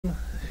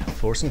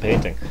for some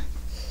painting.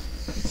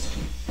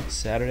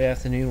 Saturday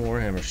afternoon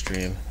Warhammer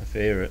stream, my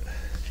favorite.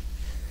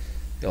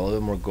 Got a little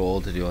bit more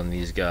gold to do on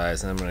these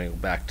guys, and I'm going to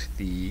go back to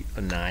the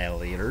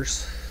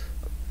Annihilators.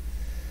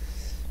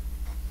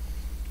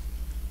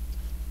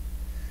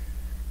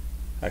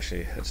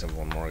 Actually, I just have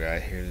one more guy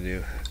here to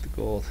do the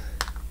gold.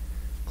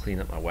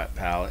 Clean up my wet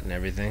palette and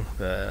everything,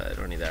 but I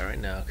don't need that right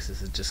now because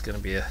this is just going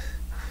to be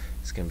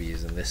it's going to be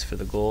using this for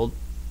the gold.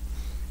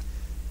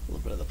 A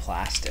little bit of the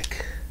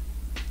plastic.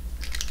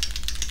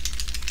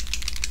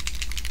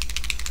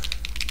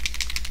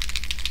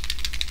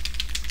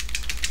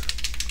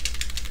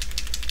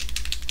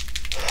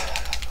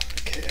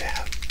 Okay.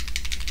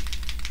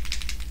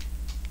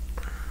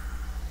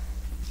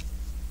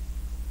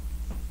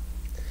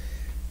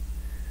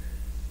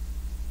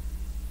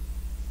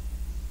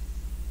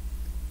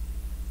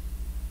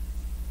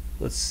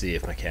 Let's see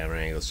if my camera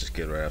angle's just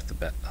good right off the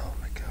bat. Oh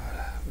my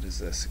god, what is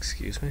this?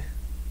 Excuse me?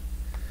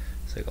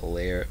 It's like a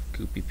layer of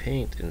goopy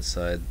paint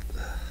inside.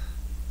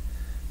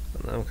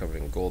 And now I'm covered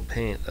in gold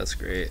paint. That's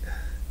great.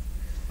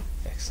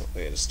 Excellent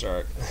way to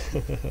start.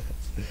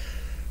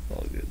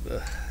 All good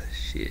though.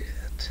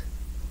 Shit.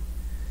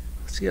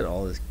 Let's get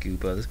all this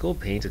goop out. This gold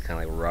paint is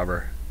kind of like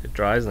rubber. It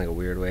dries in like a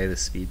weird way,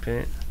 this speed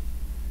paint.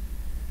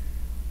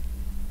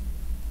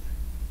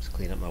 Just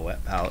cleaned up my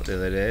wet palette the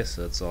other day,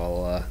 so it's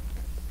all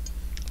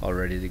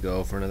ready to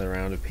go for another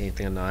round of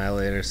painting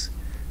Annihilators.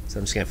 So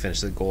I'm just going to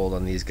finish the gold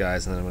on these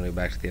guys, and then I'm going to go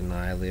back to the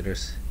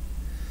Annihilators.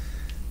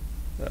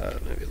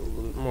 Maybe a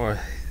little bit more.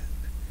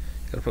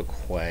 Gotta put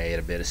quite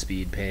a bit of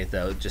speed paint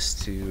out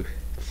just to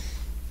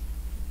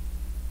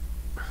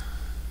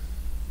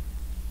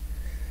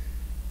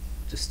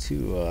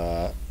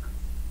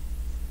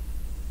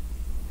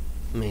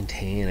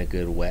maintain a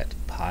good wet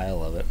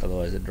pile of it,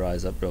 otherwise it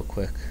dries up real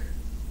quick.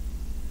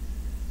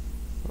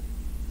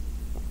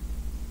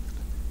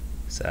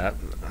 So that,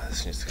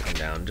 this needs to come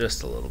down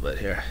just a little bit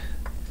here.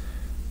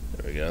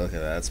 There we go, look at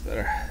that, that's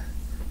better.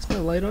 Is my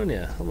light on?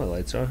 Yeah, all my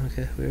lights are on.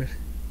 Okay, weird.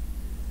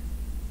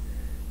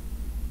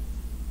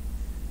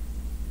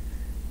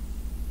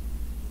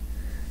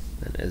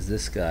 And as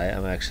this guy,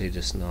 I'm actually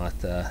just not,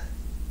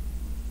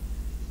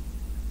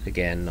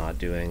 again, not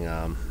doing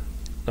an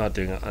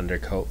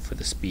undercoat for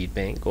the speed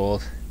paint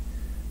gold.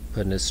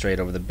 Putting it straight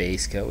over the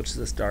base coat, which is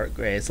this dark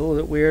gray. It's a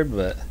little bit weird,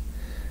 but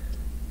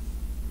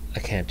I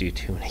can't do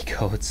too many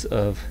coats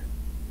of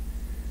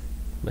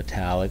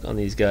metallic on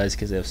these guys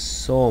because they have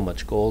so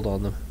much gold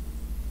on them.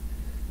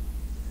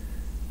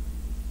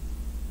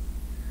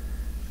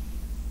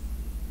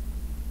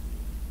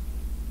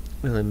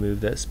 And then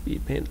move that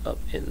speed paint up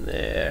in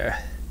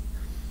there.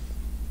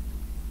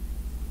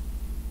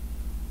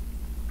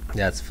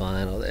 That's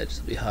fine, all the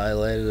edges will be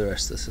highlighted, the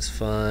rest of this is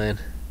fine.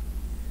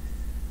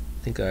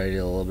 I think I already did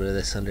a little bit of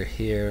this under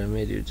here. I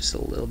may do just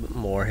a little bit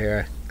more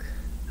here.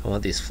 I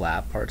want these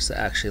flat parts to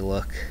actually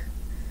look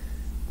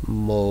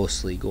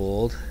mostly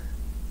gold.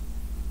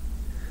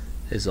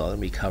 This is all going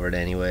to be covered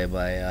anyway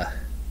by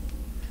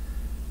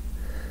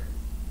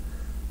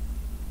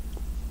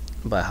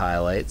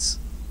highlights.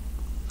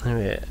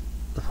 Anyway,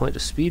 the point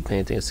of speed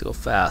painting is to go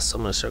fast, so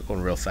I'm going to start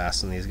going real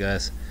fast on these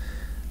guys.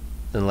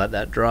 Then let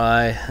that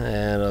dry,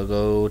 and I'll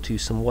go to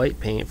some white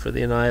paint for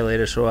the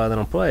Annihilators for a while. Then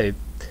I'll probably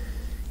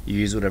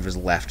use whatever's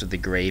left of the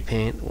gray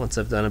paint once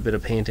I've done a bit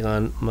of painting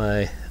on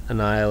my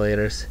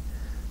Annihilators.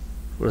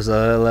 What's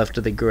left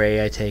of the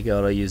gray I take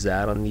out, I'll use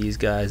that on these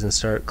guys and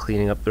start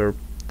cleaning up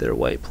their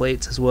white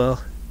plates as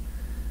well.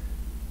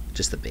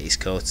 Just the base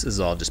coats. This is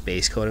all just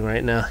base coating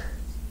right now.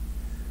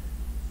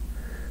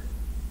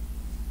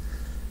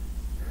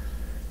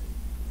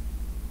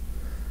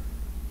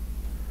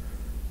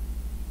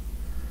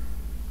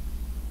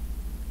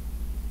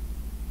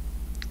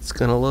 It's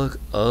gonna look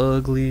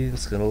ugly,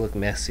 it's gonna look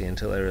messy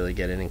until I really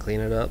get in and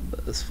clean it up,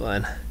 but that's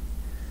fine.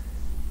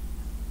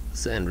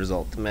 It's the end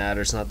result that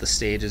matters, not the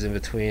stages in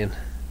between.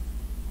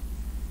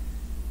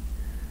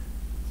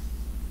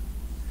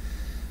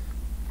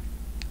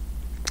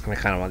 I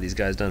kind of want these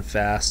guys done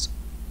fast.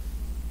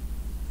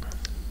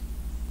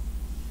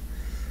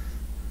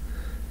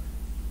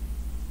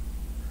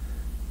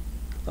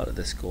 A lot of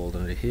this gold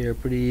under here,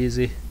 pretty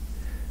easy.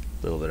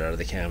 A little bit out of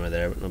the camera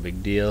there, but no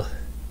big deal.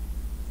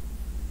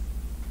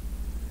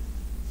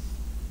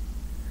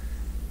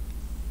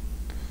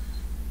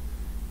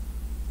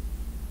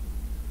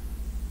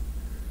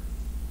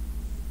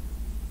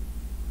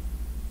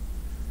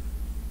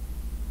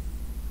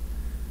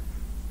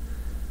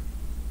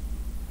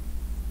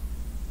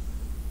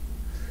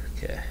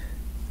 Okay.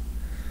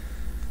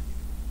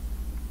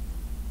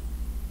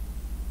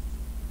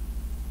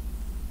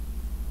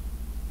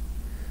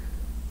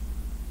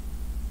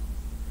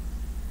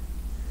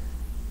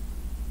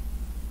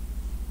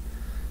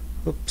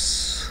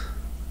 Oops.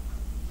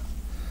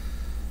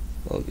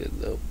 All good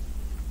though.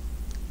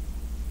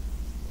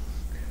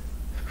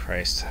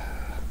 Christ.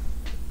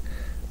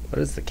 What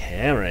is the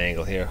camera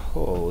angle here?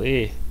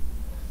 Holy.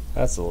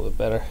 That's a little bit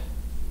better.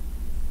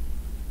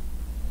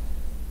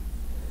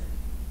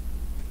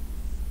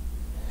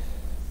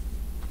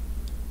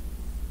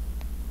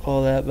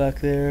 all that back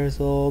there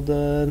is all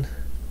done.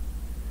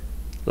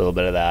 A little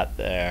bit of that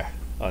there.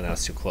 Oh,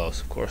 that's too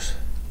close, of course.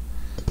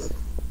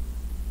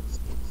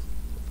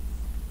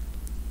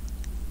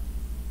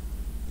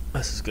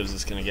 That's as good as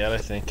it's gonna get, I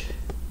think.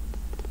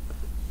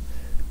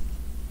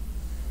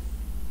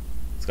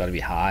 It's got to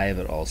be high,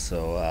 but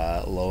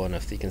also low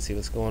enough that you can see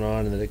what's going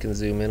on and that it can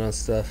zoom in on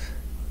stuff.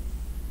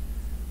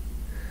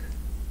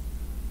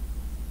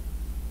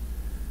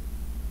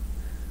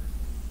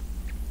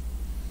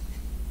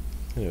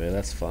 Anyway,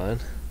 that's fine.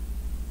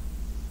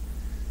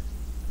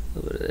 A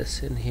little bit of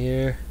this in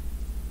here.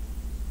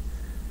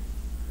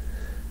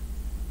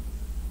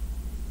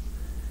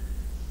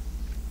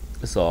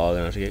 It's all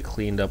gonna have to get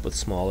cleaned up with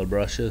smaller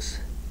brushes.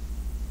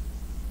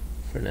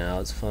 For now,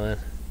 it's fine.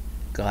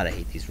 God, I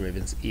hate these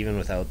ribbons. Even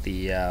without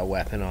the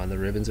weapon on, the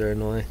ribbons are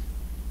annoying.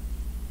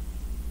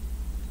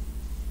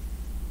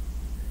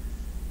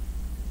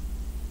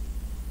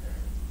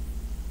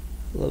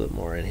 A little bit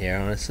more in here,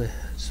 honestly.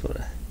 I just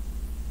want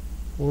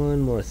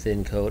one more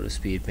thin coat of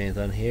speed paint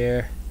on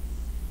here.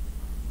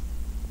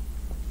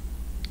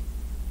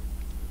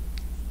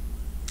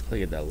 Look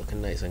at that,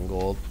 looking nice and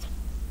gold.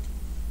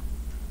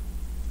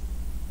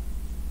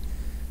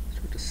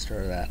 Start to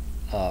stir that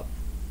up.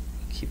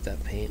 Keep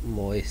that paint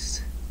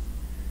moist.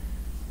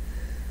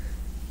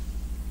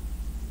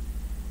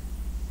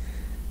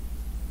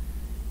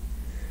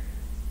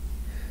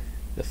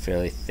 A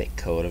fairly thick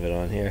coat of it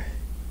on here.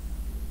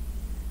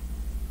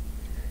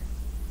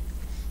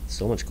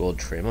 So much gold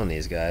trim on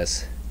these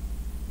guys.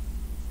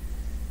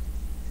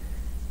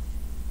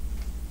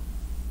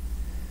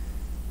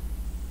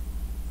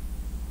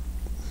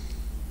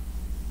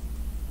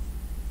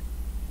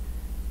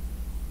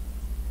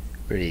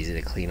 Pretty easy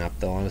to clean up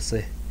though,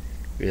 honestly.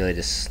 Really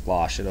just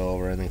slosh it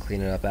over and then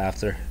clean it up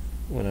after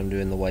when I'm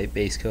doing the white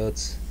base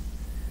coats.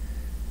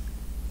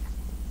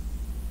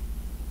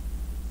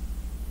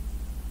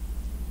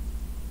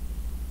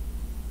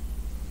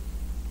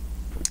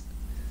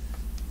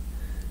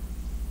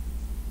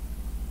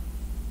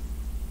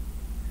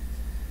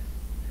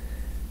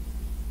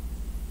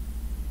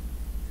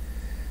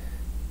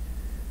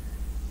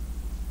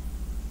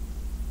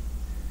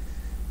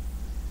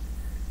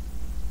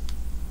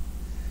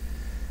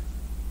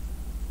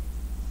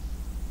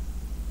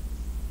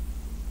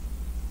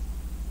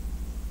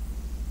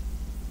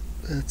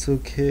 That's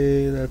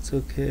okay, that's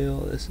okay,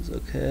 all this is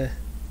okay.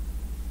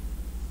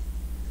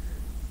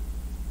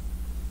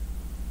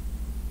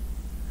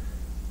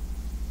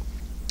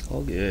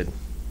 All good. A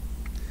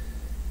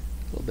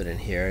little bit in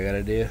here I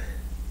gotta do.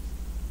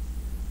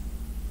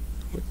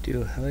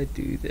 How I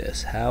do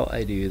this? How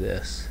I do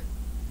this?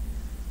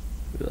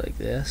 Do like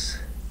this.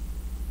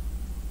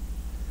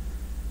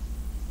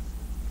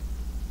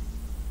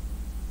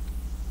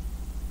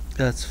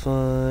 That's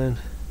fine.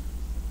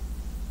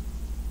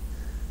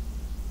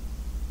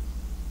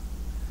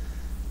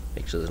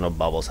 Make sure there's no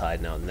bubbles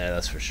hiding out in there,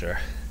 that's for sure.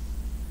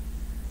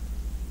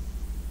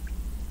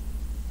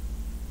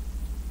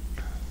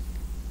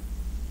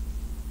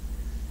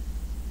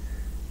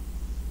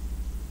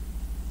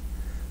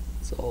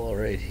 It's all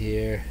right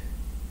here.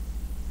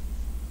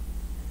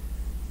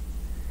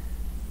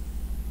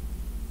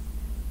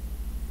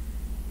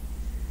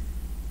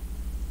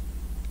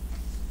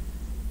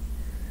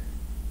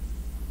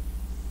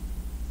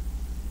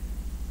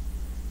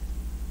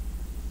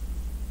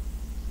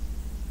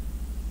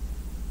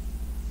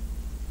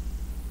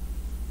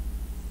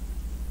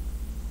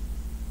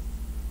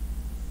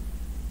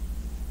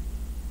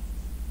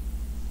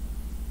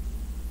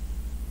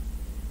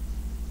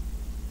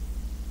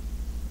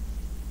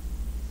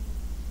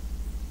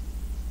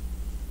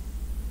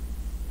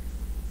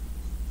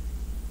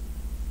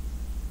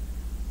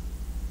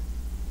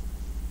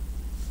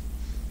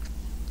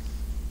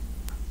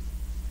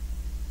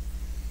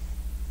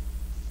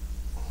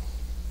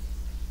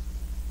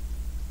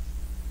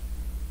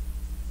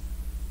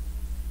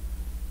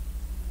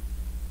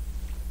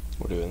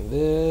 We're doing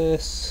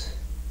this.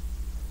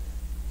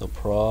 No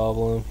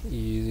problem.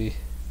 Easy.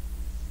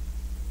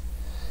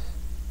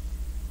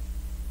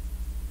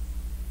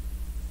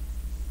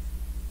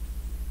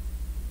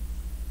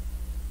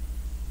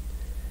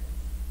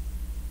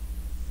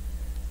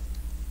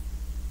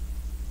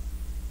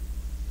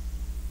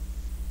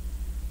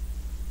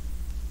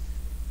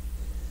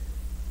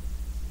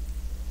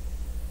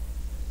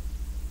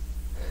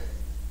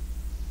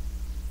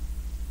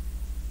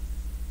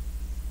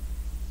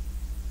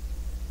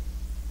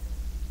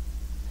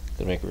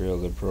 Gonna make real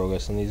good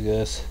progress on these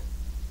guys.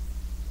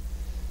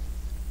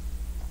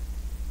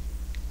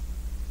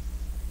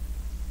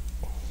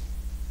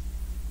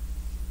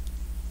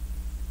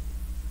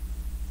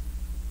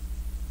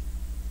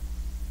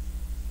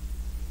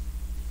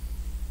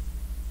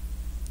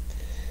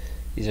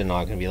 These are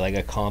not gonna be like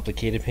a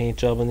complicated paint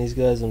job on these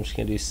guys. I'm just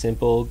gonna do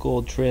simple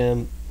gold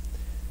trim,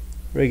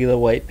 regular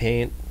white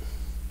paint,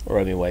 or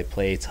I mean white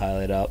plates,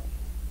 highlight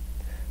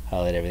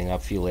everything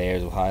up, a few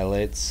layers of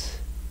highlights.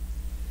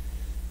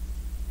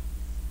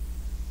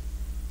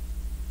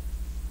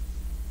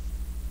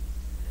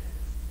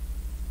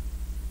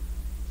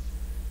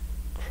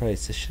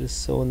 Christ, this shit is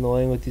so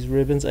annoying with these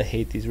ribbons. I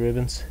hate these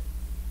ribbons.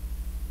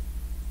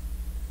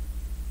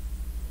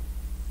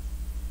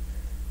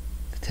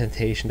 The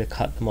temptation to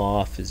cut them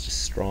off is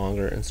just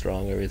stronger and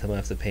stronger every time I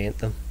have to paint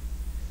them.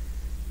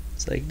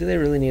 It's like, do they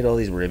really need all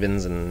these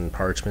ribbons and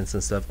parchments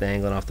and stuff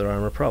dangling off their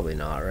armor? Probably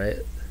not, right?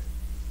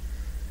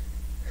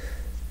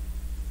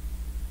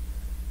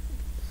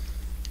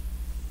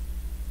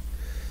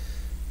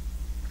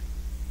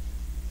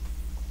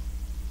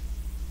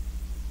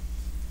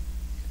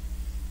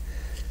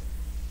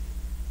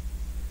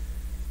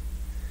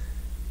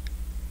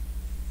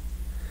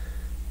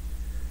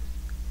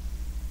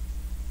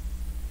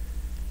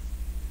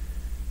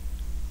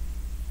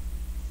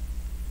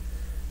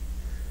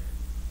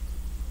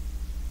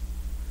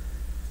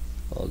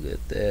 All good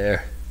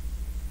there.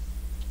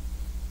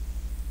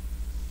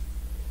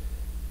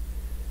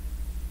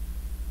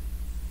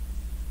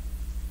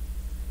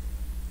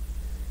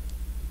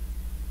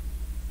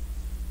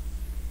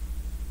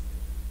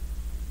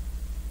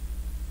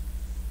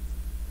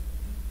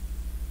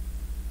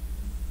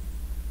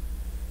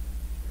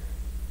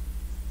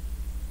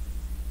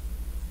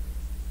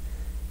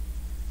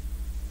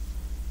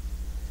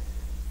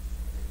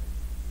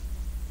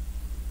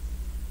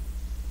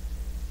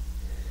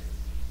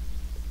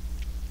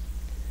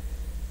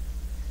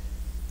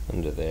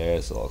 Under there,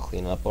 so I'll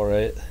clean up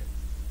alright.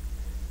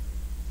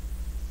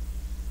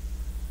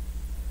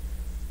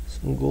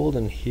 Some gold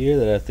in here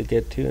that I have to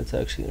get to. It's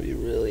actually going to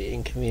be really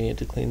inconvenient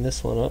to clean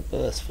this one up,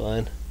 but that's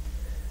fine.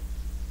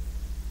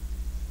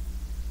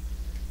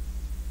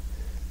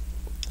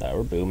 Alright,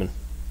 we're booming.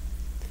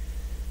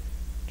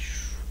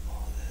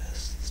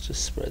 Let's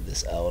just spread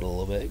this out a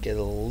little bit, get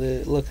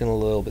looking a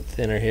little bit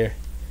thinner here.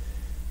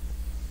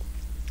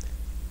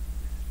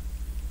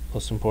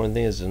 Most important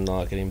thing is just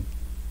not getting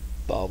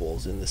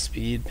bubbles in the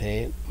speed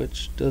paint,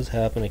 which does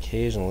happen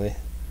occasionally.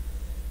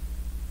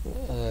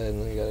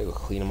 And I gotta go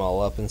clean them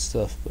all up and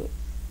stuff, but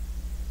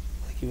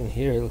like even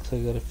here it looks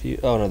like I got a few.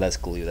 Oh no, that's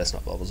glue, that's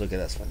not bubbles. Okay,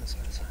 that's fine, that's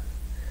fine, that's fine.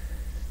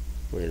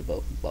 Worried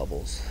about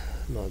bubbles,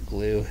 not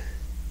glue.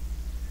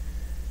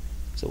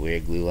 It's a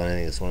weird glue line. I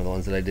think it's one of the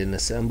ones that I didn't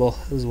assemble.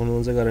 This is one of the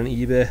ones I got on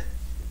eBay.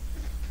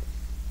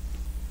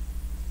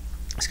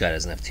 This guy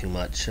doesn't have too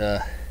much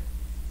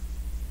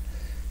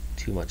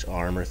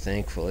armor,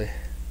 thankfully.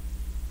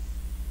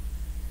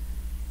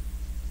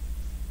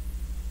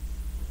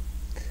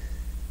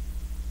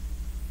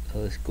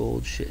 All this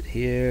gold shit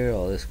here,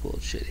 all this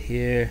gold shit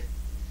here.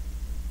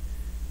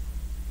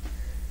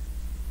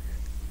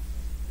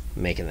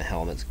 I'm making the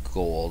helmets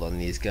gold on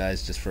these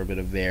guys just for a bit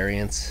of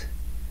variance.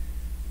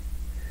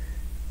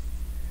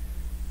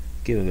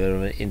 Give a bit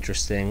of an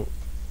interesting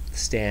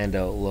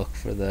standout look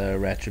for the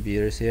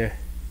Retributors here.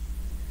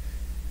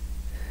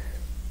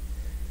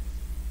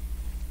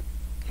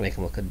 Make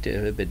them look a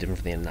bit different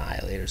from the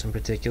Annihilators in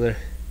particular.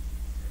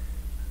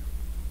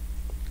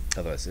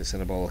 Otherwise this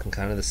end up all looking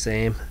kind of the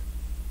same.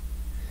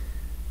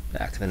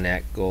 Back to the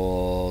neck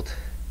gold.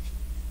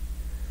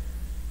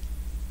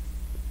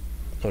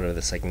 Whatever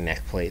this like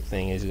neck plate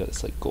thing is, you got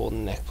this like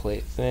golden neck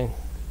plate thing.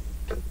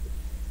 Oh,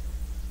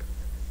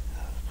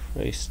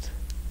 Christ.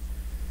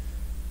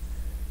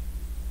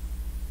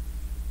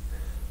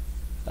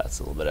 That's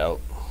a little bit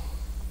out.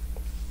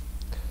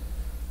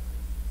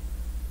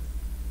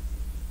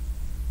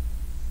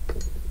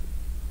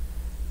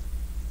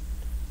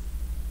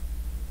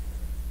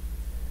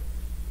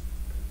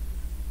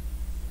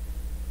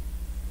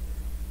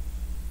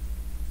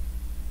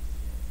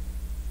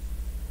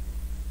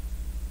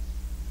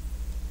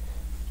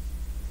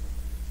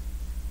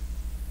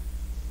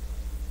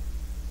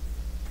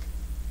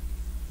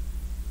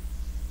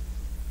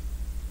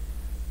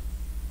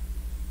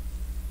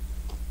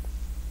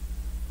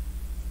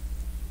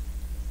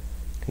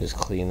 Just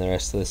clean the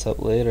rest of this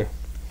up later.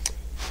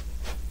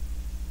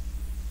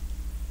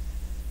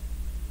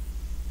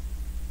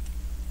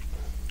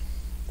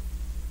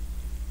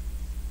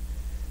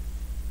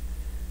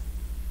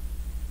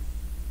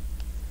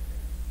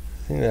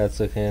 I think that's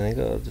okay. I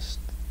think I'll just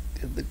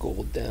get the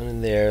gold down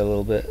in there a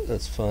little bit.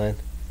 That's fine.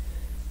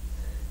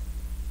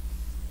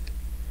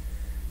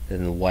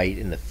 And the white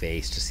in the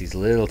face, just these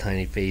little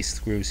tiny face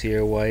screws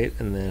here, white,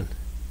 and then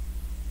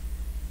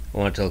I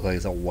want it to look like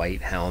it's a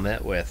white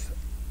helmet with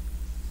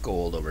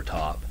gold over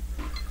top.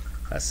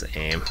 That's the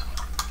aim.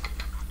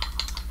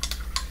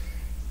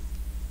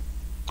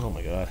 Oh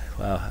my god,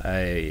 wow,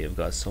 I have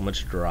got so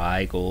much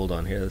dry gold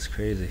on here, that's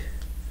crazy.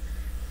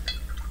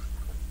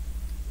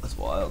 That's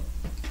wild.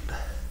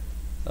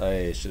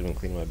 I should have been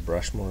cleaning my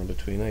brush more in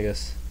between, I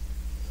guess.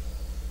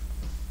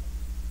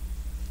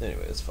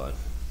 Anyway, it's fine.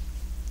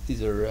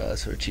 These are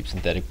sort of cheap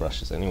synthetic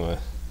brushes anyway.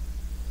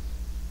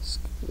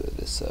 Scoot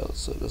this out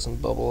so it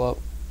doesn't bubble up.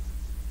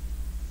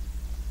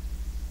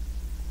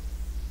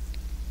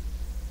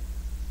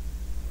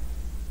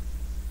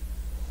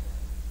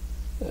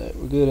 Alright,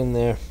 we're good in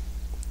there.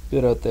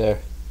 Good out there.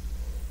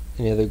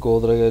 Any other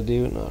gold that I gotta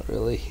do? Not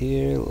really.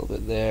 Here, a little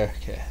bit there.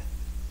 Okay.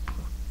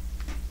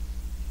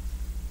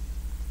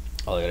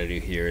 All I gotta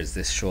do here is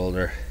this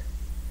shoulder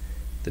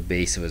the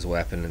base of his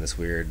weapon in this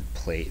weird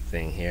plate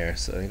thing here.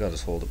 So I think I'll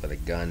just hold it by the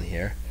gun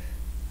here.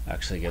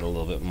 Actually get a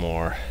little bit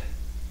more.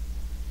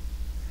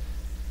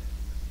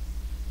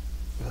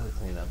 Really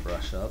clean that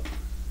brush up.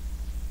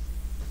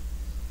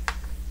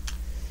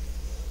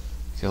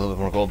 Get a little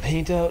bit more gold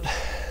paint out.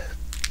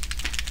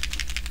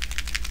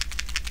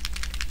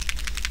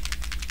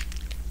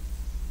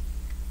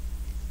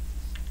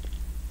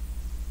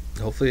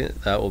 Hopefully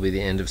that will be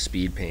the end of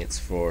speed paints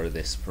for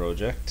this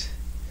project.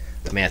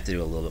 I may have to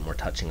do a little bit more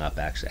touching up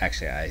actually.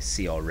 Actually, I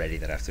see already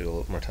that I have to do a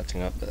little more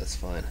touching up, but that's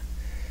fine.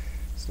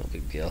 It's no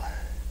big deal.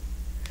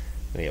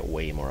 I'm gonna get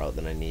way more out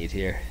than I need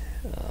here.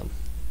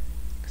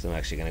 Because I'm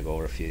actually gonna go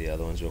over a few of the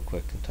other ones real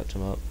quick and touch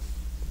them up.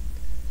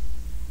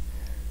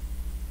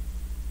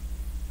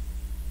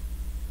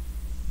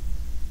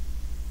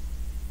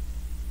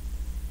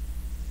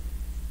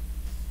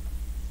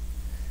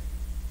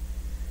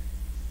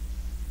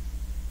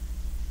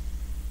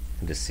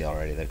 You can just see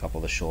already that a couple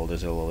of the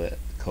shoulders are a little bit,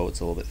 coat's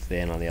a little bit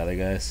thin on the other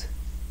guys.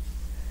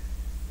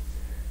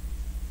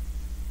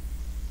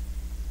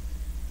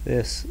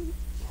 This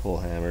whole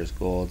hammer is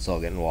gold, it's all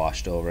getting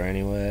washed over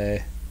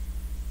anyway.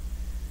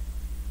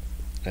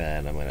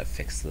 And I'm gonna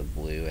fix the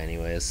blue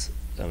anyways.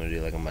 I'm gonna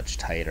do like a much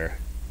tighter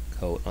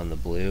coat on the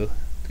blue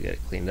to get it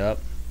cleaned up.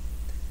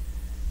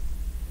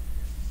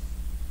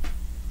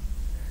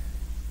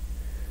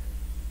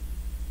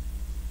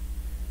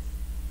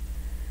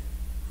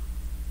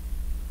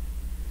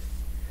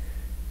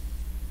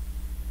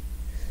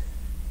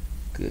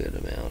 Good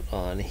amount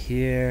on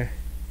here.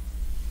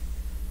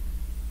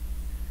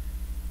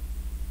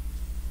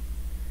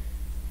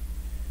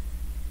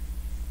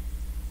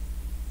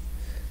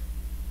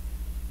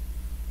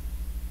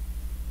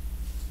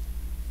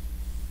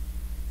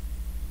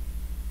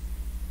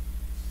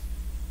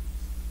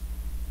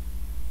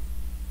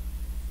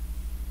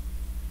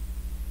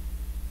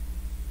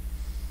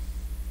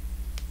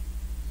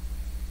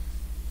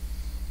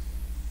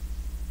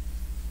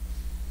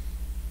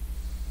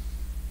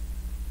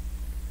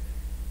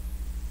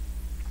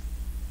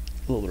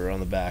 A little bit around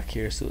the back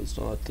here so it's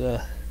not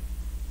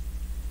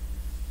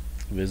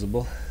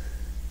visible.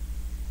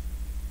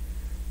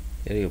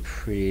 You gotta go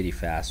pretty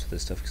fast with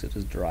this stuff because it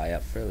does dry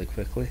up fairly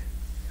quickly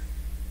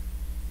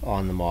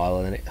on the model,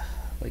 and then it,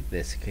 like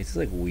this, it creates this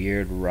like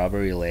weird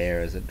rubbery layer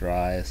as it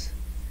dries.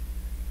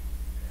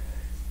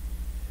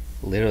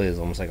 Literally, it's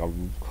almost like a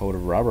coat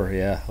of rubber,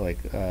 yeah, like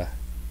so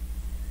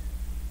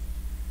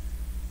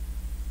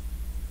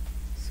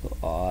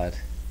odd.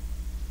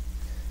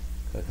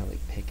 Gotta kind of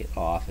like pick it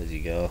off as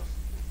you go.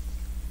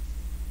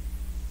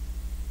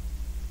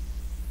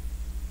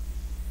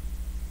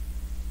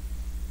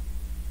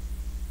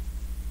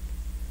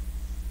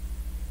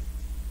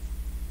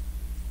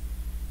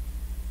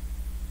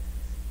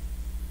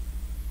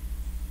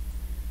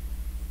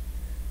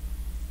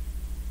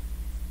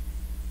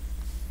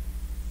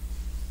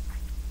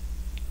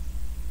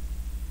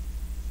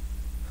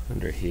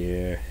 Under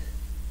here,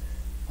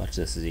 much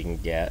this as you can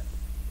get.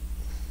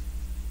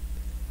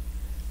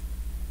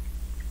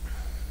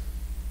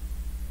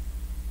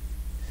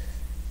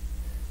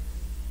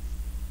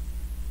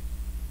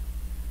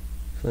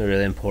 It's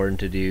really important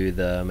to do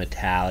the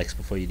metallics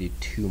before you do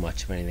too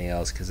much of anything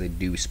else because they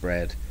do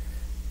spread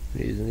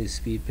when you're using these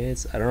speed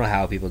paints. I don't know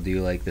how people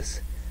do like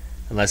this,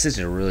 unless it's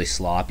just really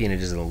sloppy and it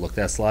just doesn't look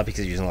that sloppy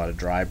because you're using a lot of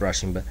dry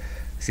brushing, but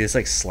I see this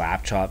like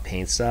slap chop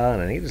paint style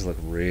and I think it just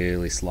looks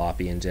really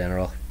sloppy in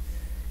general.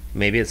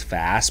 Maybe it's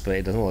fast, but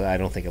it doesn't look, I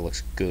don't think it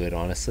looks good,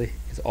 honestly.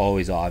 It's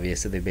always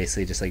obvious that they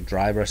basically just like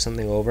dry brush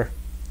something over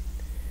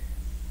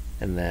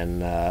and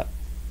then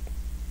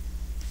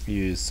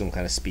use some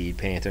kind of speed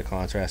paint or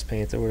contrast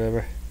paint or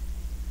whatever.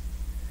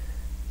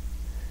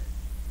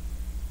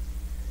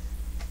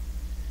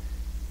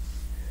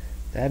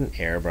 That and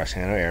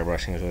airbrushing. I know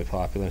airbrushing is really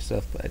popular and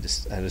stuff, but I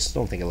just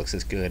don't think it looks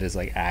as good as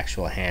like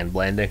actual hand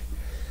blending.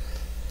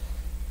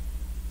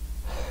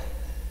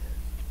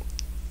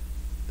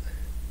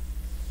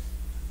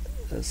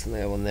 That's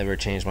something I will never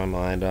change my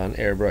mind on.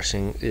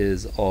 Airbrushing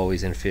is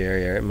always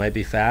inferior. It might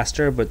be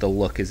faster, but the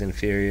look is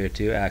inferior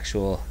to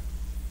actual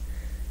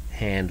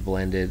hand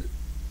blended,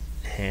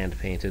 hand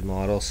painted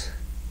models.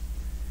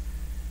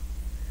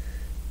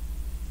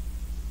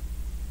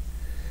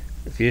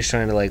 If you're just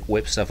trying to like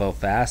whip stuff out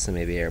fast, then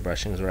maybe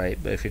airbrushing is right.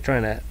 But if you're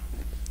trying to,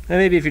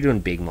 maybe if you're doing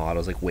big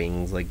models like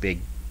wings, like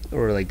big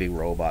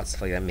robots,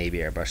 stuff like that, maybe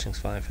airbrushing's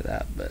fine for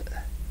that. But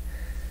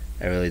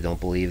I really don't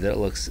believe that it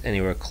looks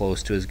anywhere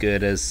close to as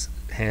good as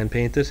hand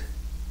painted.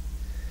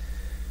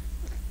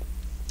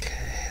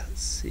 Okay,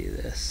 let's see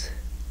this.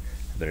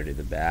 I better do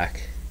the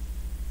back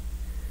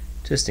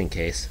just in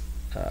case.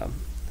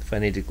 If I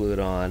need to glue it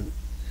on,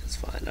 it's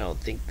fine. I don't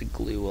think the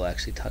glue will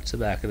actually touch the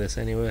back of this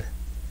anyway,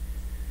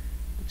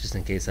 just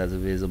in case that's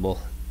visible.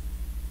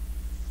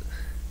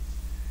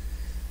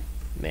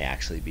 May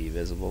actually be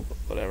visible, but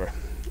whatever,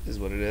 is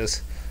what it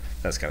is.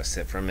 That's gotta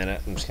sit for a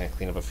minute. I'm just gonna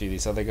clean up a few of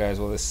these other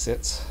guys while this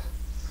sits.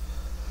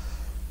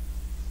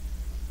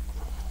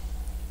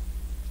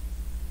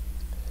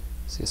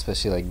 See,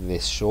 especially like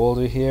this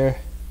shoulder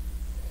here,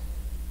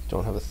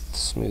 don't have a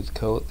smooth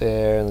coat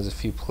there, and there's a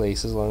few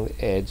places along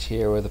the edge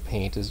here where the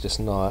paint is just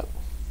not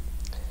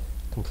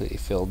completely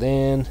filled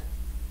in. So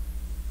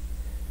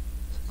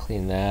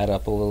clean that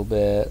up a little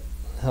bit.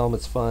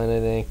 Helmet's fine, I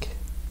think.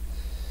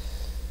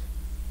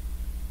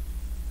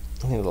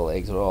 I think the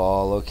legs are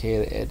all okay.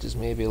 The edges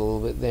maybe a little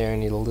bit there,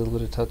 need a little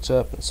bit of touch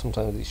up, and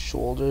sometimes these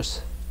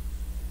shoulders.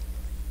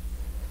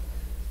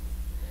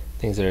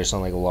 Things that are just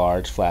on like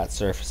large flat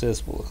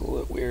surfaces will look a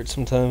little bit weird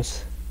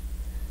sometimes.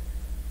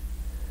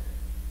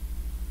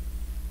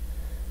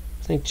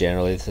 I think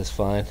generally this is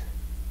fine.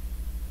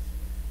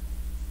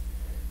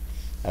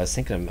 I was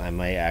thinking I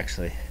might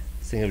actually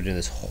think of doing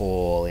this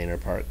whole inner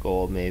part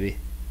gold, maybe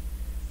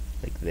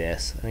like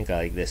this. I think I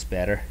like this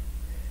better.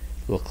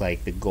 Look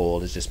like the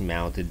gold is just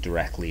mounted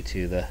directly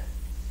to the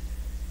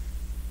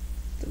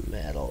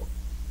metal,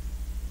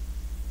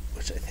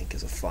 which I think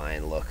is a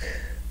fine look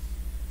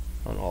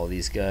on all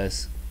these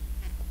guys,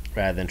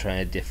 rather than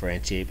trying to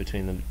differentiate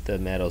between the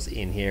metals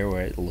in here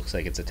where it looks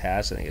like it's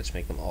attached. I think I just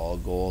make them all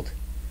gold.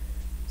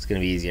 It's going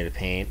to be easier to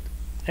paint,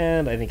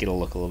 and I think it'll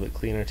look a little bit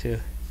cleaner too.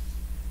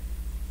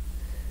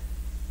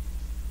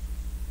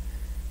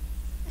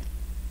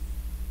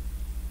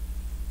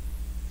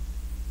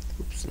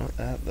 Oops, not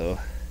that though.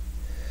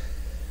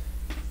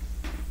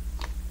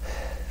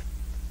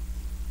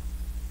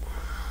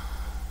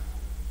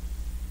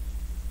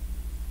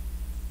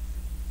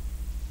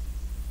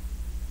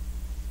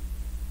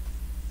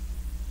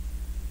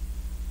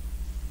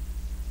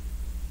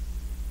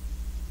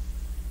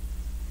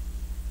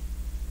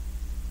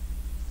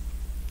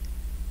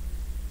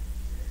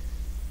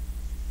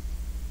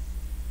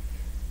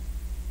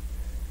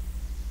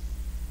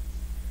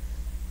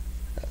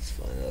 That's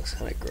fine, it looks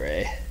kind of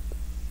gray.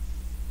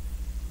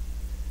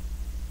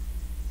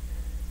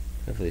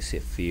 Definitely see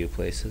a few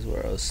places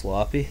where I was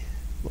sloppy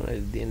when I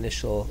did the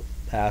initial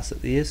pass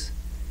at these.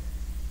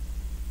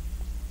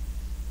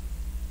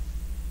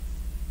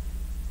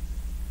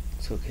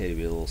 It's okay to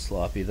be a little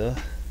sloppy though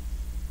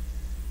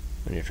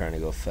when you're trying to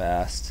go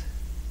fast.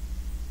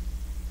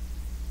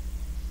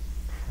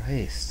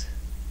 Christ,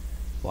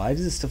 why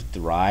does this stuff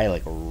dry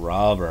like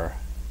rubber?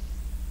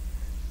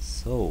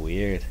 So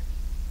weird.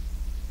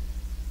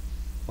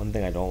 One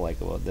thing I don't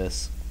like about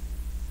this.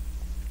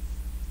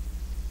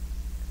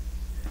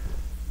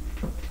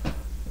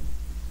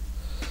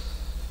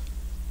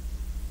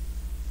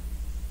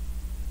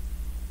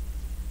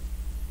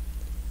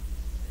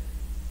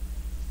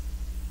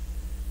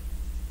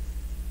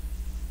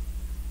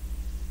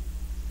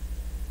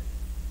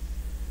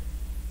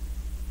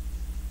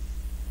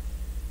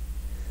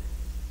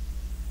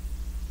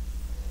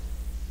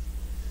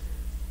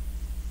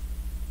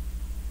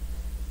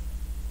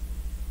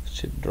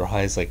 Shit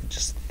dries like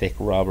just thick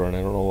rubber, and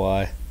I don't know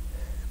why.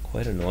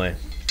 Quite annoying.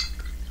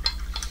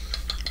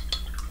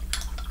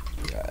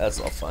 Yeah,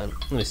 that's all fine.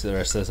 Let me see the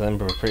rest of this. I'm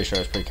pretty sure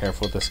I was pretty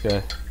careful with this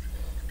guy.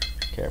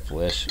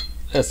 Careful-ish.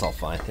 That's all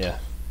fine, yeah.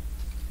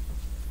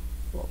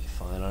 We'll be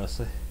fine,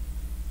 honestly.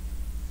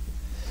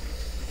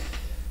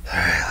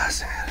 Alright,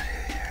 last thing I gotta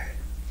do here.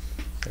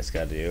 Just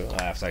gotta do,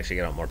 I have to actually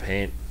get out more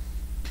paint.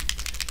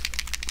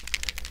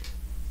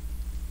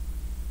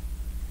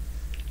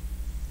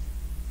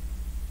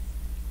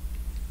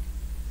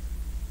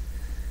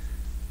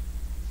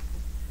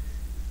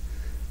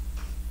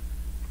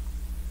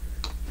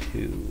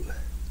 Two,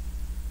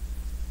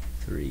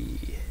 three.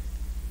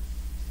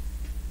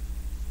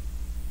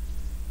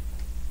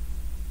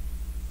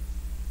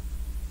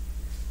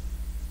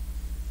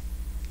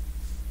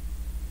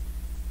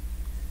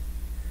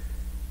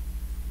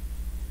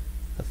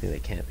 Nothing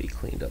that can't be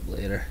cleaned up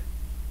later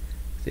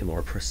with a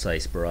more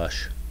precise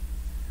brush.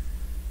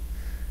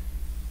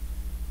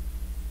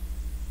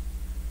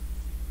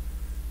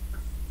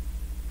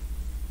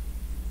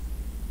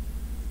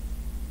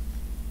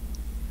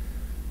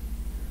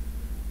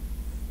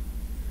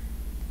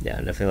 Yeah,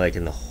 I'm definitely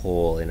liking the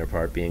whole inner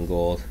part being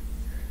gold.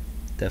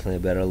 Definitely a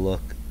better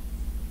look.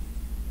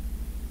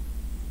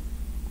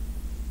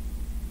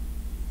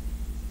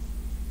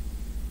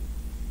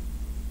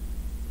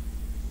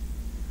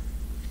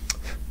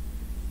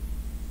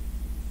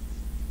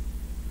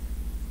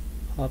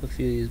 Pop a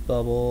few of these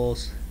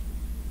bubbles.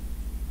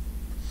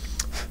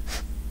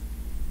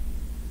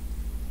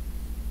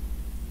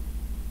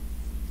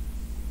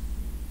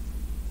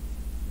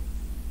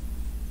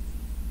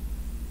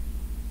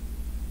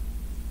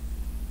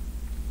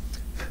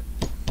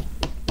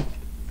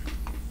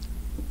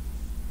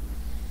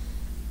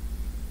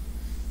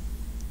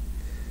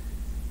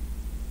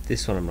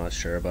 This one I'm not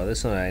sure about.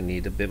 This one I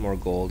need a bit more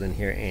gold in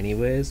here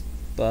anyways,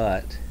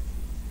 but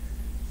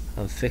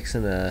I'm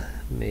fixing to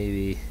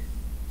maybe...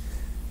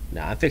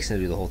 Nah, I'm fixing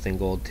to do the whole thing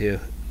gold too,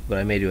 but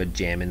I may do a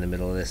gem in the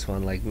middle of this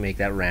one, like make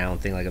that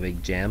round thing like a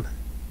big gem.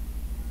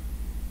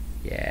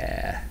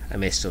 Yeah, I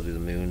may still do the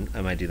moon.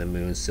 I might do the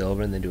moon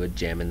silver and then do a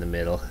gem in the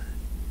middle.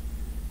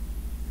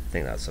 I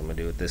think that's what I'm gonna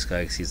do with this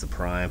guy because he's the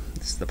prime.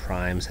 This is the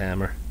prime's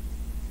hammer.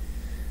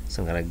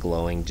 Some kind of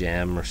glowing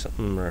gem or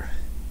something, or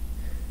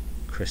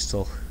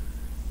crystal.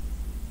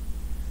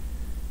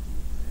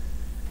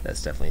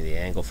 That's definitely the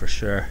angle for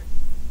sure.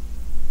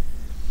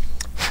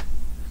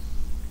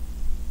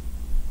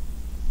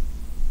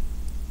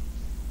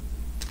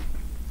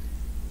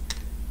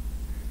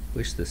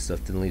 Wish this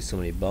stuff didn't leave so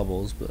many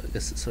bubbles, but I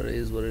guess it sort of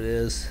is what it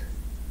is.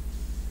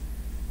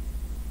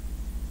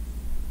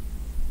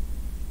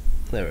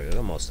 There we go,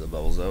 got most of the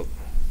bubbles out.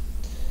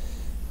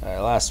 Alright,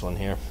 last one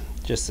here.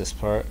 Just this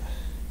part.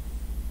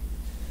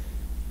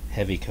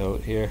 Heavy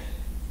coat here.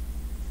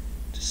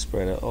 Just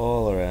spread it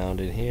all around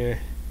in here.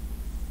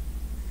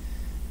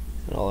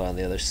 And all around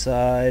the other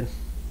side.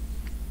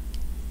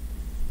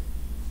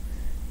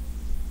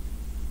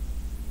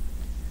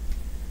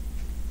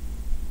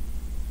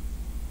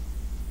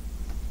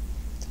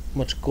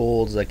 Much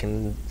gold as I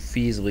can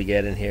feasibly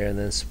get in here, and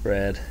then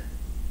spread.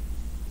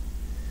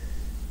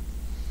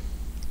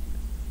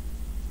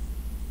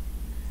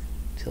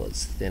 Till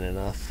it's thin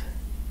enough.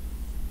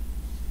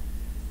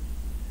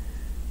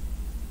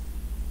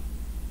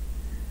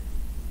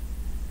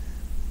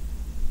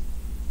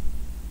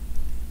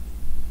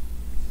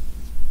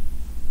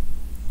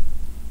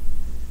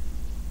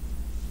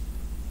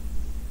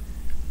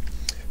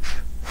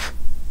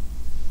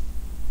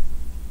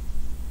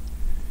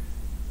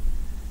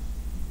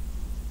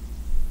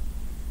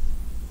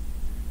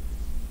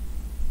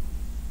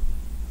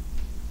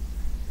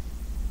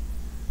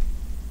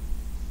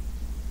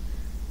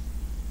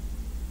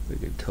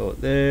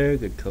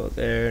 Good coat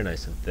there,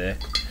 nice and thick.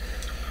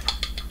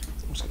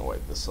 I'm just gonna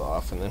wipe this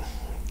off and then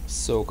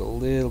soak a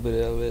little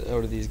bit of it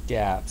out of these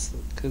gaps,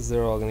 because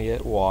they're all gonna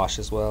get wash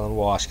as well, and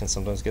wash can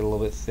sometimes get a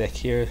little bit thick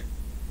here.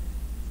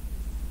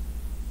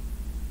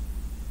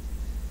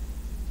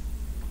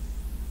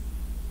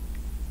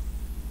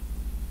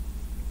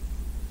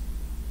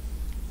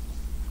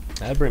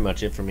 That's pretty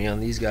much it for me on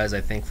these guys, I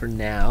think, for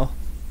now.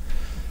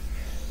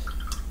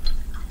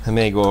 I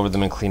may go over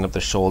them and clean up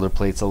the shoulder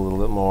plates a little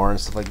bit more and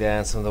stuff like that,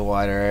 and some of the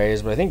wider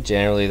areas, but I think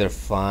generally they're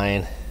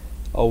fine.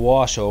 I'll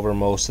wash over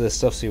most of this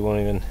stuff so you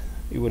wouldn't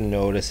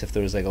notice if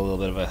there was like a little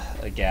bit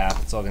of a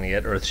gap. It's all gonna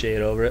get earth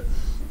shade over it.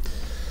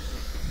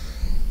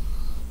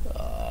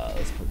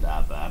 Let's put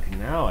that back.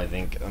 Now I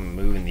think I'm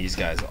moving these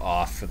guys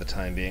off for the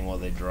time being while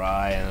they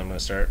dry, and I'm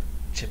gonna start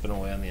chipping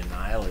away on the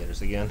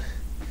Annihilators again.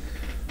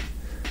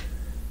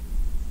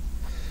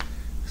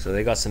 So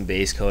they got some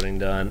base coating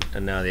done,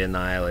 and now the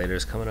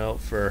Annihilators coming out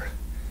for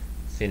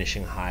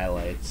finishing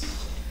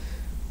highlights.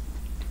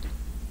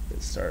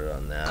 Get started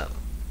on that.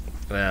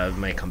 I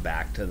might come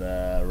back to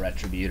the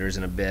Retributors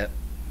in a bit,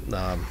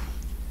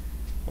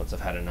 once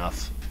I've had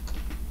enough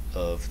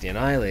of the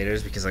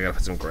Annihilators, because I gotta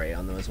put some gray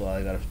on them as well.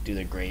 I gotta do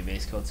their gray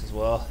base coats as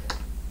well.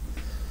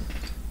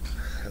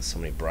 Got so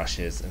many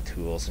brushes and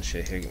tools and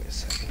shit here. Give me a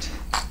second.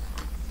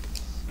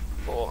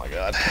 Oh my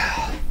god,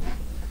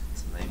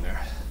 it's a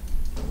nightmare.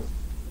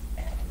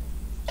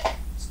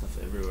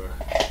 Everywhere.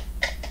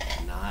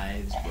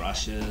 Knives,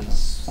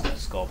 brushes,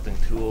 sculpting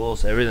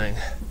tools, everything.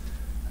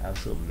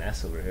 Absolute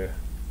mess over here.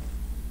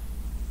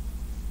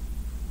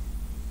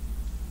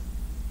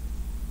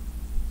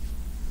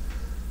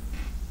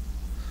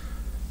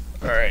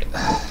 Alright.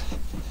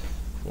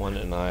 One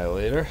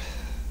Annihilator.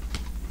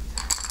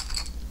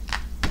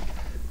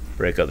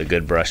 Break out the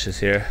good brushes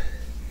here.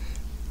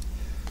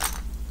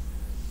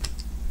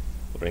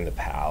 Bring the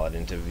palette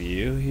into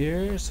view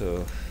here so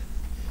you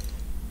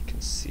can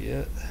see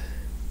it.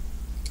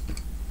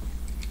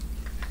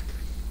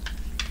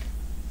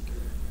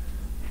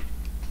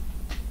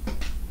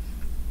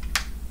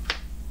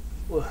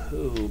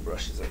 Woohoo,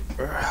 brushes up.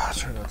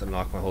 Try not to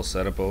knock my whole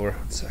setup over.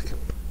 1 second.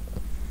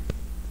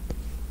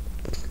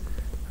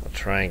 I'll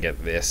try and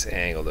get this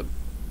angled a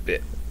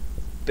bit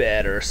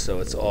better so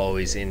it's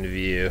always in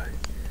view.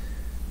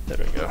 There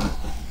we go.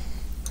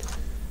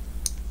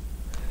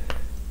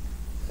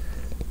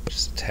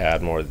 Just a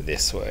tad more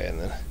this way, and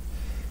then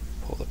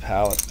pull the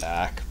palette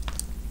back.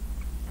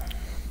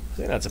 I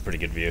think that's a pretty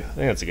good view. I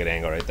think that's a good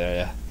angle right there,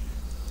 yeah.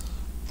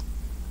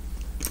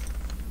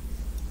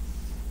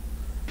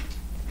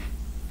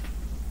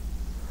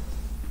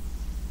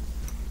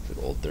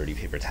 Old dirty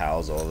paper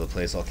towels all over the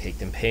place, all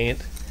caked in paint.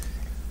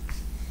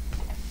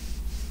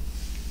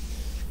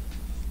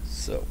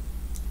 So,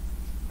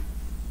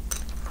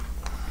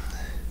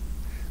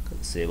 got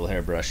the sable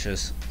hair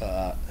brushes.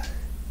 We're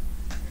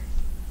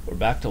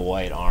back to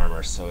white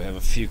armor, so we have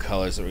a few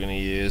colors that we're going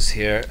to use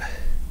here.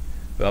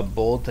 We got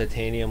bold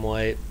titanium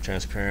white,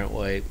 transparent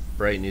white,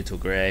 bright neutral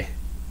gray,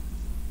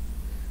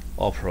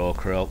 all pro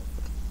acrylic.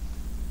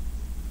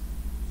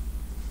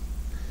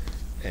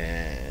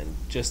 And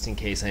just in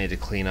case I need to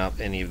clean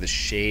up any of the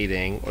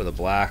shading or the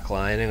black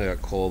lining, I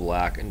got coal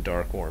black and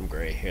dark warm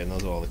gray here, and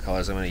those are all the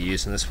colors I'm going to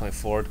use from this point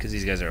forward, because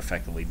these guys are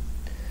effectively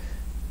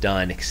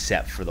done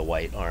except for the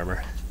white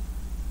armor.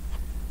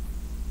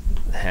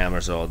 The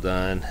hammer's all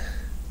done.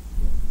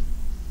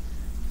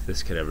 If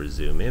this could ever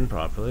zoom in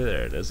properly,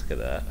 there it is, look at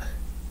that.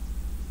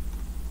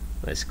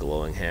 Nice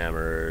glowing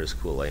hammers,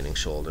 cool lightning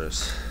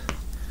shoulders.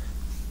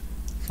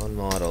 Fun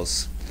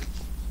models.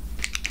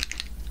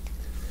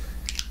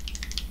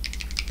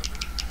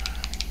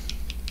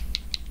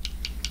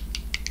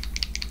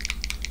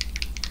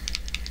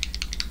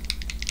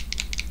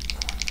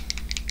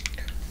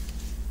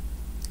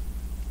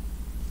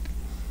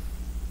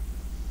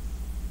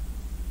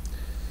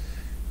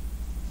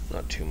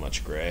 Not too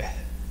much gray.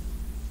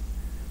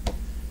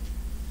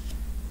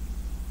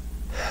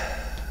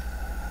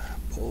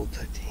 Bold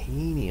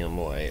titanium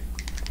white.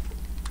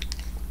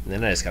 And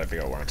then I just gotta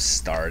figure out where I'm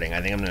starting.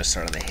 I think I'm gonna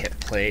start on the hip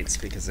plates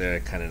because they're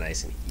kind of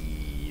nice and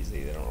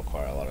easy. They don't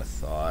require a lot of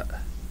thought.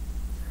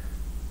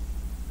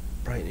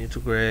 Bright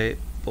neutral gray,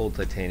 bold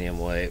titanium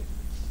white,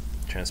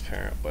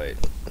 transparent white.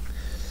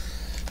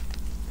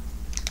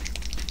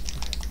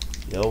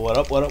 Yo, what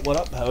up, what up, what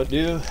up? How it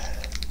do?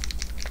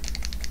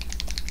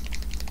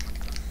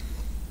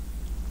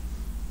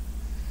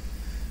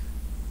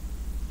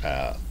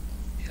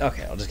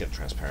 Okay, I'll just get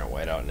transparent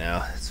white out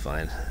now. It's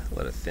fine.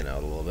 Let it thin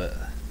out a little bit.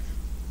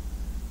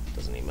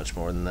 Doesn't need much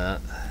more than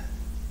that.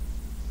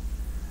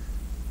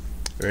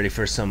 Ready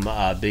for some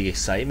big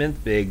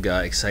excitement, big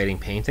exciting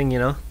painting, you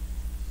know?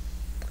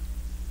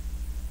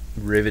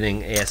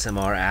 Riveting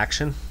ASMR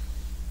action.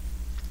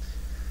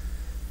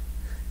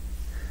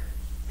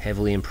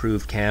 Heavily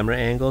improved camera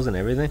angles and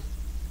everything.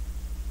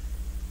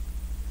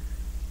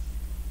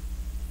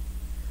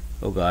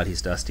 Oh god,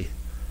 he's dusty.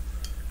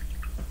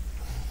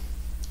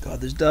 God,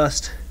 there's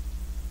dust.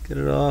 Get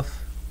it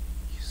off.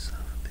 You son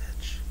of a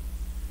bitch.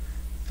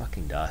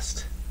 Fucking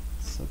dust.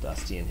 It's so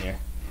dusty in here.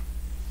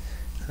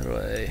 How do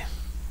I...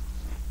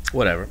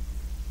 Whatever. A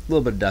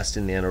little bit of dust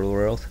in the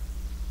underworld.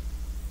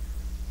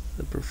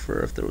 I'd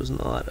prefer if there was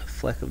not a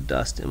fleck of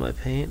dust in my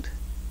paint.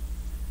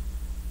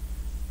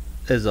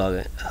 It's all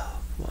good. Oh,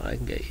 come on, I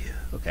can get you.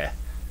 Okay.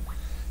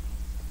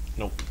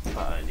 Nope.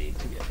 I need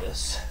to get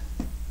this.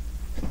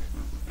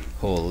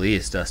 Holy,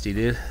 it's dusty,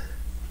 dude.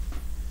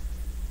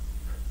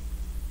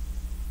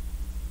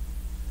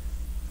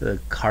 The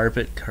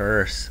carpet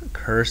curse.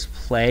 Curse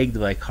plagued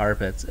by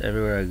carpets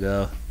everywhere I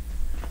go.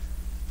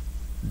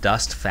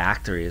 Dust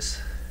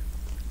factories.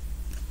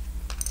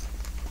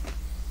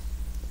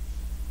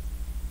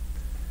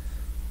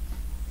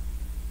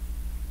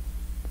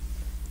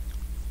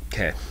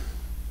 Okay.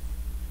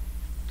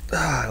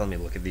 Let me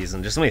look at these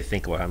and just let me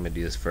think about how I'm going to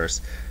do this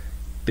first.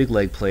 Big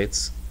leg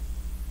plates.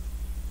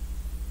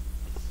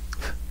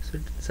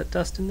 Is that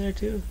dust in there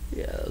too?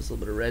 Yeah, there's a little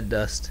bit of red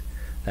dust.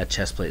 That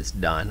chest plate's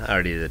done. I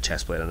already did a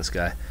chest plate on this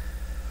guy.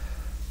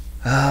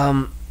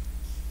 The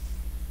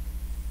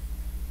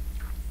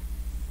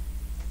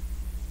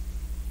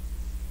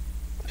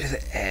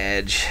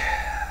edge.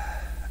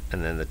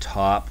 And then the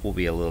top will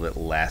be a little bit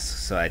less.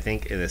 So I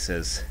think this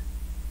is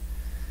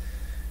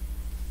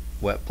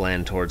wet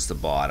blend towards the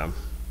bottom.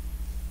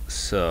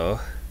 So,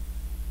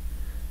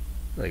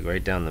 like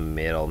right down the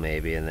middle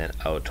maybe, and then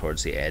out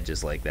towards the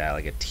edges like that,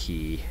 like a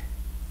T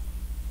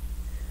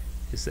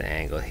is the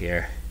angle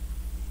here.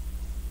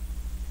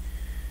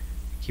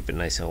 Keep it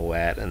nice and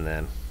wet, and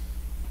then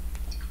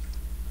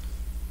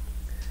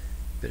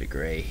a bit of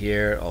gray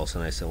here, also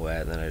nice and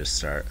wet, and then I just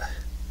start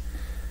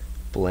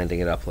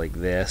blending it up like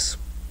this.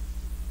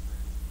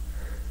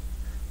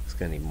 It's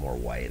gonna need more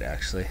white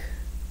actually.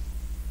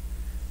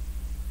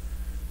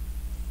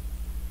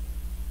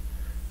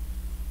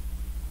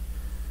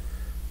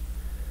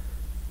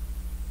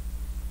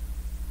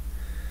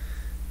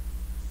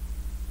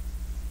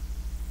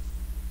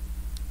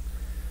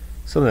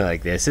 Something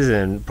like this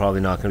isn't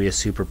probably not going to be a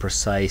super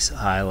precise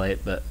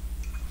highlight, but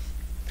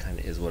kind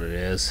of is what it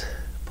is.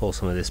 Pull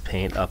some of this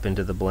paint up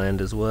into the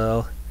blend as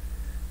well.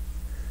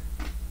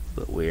 A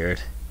bit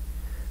weird.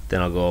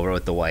 Then I'll go over it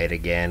with the white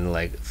again,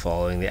 like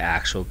following the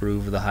actual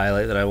groove of the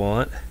highlight that I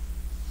want.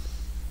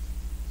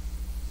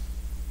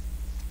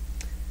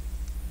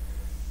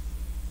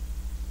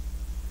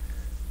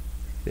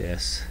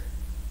 This,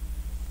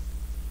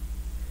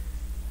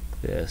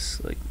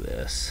 like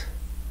this.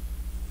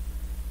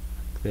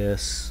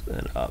 This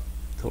and up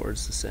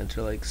towards the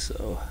center like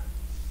so.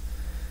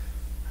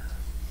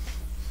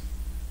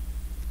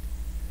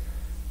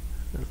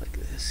 And like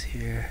this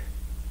here.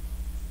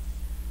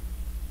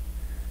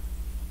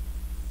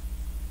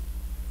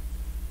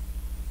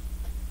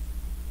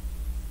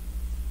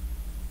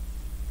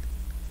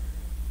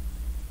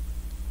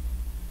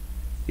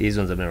 These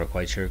ones I'm never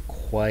quite sure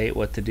quite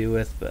what to do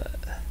with, but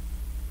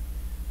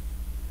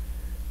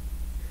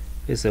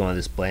basically I want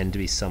this blend to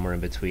be somewhere in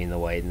between the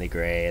white and the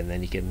gray, and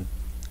then you can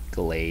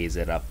glaze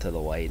it up to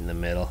the white in the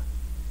middle.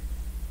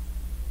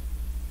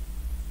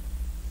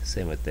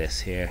 Same with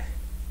this here.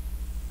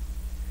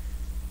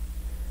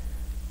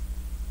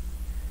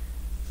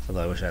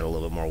 Although I wish I had a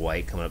little bit more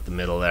white coming up the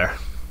middle there.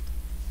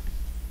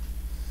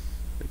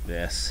 Like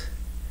this.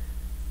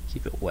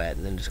 Keep it wet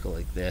and then just go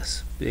like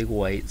this. Big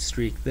white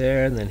streak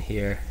there, and then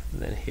here,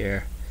 and then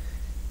here,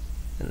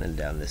 and then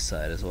down this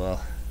side as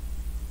well.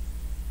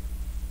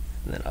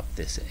 And then up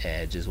this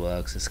edge as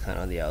well, because it's kind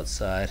of on the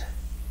outside.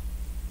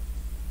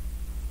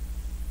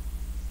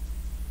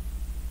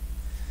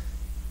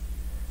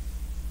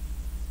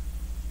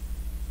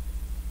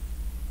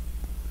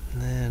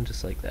 And then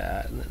just like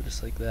that, and then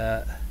just like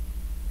that,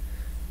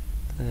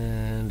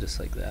 and just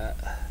like that.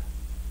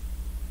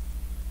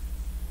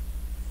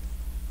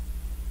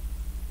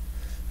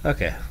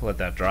 Okay, let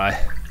that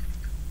dry.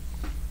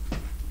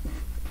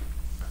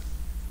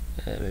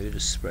 And maybe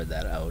just spread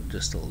that out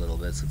just a little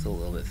bit so it's a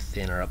little bit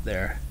thinner up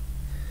there.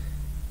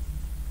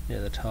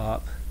 near the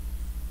top.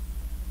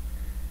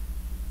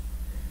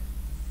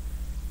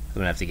 I'm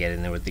gonna have to get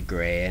in there with the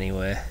gray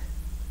anyway.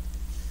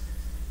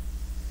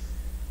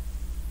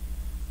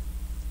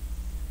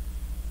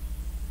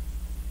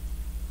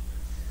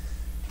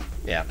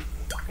 Yeah.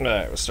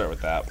 Alright, we'll start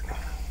with that.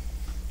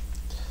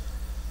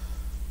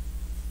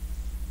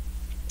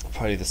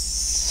 Probably the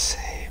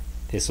same.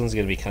 This one's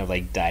gonna be kind of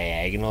like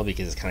diagonal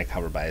because it's kind of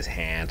covered by his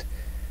hand.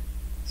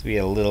 So be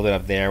a little bit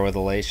up there where the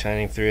light's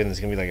shining through, and there's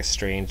gonna be like a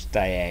strange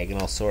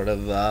diagonal sort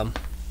of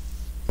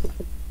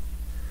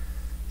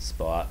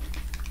spot.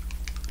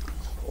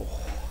 Oh.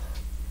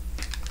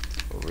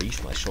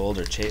 Reach my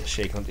shoulder,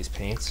 shaking up these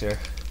paints here.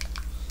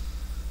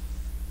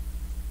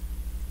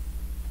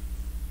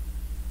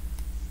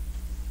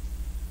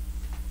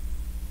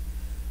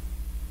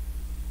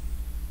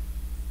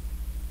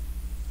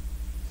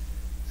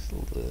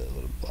 A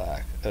little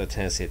black. I have a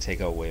tendency to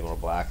take out way more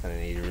black than I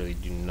need. I really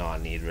do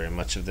not need very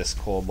much of this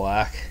coal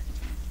black.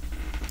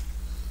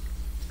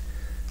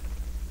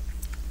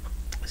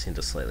 I just need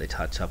to slightly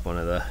touch up one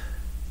of the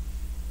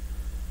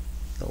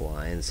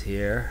lines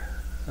here.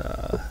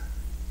 Right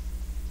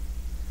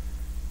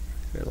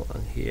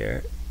along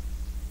here.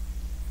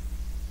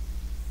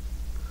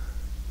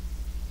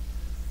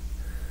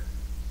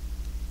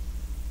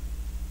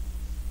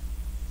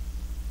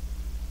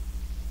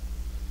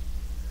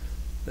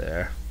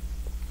 There.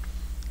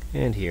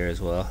 And here as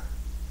well.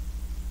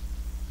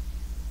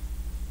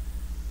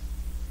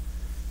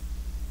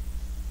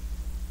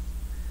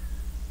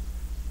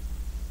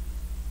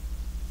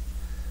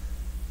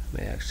 I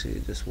may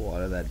actually just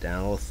water that down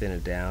a little, thin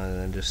it down,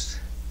 and then just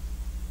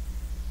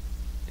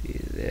do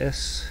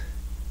this.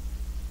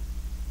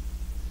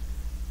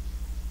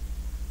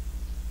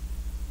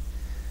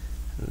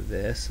 And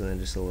this, and then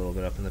just a little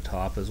bit up in the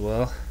top as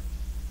well.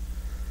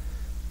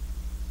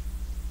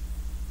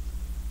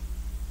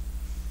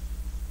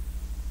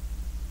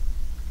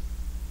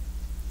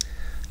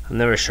 I'm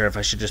never sure if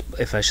I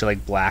should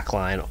like black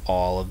line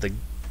all of the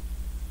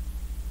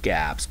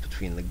gaps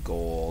between the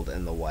gold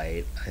and the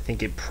white. I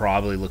think it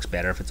probably looks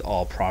better if it's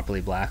all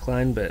properly black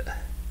lined, but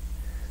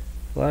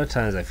a lot of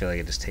times I feel like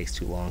it just takes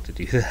too long to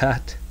do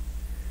that.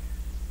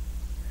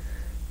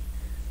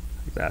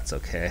 That's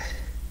okay.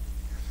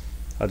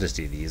 I'll just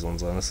do these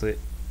ones, honestly.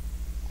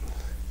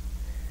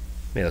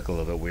 May look a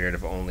little bit weird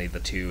if only the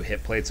two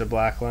hit plates are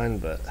black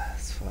lined, but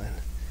that's fine.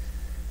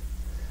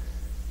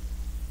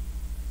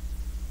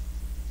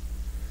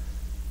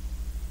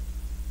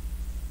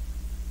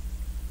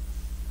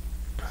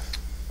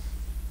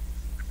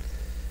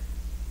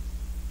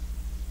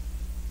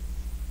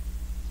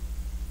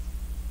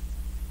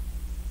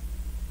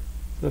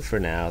 But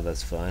for now,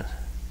 that's fine.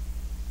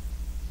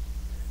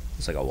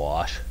 It's like a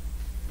wash.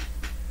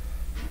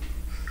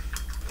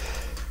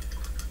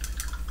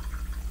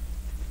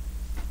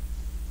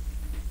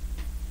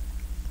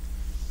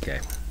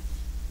 Okay.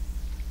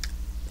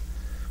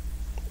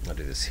 I'll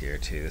do this here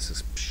too. This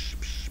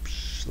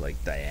is like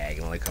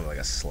diagonally, kind of like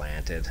a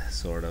slanted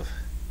sort of.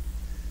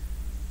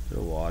 Bit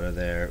of water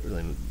there.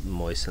 Really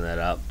moisten that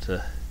up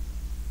to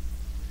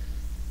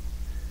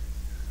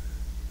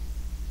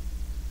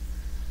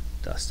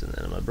dust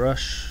in my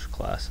brush.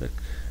 Classic.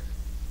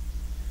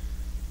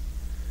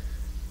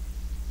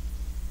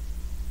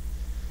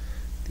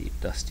 Deep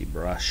dusty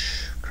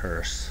brush.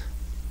 Curse.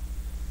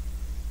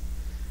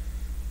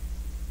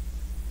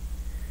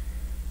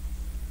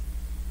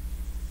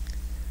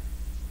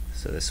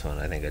 So this one,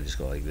 I think I just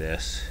go like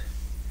this.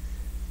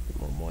 A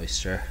bit more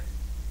moisture.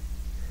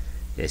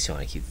 Yes, you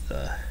want to keep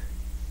the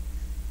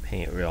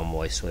paint real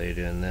moist while you're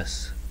doing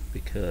this,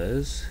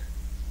 because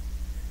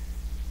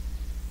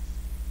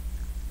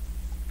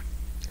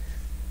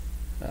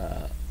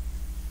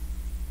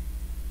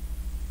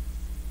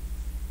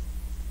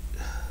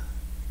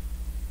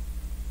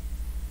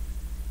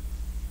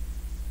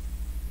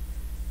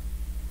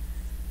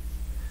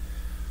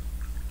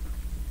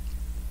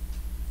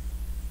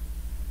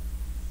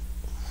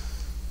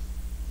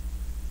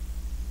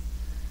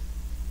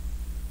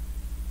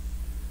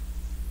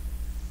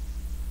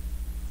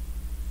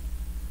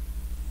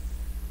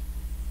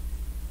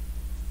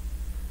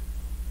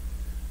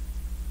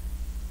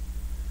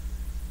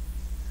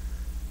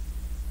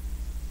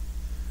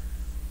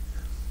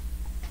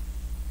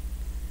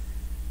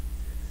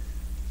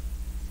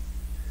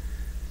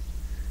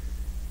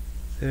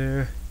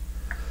there,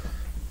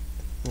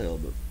 a little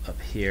bit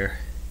up here,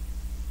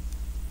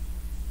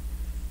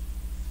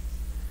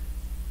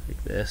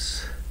 like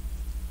this.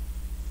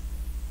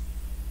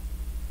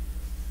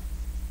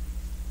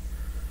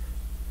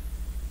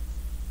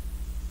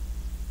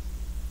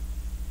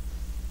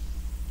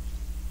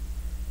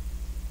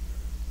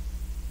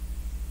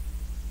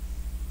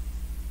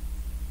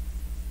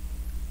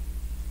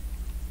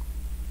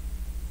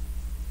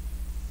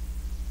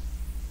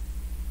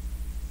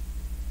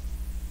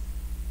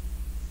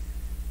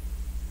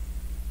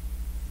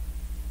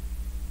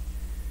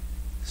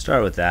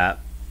 Start with that.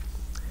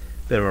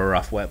 Bit of a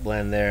rough wet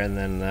blend there, and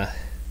then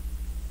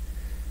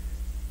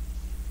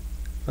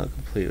not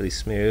completely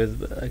smooth,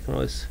 but I can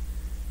always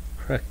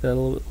correct that a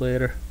little bit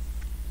later.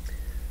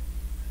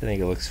 I think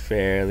it looks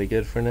fairly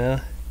good for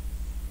now.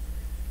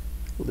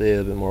 A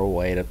little bit more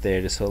white up there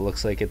just so it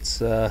looks like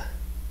it's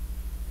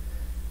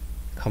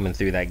coming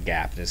through that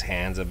gap in his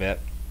hands a bit.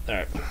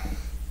 Alright.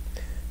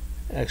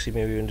 Actually,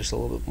 maybe even just a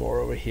little bit more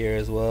over here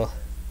as well.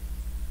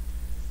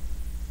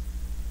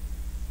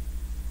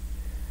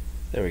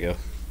 There we go.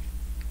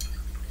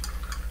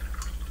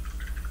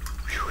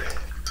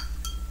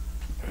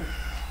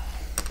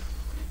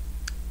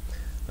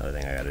 Another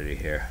thing I gotta do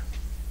here.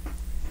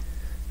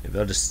 Maybe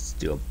I'll just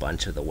do a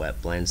bunch of the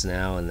wet blends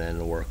now and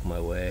then work my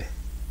way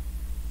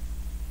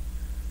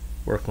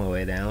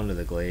down to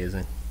the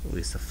glazing. At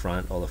least the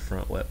front, all the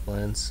front wet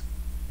blends.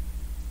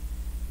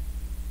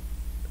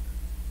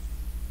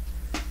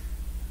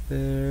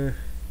 There.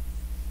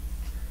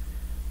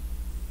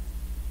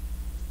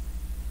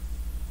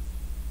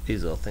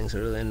 These little things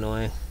are really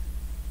annoying.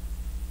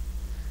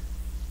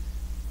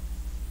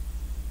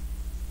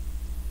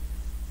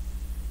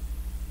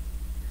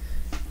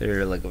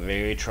 They're like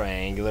very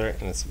triangular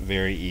and it's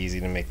very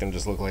easy to make them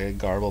just look like a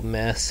garbled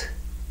mess.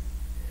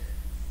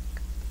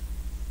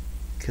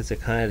 Because they're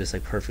kind of just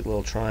like perfect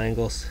little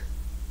triangles.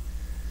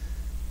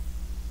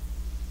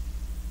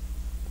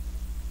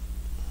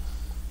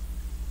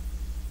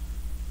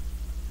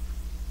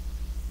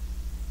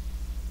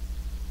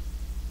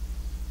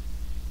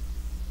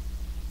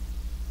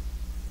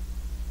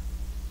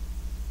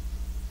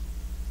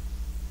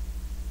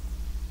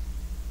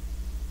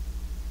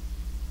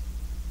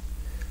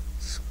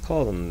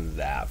 Call them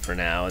that for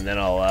now, and then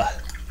I'll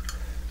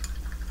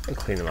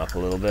clean them up a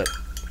little bit.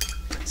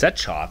 Is that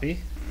choppy?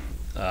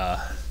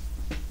 Why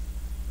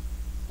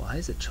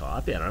is it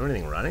choppy? I don't have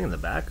anything running in the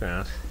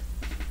background.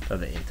 Do I have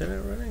the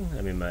internet running?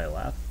 I mean,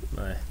 wow,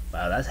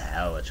 that's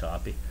hella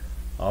choppy.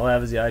 All I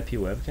have is the IP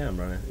webcam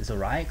running. Is a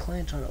Riot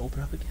client trying to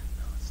open up again?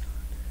 No, it's not.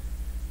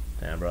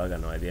 Damn, bro, I got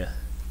no idea.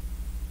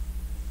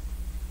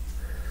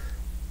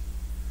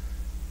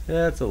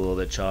 Yeah, it's a little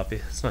bit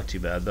choppy. It's not too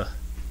bad though.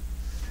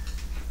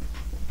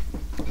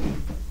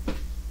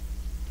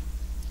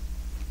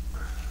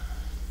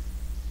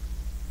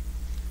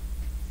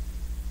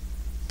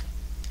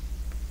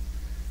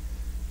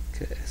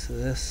 Okay, so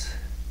this,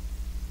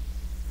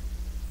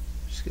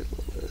 just get a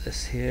little bit of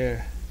this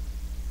here.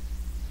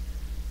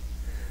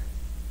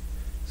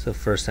 So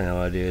first thing I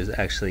want to do is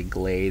actually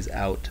glaze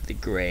out the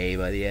gray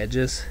by the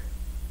edges.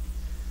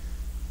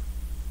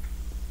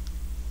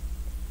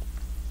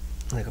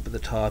 Like up at the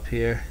top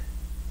here,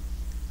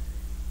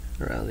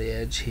 around the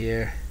edge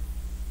here.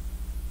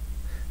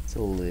 It's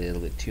a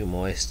little bit too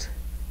moist.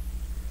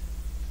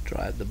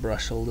 Drive the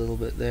brush a little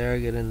bit there,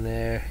 get in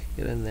there,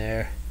 get in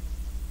there.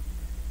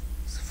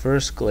 So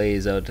first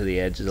glaze out to the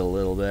edges a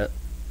little bit.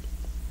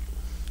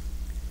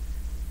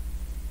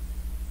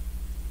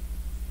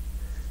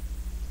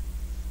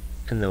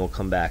 And then we'll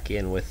come back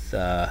in with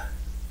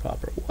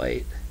proper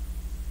white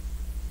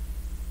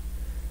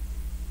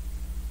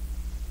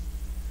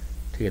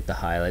to get the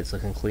highlights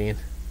looking clean.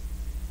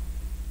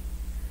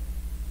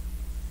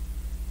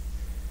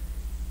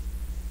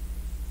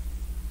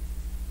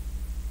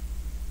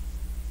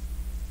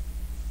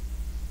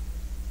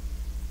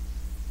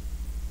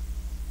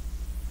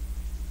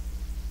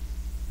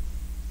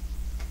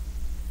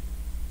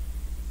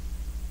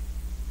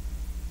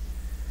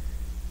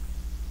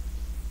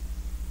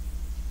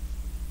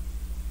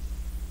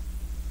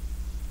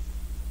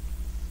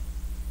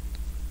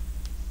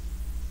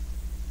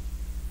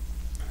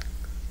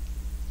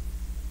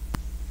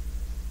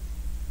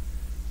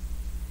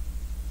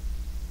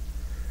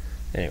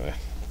 Anyway,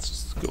 let's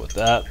just go with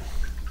that.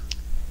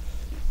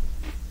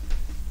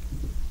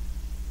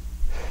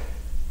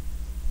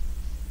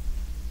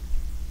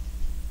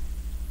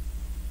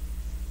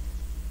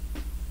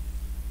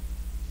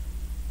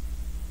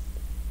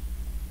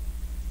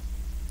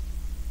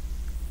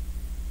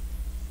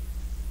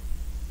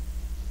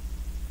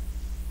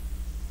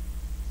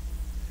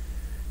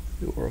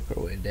 We work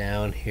our way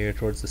down here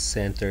towards the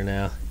center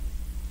now.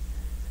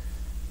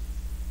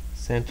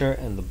 Center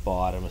and the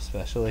bottom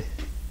especially.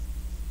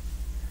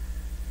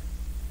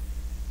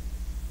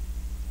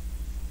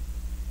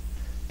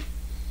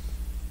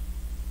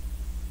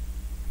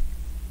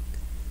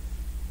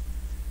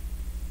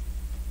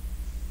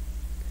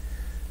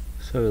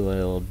 So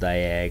little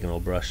diagonal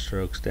brush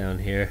strokes down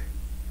here.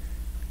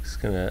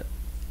 Just gonna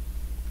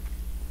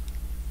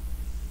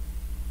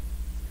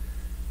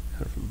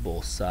come from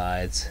both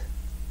sides.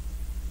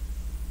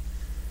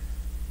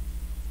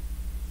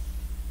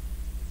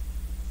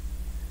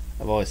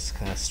 I've always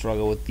kind of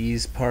struggled with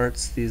these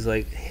parts, these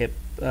like hip,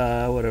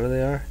 whatever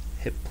they are,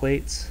 hip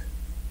plates.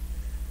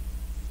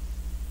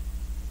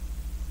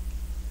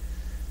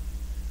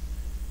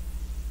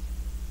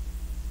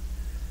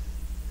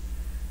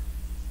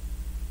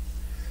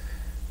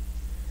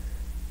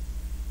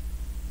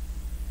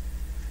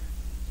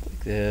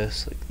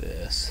 Like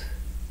this.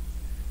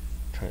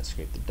 Try and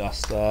scrape the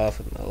dust off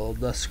with my little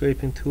dust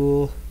scraping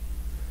tool.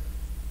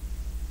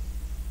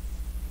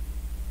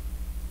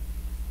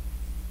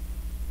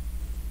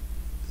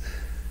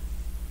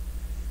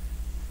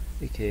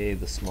 aka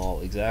the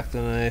small X-Acto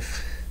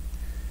knife.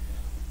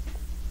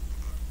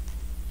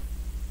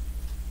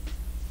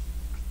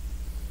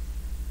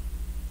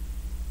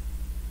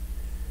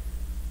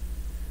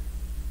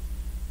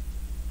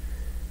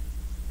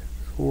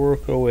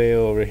 Work our way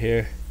over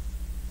here.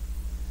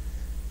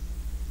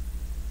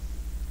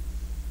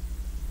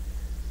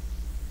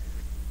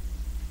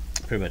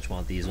 Pretty much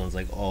want these ones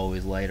like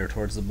always lighter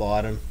towards the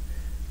bottom,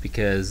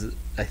 because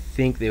I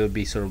think they would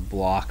be sort of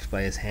blocked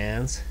by his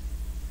hands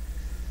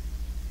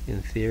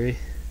in theory.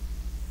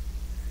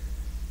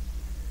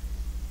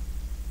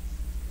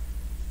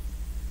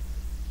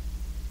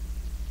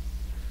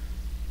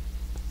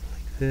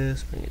 Like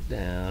this, bring it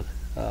down.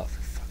 Oh,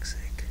 for fuck's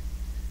sake.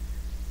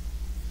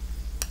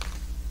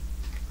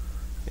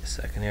 Give me a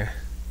second here.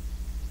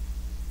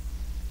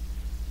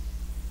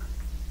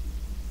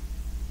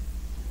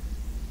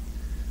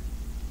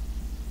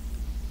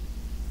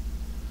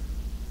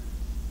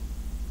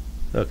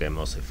 Okay,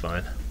 mostly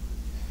fine.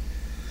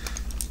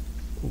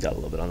 Got a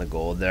little bit on the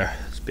gold there.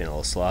 It's being a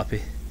little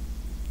sloppy.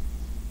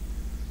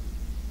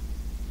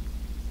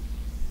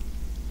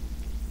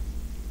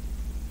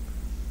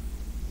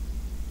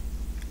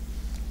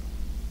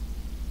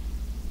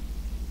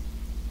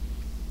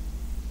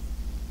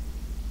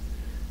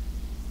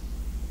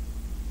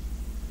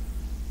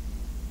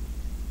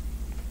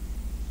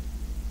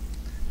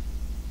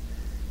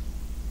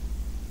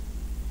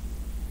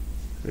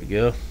 There we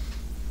go.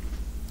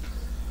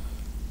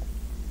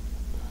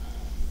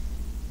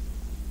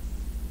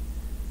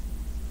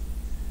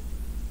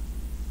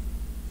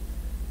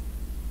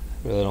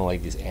 Really don't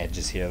like these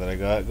edges here that I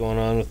got going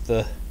on with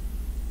the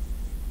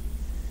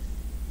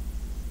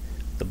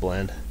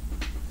blend.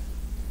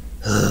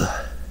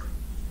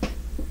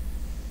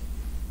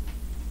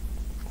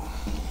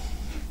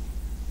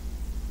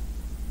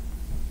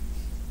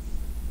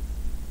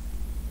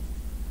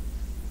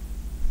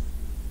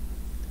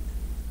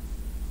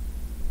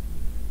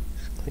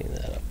 Just clean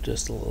that up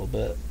just a little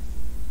bit.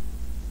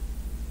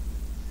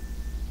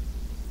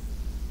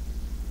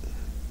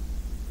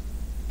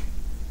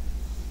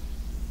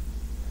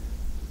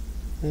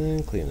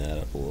 And clean that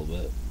up a little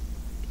bit.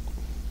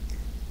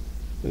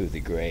 Move the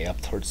gray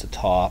up towards the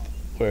top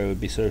where it would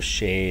be sort of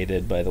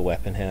shaded by the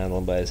weapon handle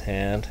and by his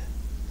hand.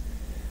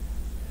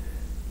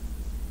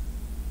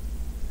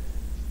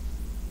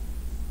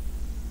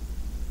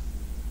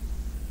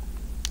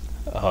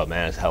 Oh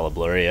man, it's hella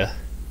blurry, yeah.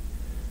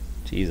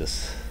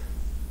 Jesus.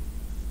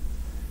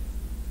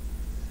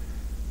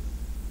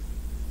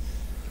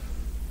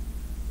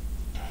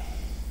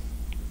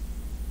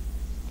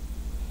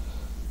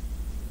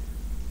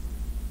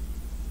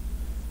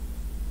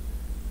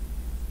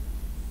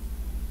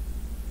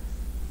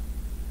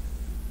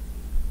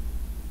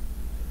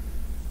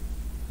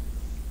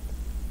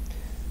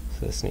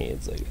 This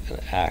needs like an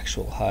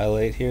actual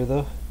highlight here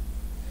though.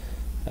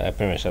 I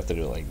pretty much have to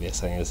do it like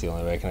this. I think that's the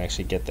only way I can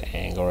actually get the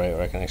angle right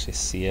where I can actually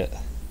see it.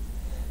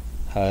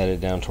 Highlight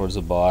it down towards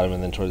the bottom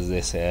and then towards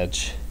this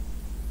edge.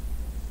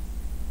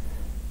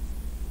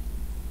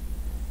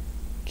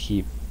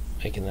 Keep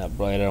making that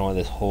bright. I don't want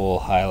this whole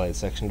highlight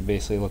section to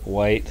basically look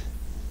white.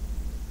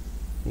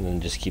 And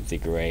then just keep the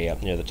gray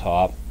up near the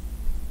top.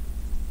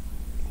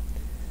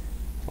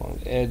 Along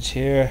the edge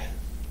here.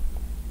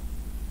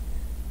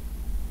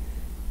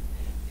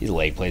 These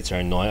light plates are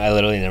annoying. I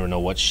literally never know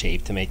what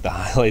shape to make the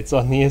highlights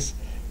on these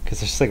because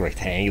they're just like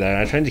rectangular. And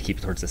I'm trying to keep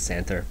it towards the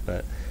center,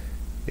 but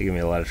they give me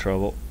a lot of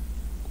trouble.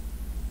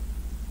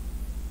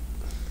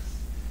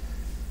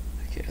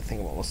 Okay, I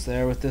think I'm almost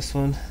there with this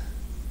one.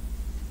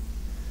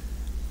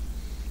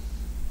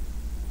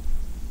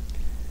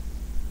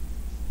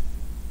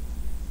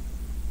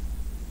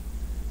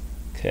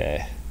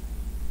 Okay,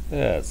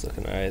 yeah, it's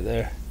looking alright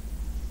there.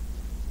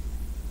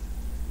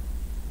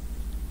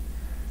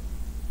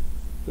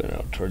 Going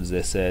out towards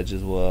this edge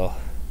as well.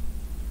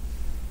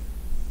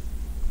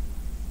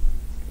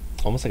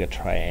 Almost like a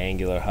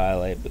triangular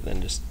highlight, but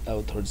then just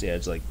out towards the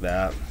edge like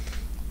that.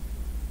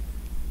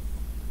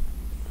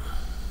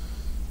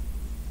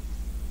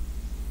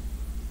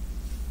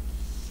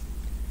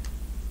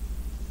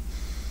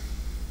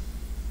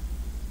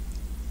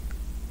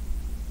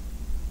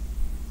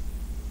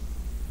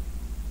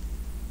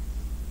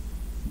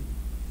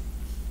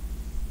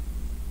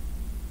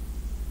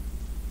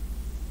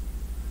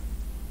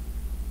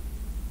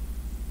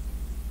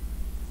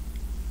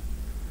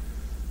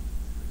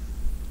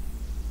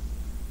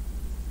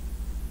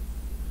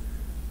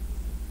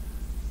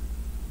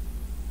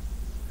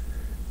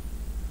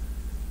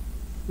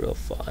 Real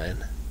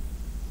fine.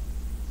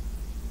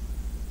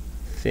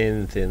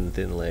 Thin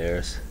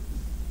layers.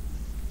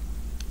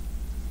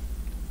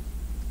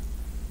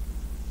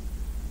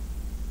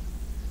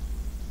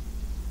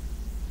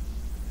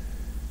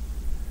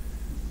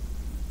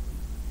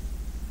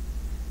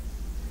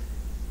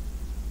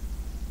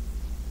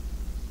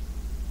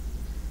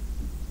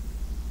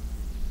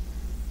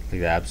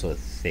 Like the absolute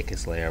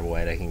thickest layer of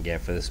white I can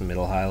get for this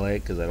middle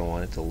highlight because I don't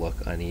want it to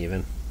look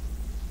uneven.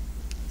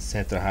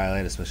 Center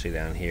highlight, especially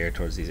down here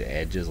towards these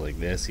edges like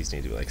this, these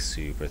need to be like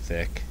super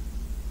thick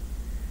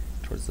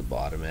towards the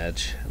bottom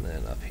edge, and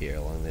then up here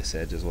along this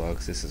edge as well,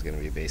 because this is going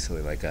to be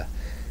basically like a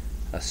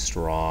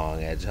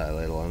strong edge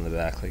highlight along the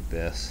back like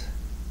this.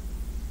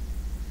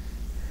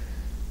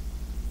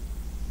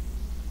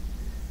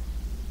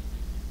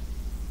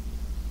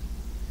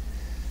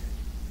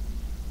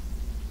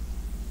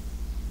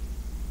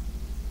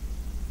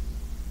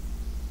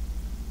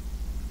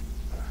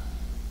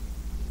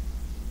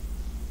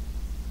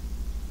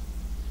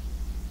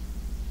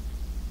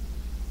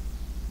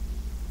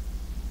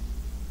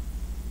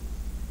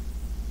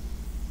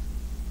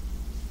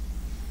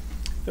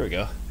 There we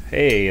go.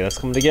 Hey, that's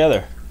coming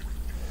together.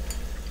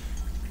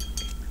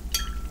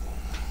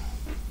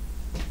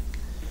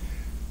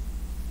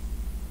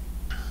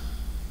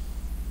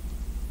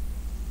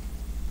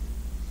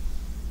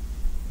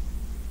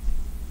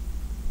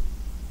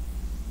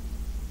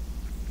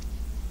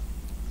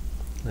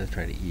 I'm gonna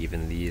try to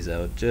even these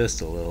out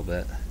just a little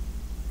bit.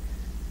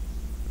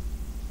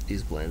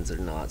 These blends are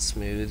not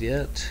smooth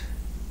yet.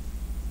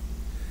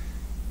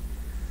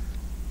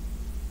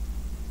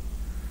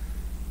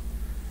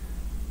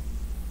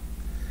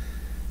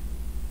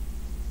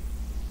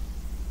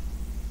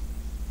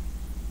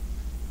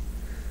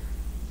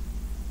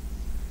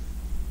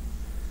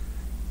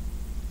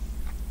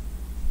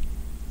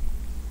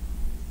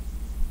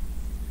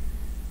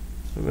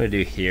 What I'm going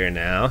to do here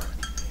now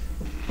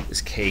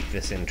is cake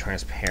this in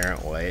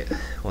transparent white.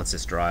 Once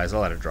this dries, I'll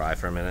let it dry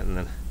for a minute, and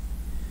then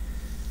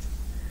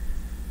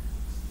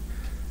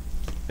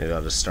maybe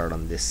I'll just start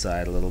on this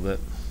side a little bit.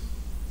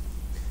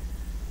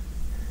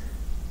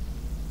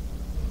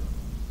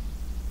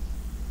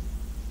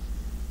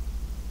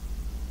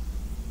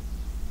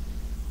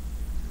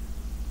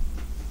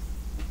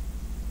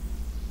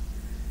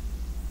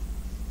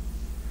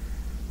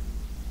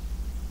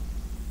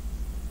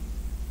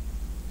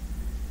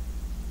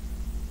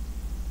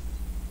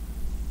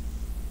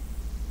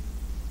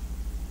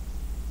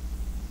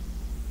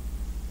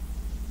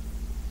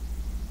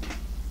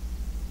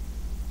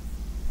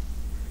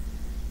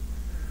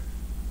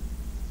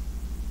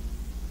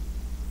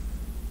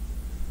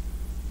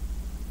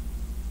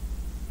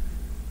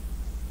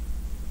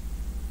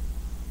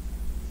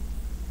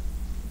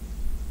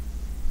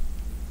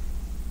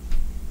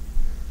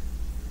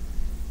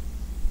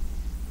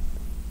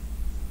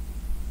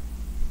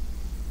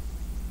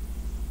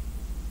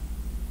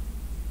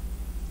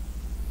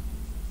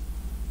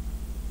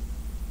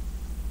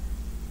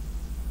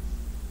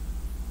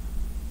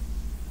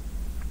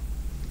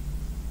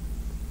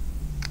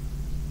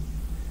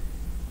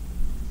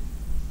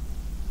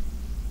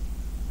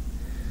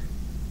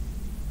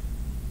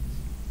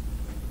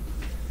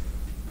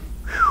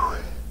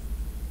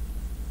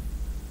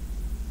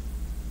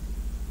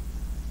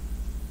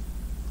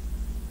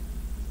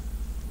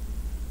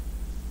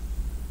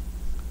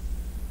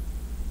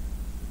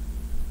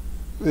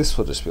 This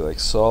will just be like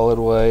solid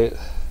white.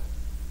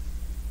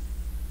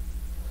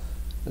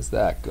 As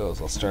that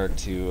goes, I'll start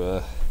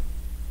to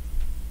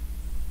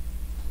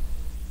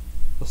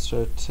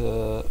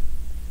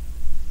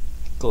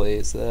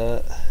glaze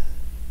that.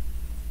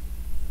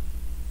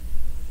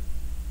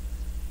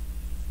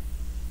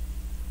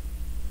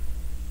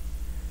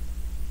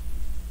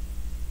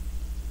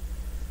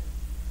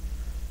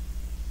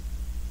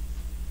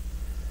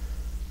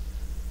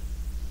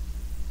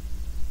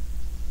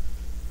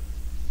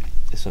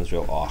 This one's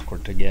real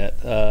awkward to get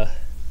the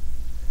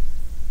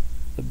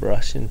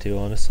brush into,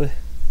 honestly.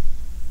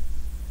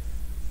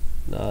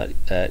 Not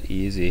that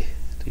easy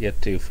to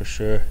get to for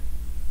sure.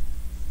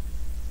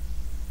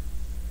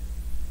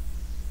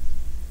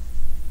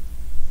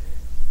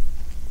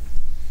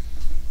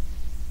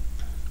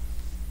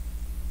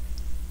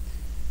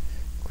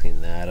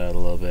 Clean that out a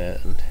little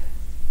bit and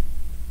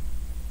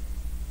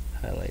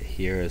highlight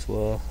here as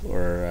well,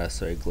 or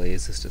sorry,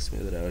 glaze this to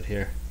smooth it out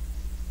here.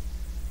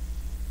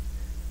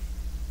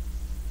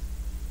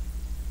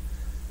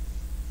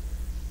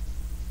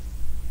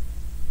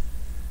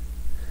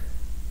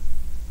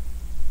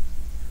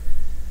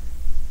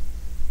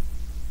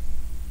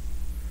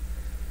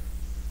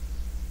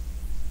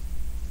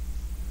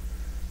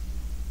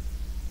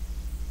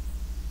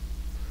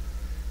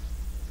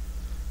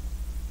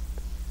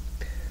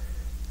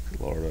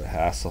 Lord of a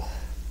hassle.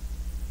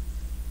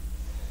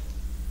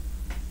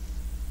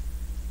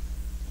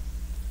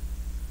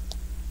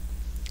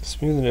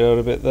 Smoothing it out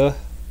a bit though.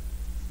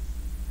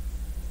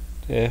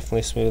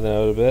 Definitely smoothing it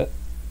out a bit.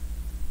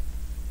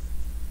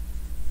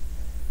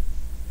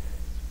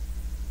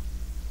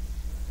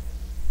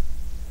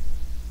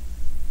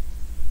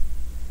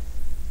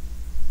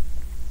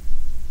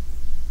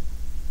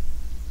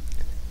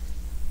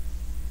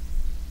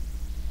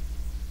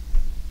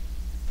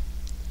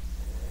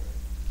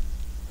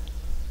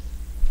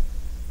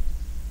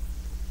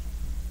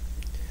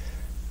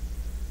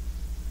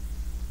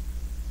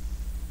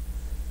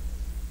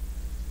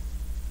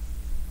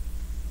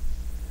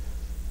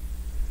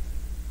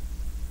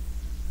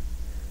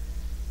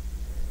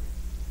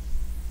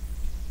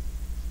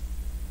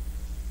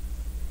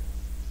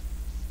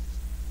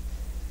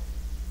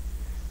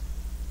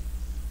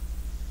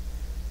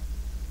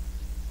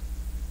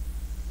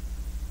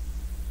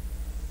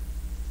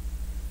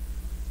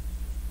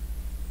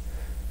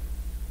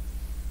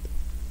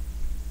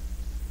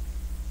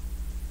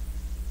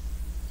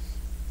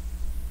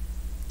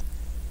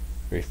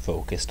 very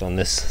focused on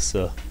this,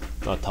 so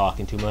not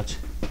talking too much.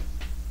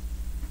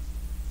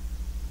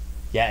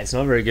 Yeah, it's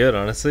not very good,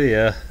 honestly.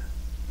 Yeah.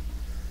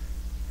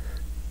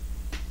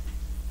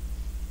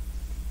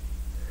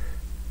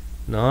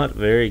 Not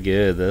very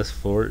good, that's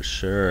for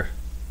sure.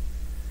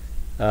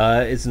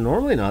 It's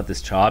normally not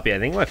this choppy. I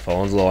think my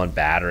phone's low on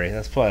battery.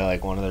 That's probably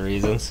like one of the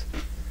reasons.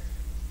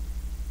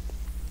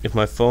 If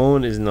my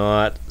phone is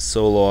not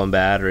so low on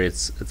battery,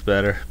 it's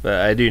better.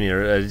 But I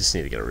just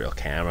need to get a real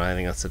camera. I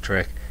think that's the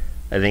trick.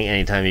 I think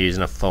anytime you're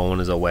using a phone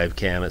as a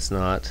webcam, it's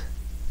not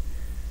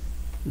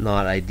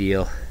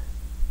ideal.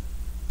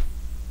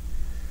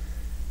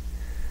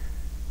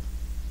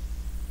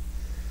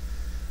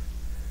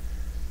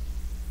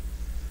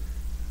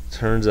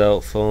 Turns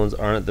out phones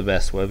aren't the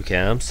best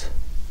webcams.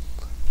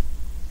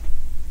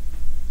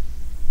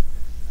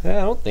 Yeah,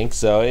 I don't think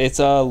so. It's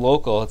a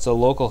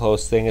local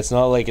host thing. It's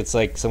not like it's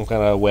like some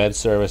kind of web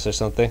service or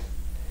something.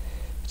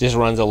 It just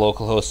runs a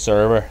local host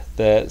server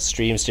that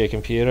streams to your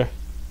computer.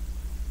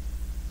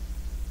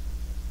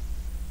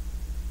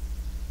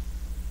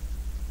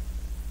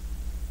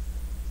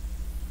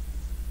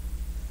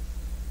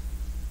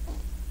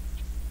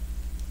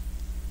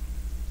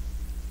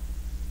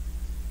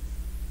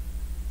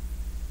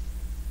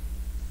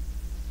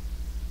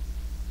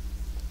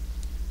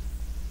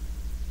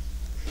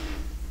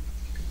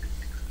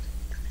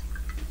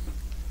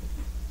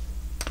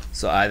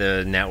 So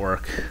either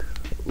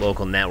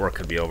local network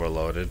could be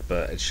overloaded,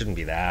 but it shouldn't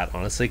be that,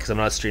 honestly, because I'm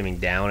not streaming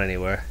down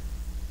anywhere.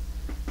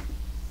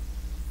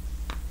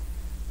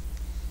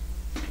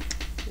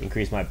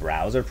 Increase my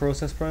browser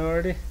process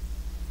priority.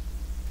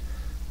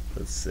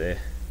 Let's see.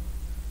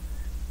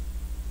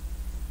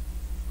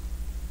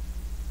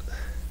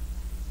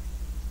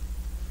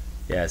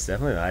 Yeah, it's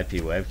definitely an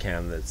IP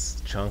webcam that's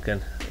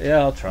chunking. Yeah,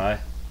 I'll try.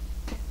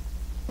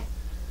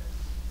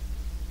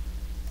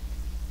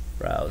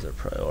 Browser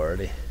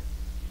priority.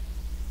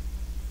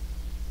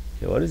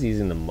 Okay, what is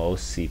using the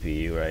most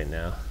CPU right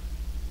now?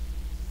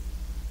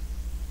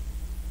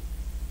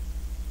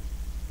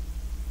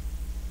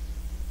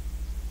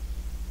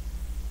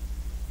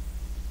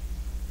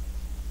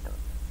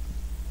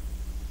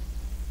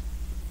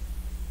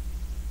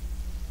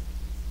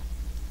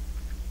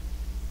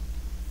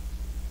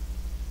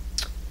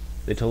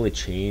 They totally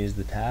changed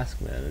the task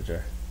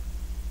manager.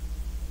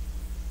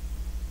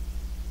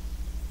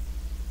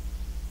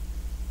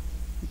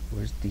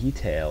 Where's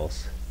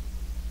details?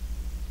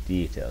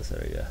 Details,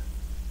 there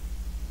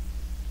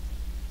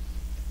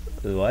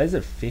we go. Why is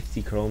it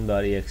 50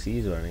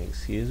 chrome.exes running?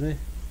 Excuse me?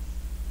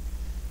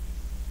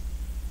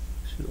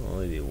 Should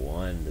only be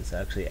one that's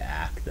actually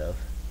active.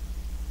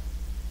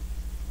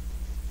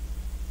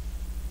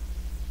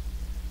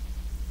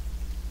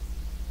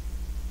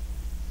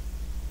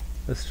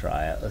 Let's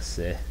try it, let's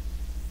see.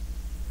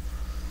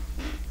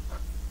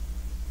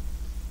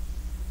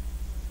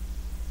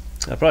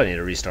 I probably need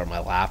to restart my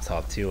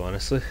laptop too,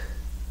 honestly.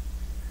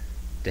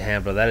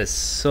 Damn, bro, that is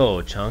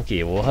so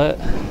chunky. What?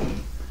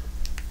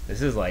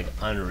 This is like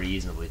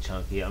unreasonably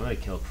chunky. I'm gonna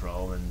kill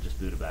Chrome and just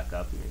boot it back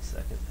up. Give me a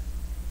second.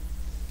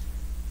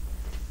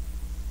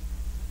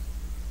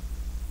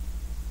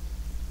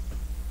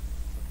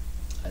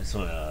 I just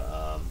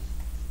wanna,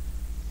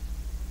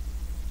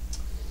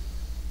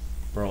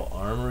 bro,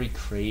 Armory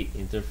Crate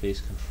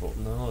interface control.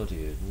 No,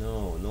 dude,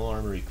 no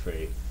Armory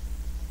Crate.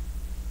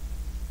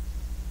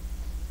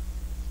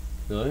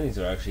 The only things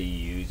that are actually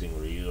using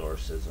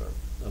resources are.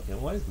 Okay,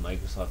 why is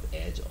Microsoft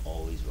Edge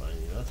always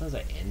running? You know, that sounds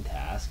like end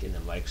task, and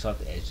then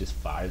Microsoft Edge just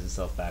fires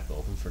itself back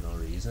open for no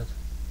reason.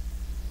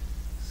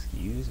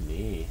 Excuse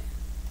me.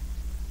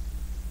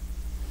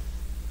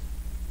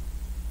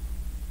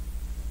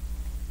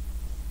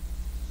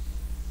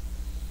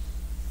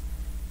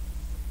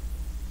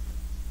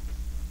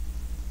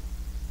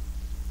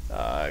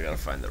 I gotta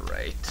find the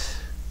right.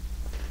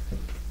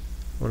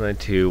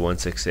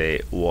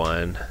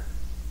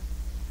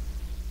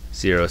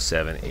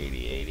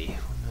 192.168.1.07.80.80.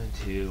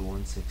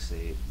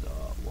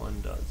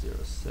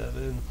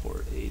 192.168.1.07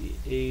 port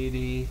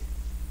 8080.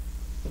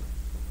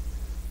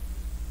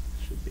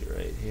 Should be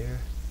right here.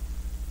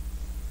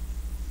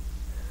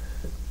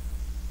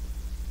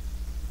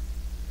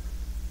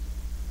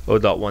 Oh,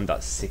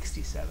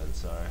 .1.67,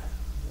 sorry.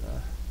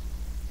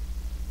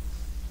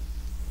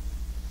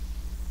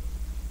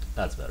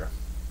 That's better.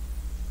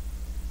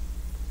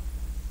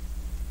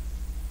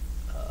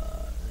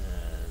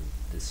 And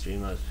did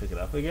Streamlabs pick it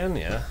up again?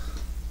 Yeah.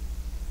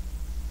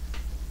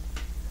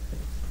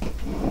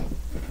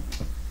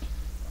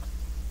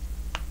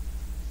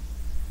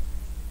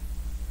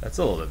 That's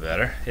a little bit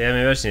better. Yeah,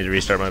 maybe I just need to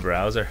restart my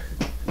browser.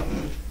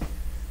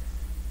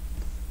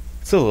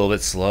 It's a little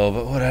bit slow,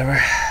 but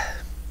whatever.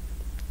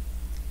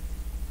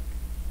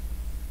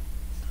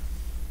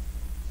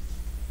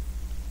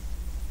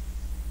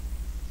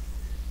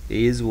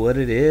 Is what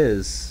it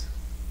is.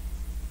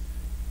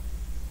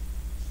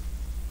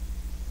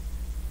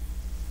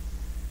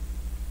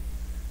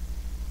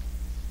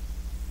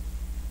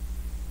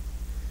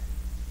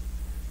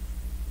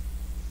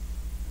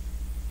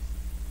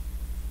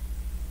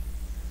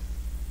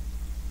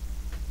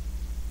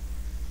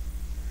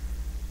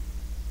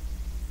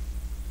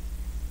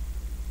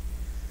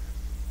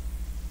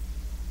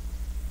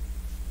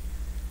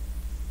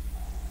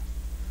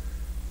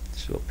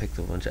 Should have picked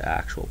a bunch of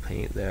actual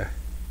paint there.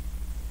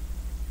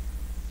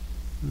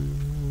 If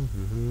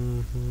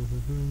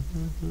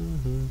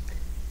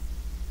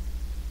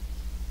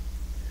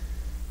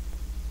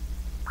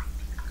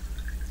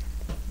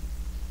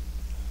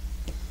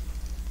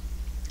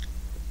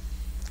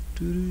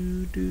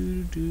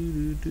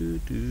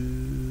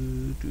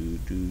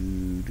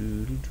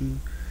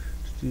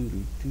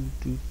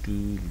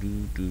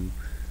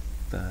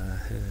I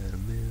had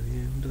 $1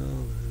 million,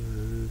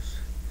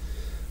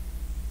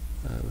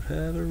 I would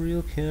have a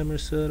real camera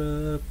set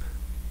up.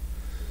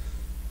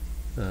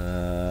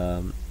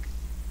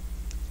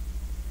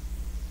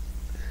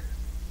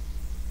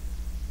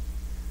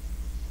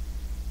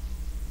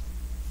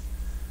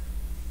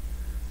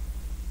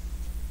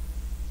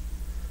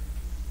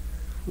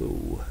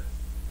 Whoa.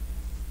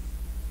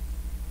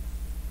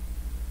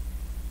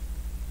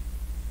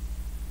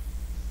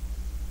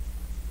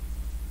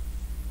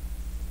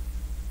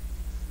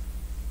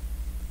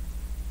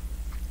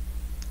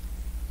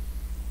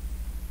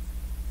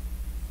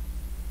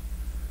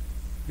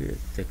 Weird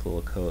thick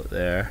little coat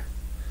there.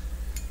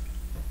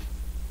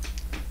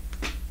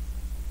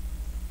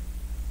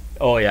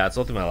 Oh yeah, it's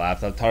not through my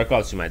laptop.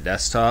 Tarkov's through my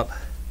desktop.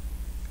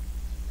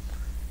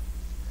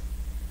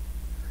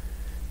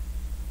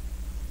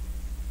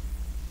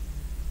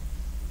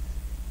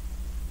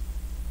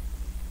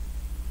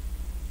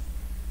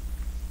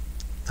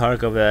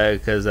 Tarkov,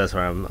 because that's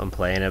where I'm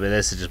playing it, but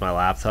this is just my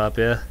laptop,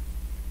 yeah.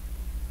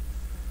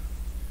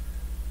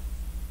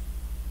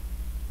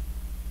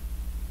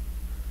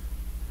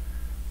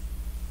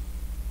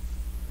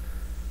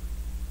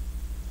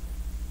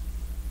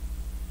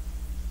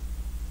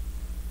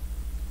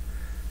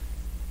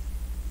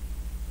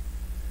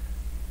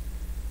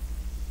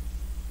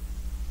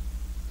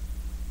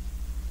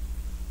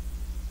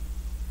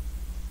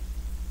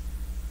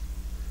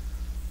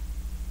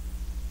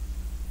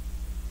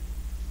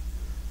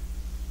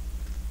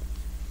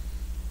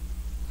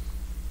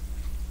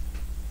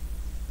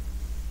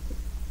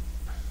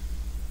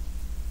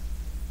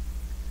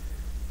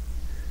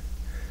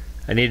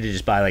 I need to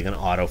just buy like an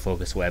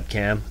autofocus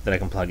webcam that I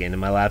can plug into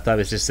my laptop.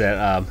 It's just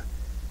that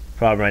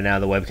problem right now,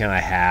 the webcam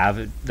I have,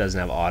 it doesn't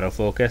have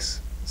autofocus,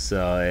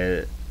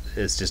 so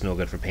it's just no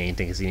good for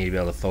painting because you need to be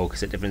able to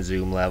focus at different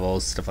zoom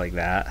levels, stuff like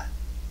that.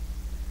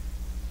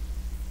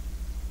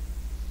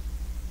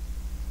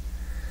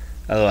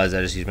 Otherwise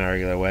I just use my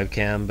regular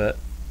webcam, but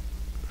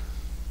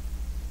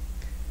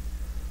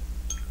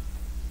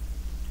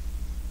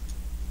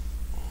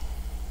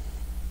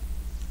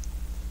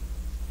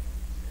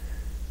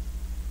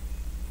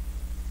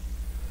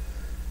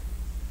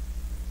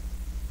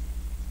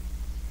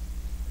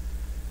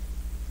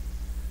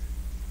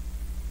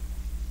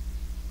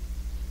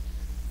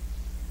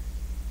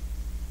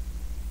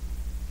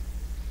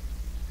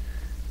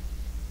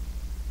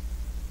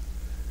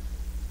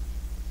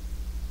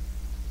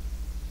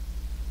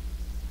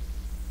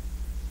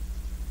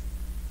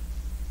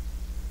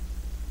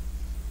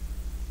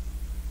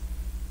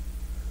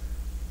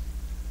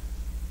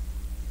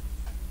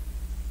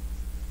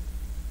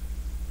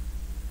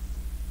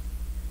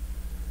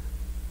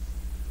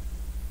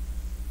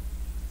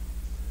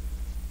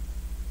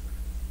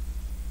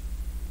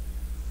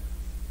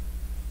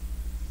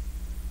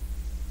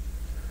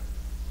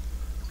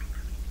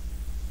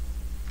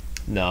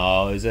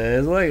no, it was a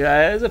 $50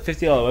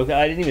 webcam.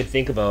 I didn't even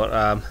think about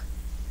I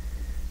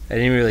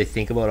didn't really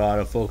think about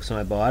autofocus when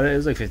I bought it. It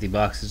was like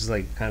 $50. It's just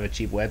like kind of a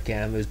cheap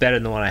webcam. It was better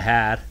than the one I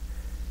had,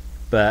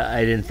 but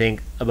I didn't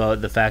think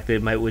about the fact that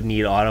it would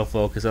need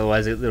autofocus.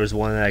 Otherwise, there was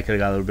one that I could have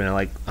got that would have been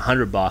like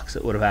 $100.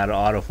 It would have had an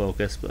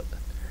autofocus, but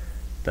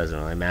it doesn't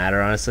really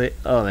matter, honestly.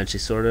 I'll eventually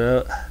sort it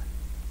out.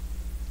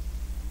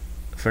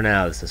 For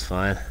now, this is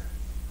fine.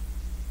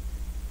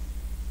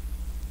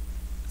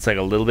 It's like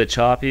a little bit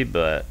choppy,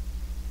 but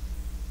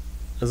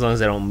as long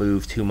as I don't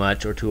move too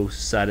much or too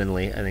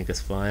suddenly, I think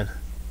it's fine.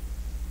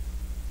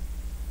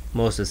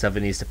 Most of the stuff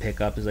it needs to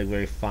pick up is like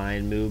very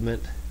fine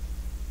movement.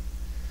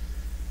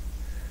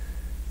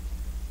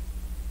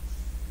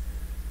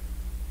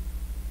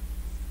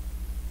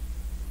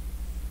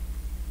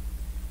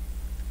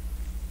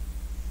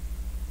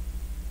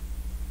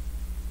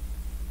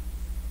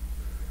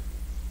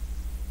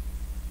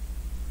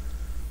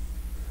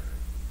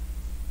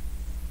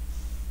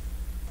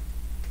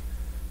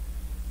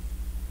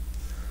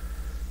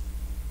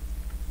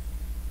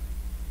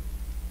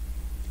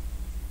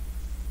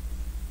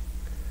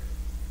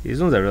 These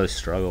ones I really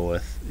struggle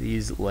with.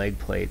 These leg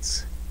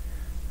plates,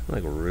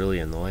 like really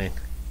annoying.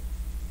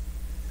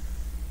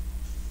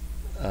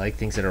 I like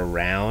things that are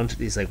round.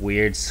 These like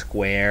weird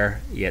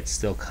square yet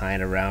still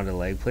kind of rounded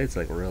leg plates,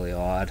 like really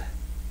odd.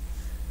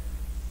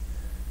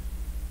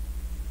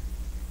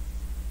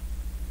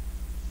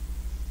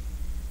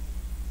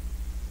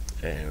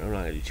 And I'm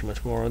not gonna do too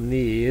much more on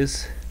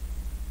these.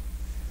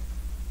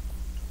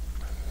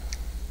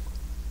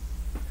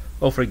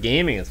 Oh, for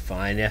gaming, it's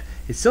fine. Yeah,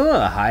 it's still not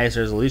the highest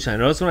resolution. I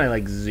notice when I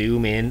like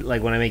zoom in,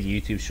 like when I make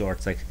YouTube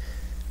shorts, like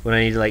when I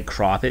need to like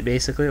crop it,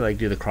 basically, like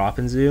do the crop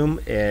and zoom,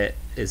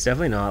 it's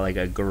definitely not like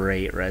a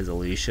great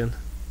resolution.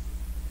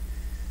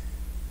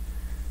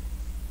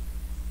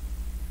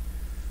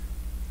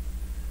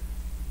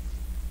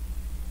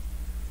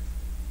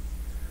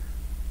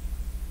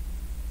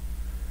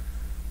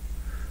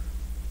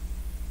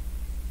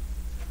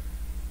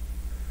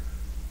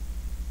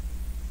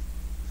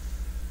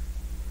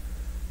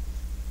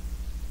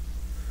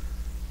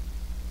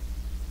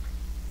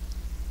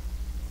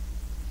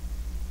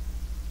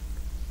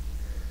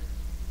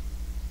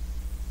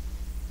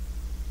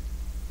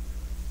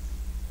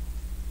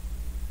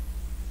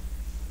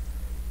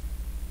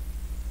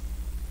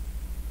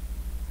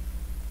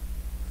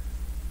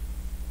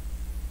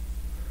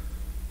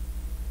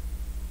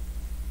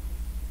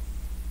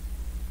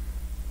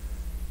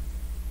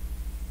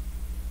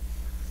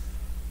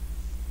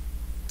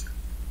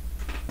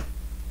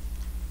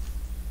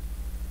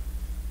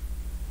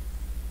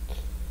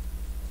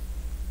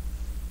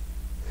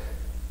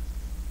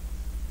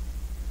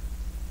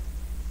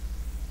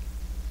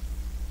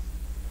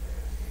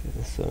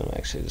 one I'm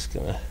actually just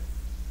gonna,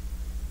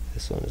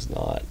 this one is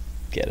not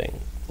getting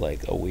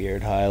like a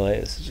weird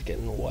highlight, this is just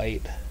getting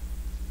white.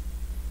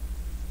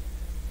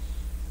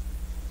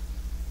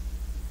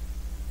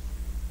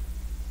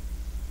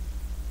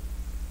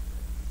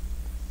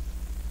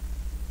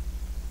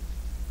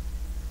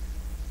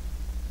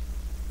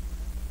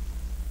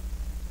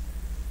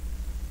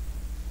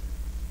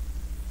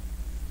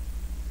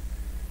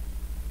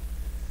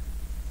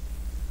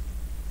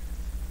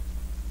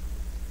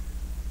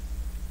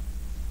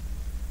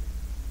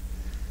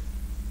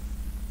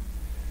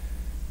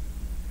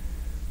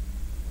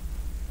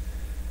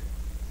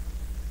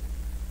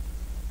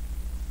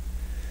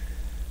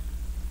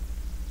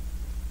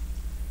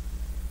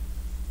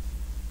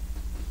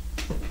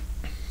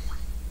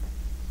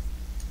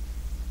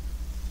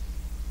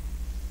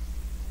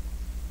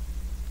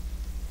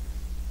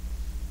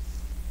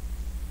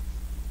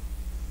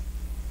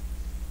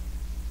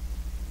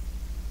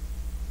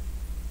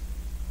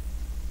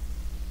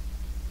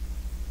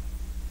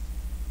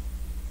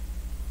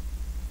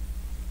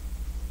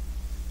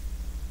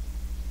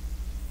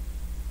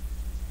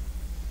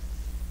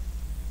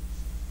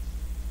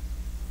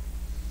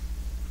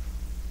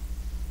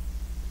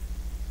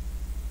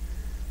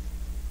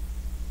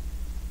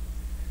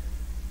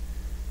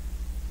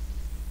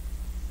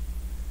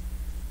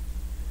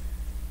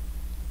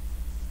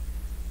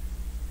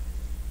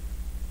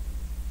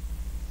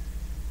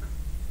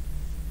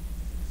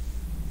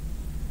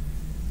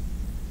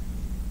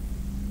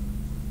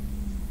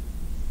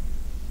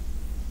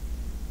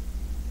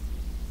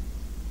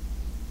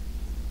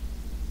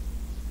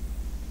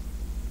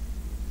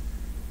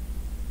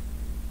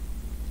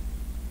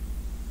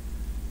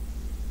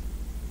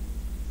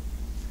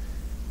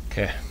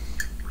 Okay.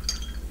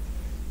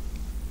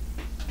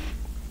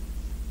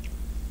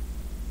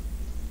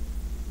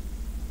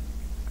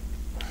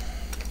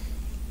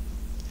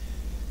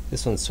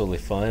 This one's totally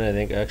fine, I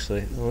think.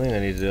 Actually, the only thing I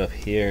need to do up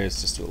here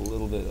is just do a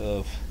little bit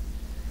of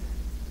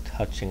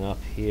touching up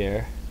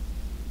here.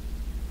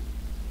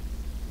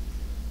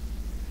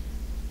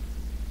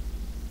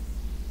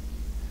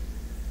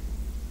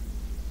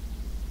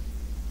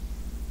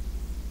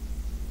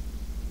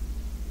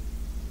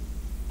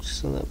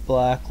 Just on that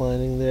black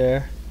lining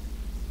there.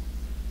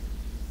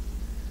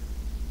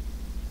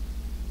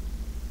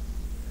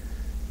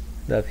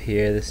 And up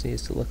here, this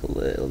needs to look a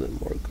little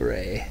bit more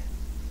gray.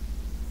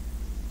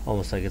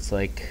 Almost like it's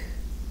like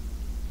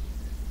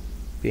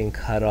being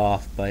cut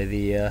off by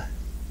the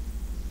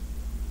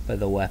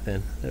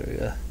weapon. There we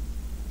go.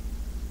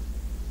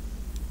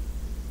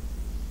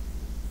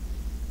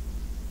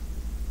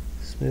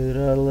 Smooth it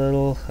out a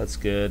little. That's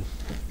good.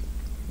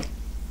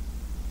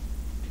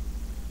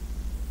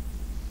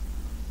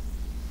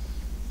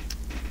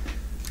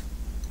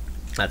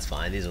 That's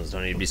fine. These ones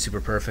don't need to be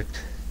super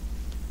perfect.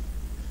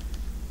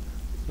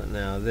 But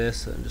now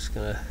this, I'm just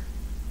gonna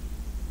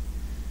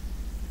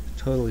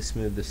totally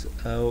smooth this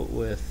out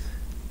with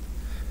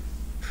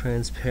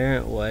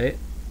transparent white.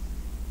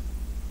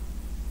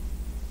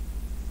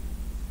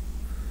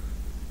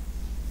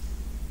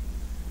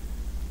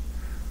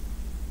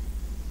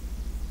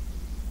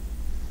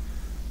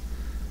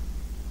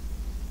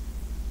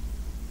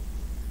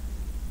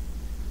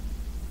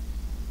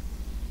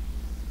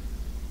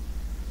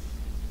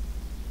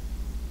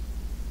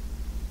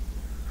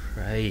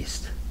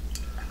 Christ.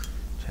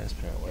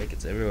 Transparent white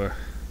gets everywhere.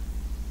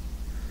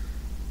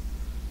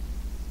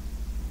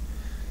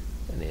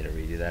 I need to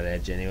redo that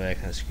edge anyway. I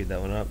kind of screwed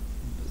that one up.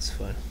 It's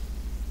fine.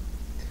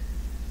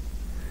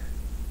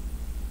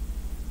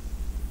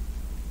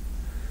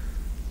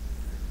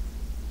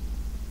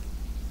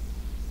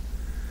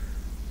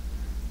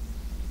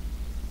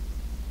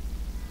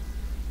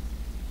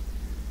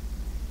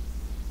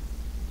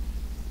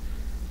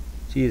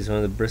 Jeez, one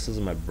of the bristles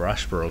of my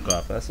brush broke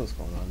off. That's what's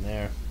going on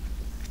there.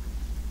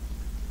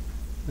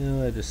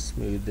 Now I just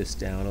smooth this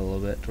down a little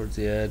bit towards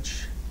the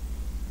edge.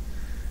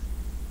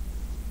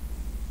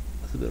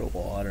 With a bit of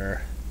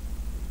water.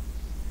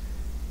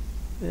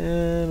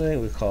 And I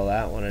think we call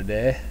that one a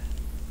day.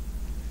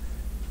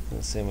 And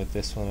the same with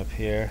this one up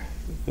here.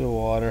 A bit of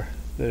water,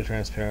 a bit of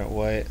transparent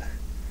white.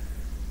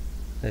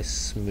 Nice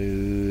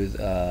smooth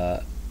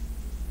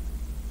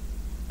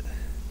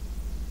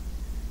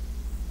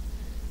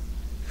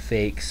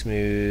fake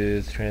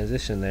smooth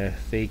transition there.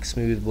 Fake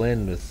smooth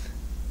blend with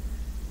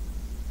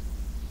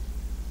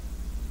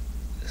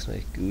this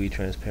nice gooey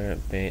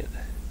transparent paint.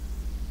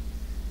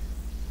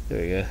 There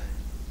we go.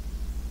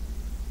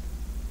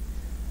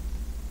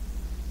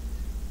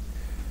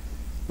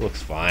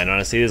 Looks fine.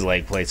 Honestly, these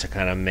leg plates are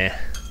kind of meh.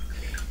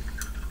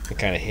 They're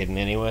kind of hidden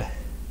anyway.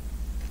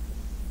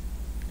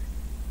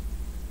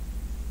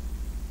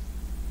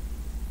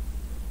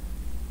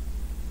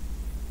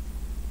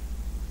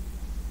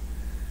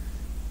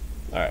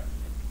 Alright.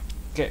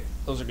 Okay,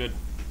 those are good.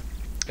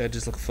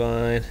 Edges look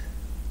fine.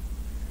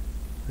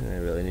 What I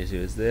really need to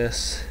do is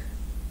this.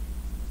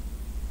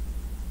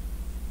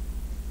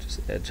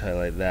 Just edge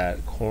highlight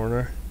that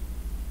corner.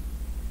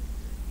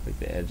 Like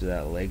the edge of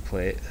that leg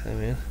plate, I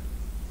mean.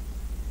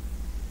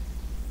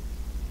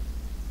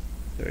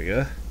 There we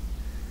go.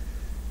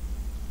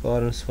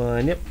 Bottom's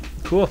fine. Yep,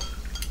 cool.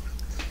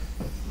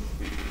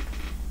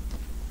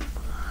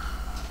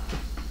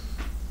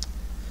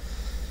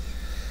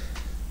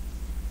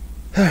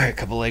 Alright,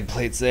 couple leg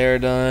plates there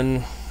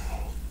done.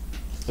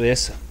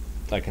 This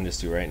I can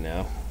just do right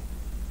now.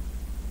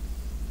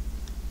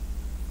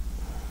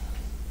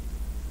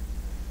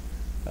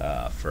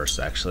 First,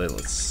 actually,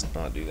 let's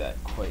not do that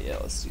quite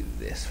yet. Let's do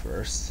this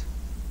first.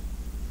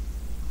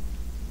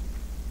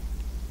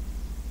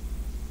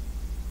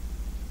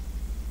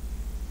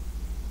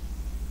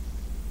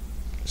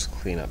 Just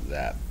clean up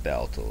that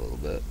belt a little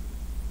bit.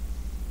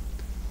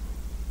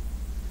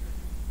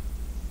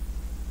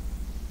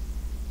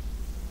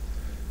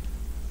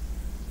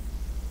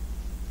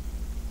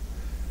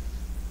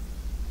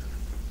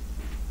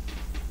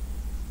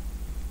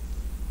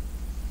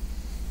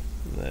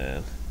 And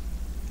then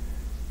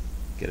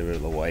get rid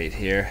of the white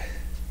here.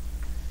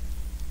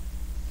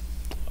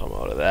 I'm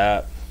out of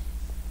that.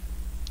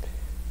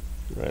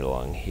 Right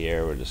along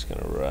here, we're just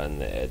going to run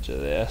the edge of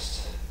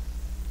this.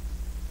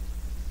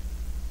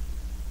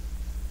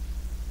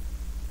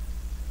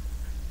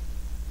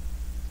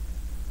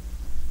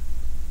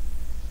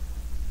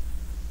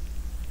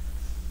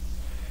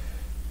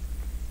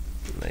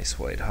 Nice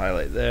white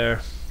highlight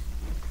there.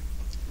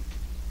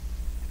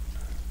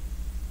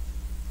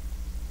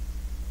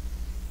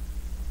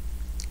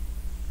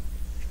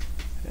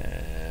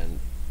 And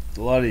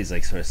a lot of these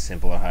like sort of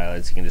simpler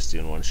highlights you can just do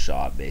in one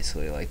shot,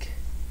 basically, like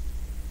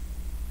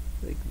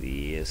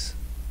these.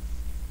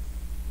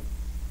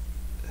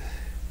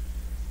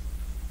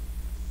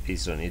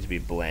 These don't need to be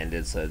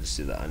blended, so I just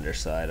do the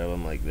underside of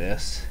them like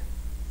this.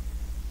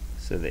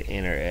 So the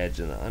inner edge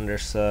and the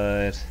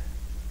underside.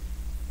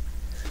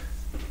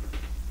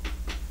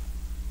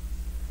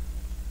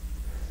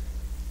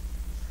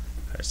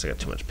 I still got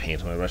too much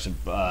paint on my brush.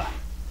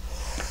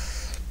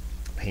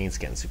 Paint's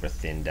getting super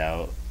thinned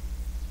out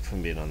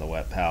from being on the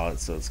wet palette,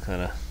 so it's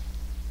kind of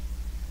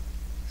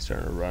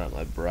starting to run up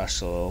my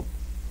brush a little.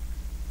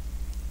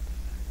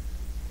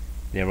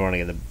 You never want to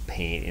get the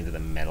paint into the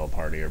metal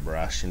part of your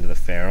brush, into the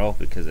ferrule,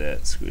 because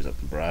it screws up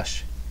the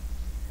brush.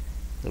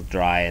 It'll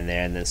dry in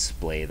there and then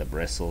splay the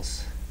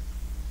bristles.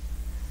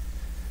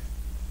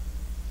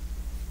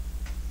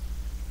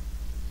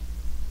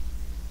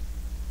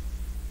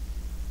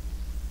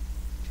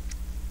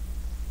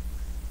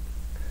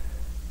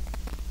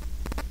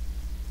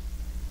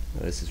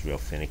 This is real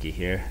finicky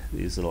here,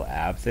 these little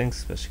ab things,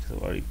 especially because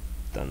I've already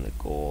done the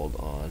gold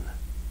on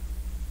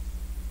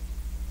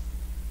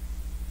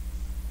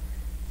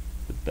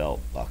the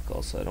belt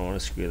buckle, so I don't want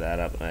to screw that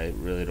up, and I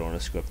really don't want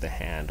to screw up the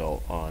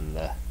handle on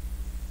the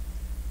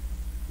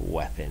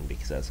weapon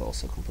because that's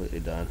also completely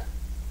done.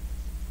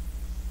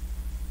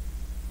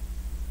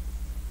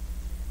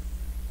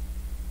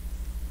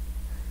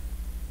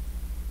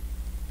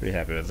 Pretty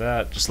happy with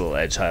that. Just a little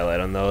edge highlight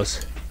on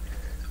those.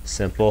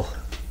 Simple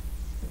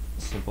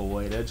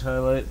white edge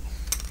highlight.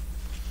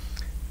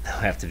 Now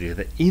I have to do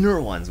the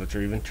inner ones, which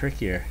are even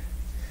trickier.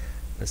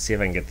 Let's see if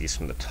I can get these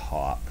from the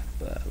top,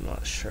 but I'm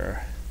not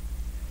sure.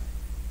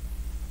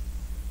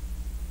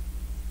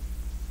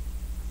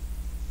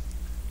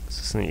 Is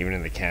this not even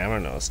in the camera?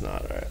 No, it's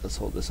not. Alright, let's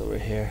hold this over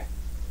here.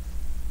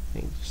 I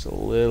think just a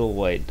little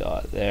white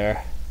dot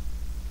there.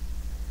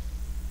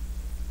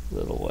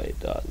 Little white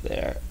dot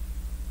there.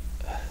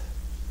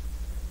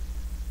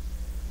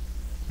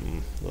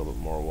 A little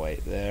bit more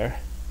white there.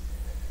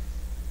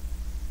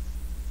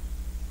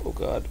 Oh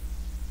god.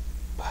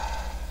 I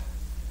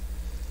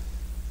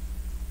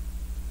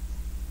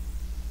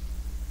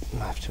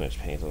have too much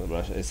paint on the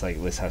brush. It's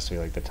like this has to be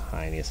like the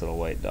tiniest little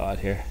white dot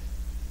here.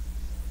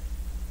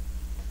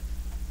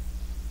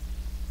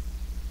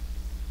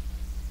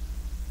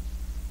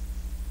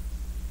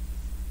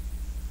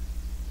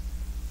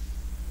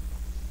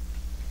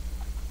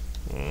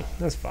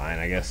 That's fine,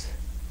 I guess.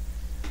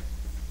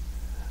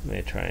 I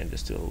may try and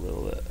just do a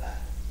little bit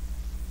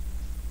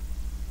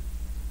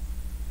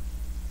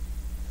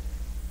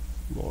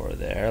more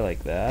there,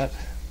 like that.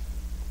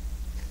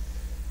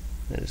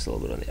 And just a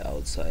little bit on the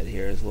outside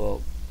here as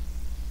well.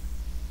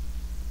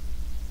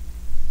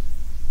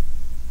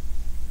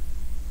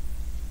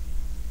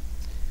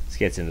 This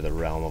gets into the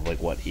realm of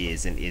like what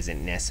is and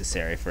isn't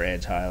necessary for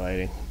edge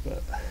highlighting,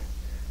 but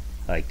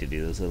I like to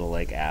do those little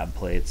like ab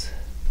plates.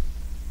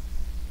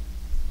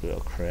 Real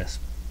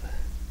crisp.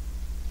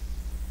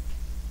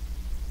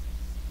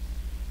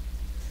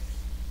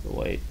 The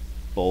white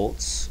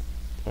bolts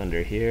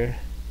under here.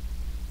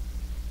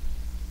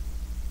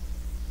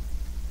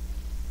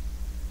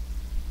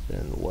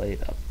 Then the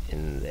white up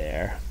in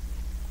there.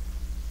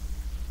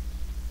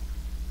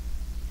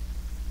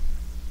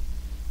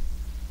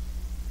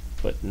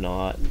 But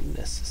not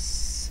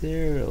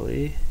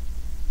necessarily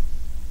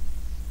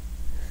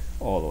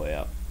all the way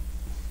up.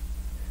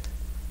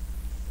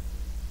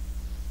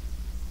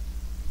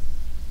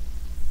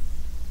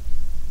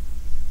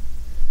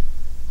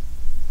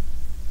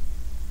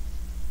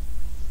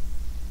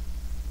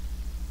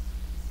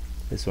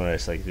 This one I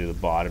just like to do the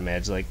bottom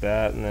edge like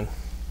that, and then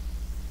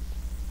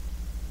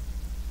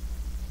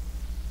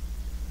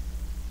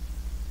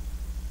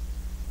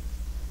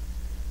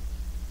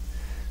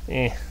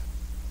I've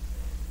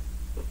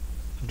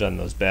done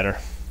those better.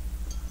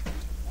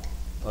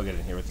 I'll get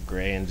in here with the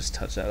gray and just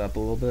touch that up a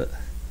little bit.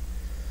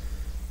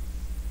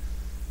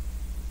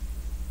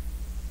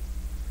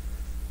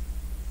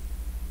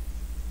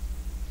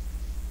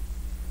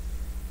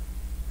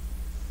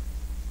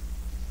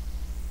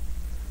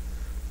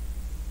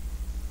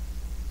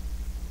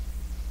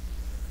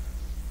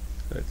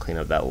 Gotta clean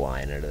up that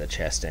line under the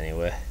chest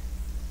anyway.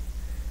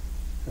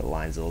 The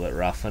line's a little bit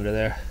rough under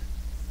there.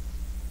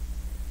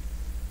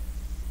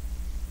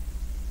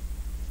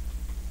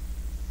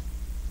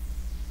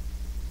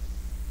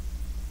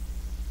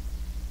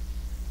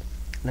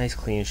 Nice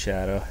clean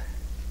shadow.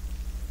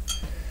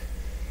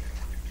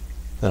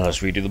 Then I'll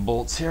just redo the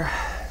bolts here.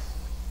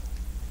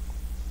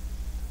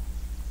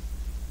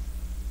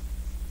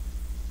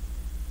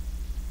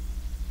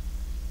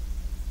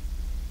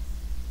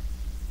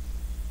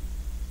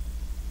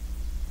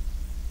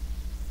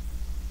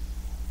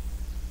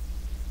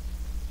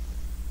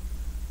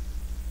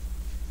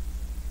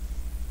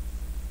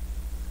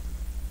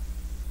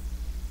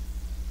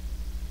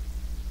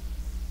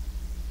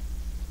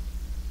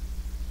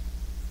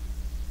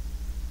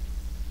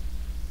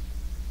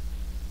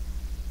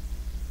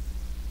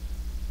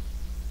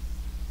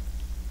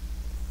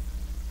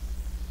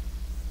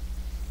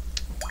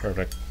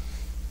 Perfect.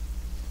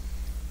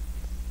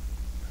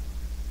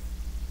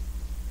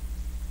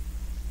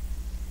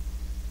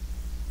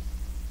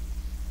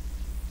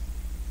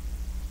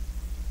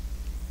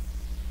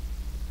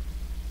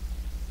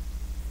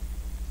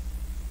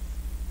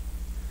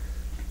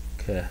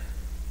 Okay.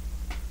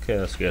 Okay,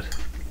 that's good.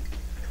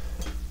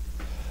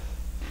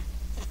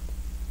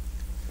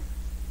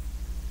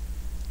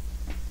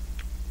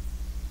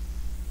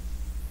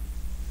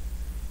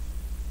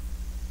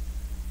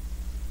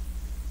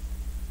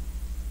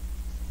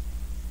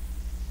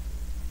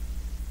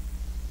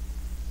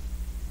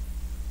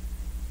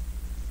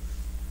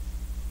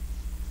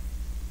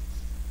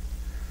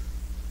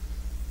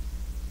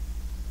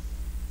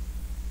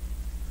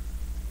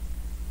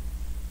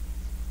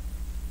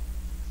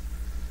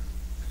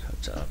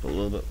 Touch up a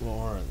little bit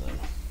more, and then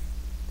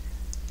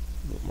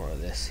a bit more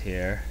of this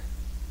here.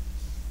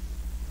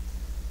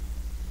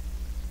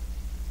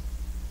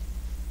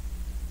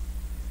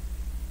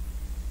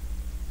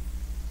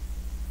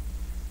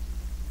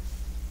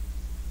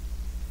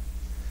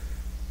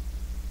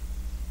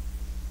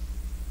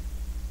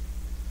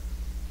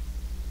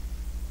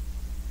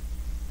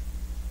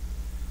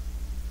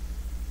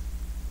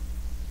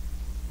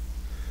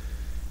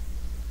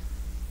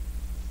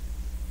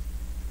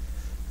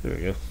 There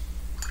we go.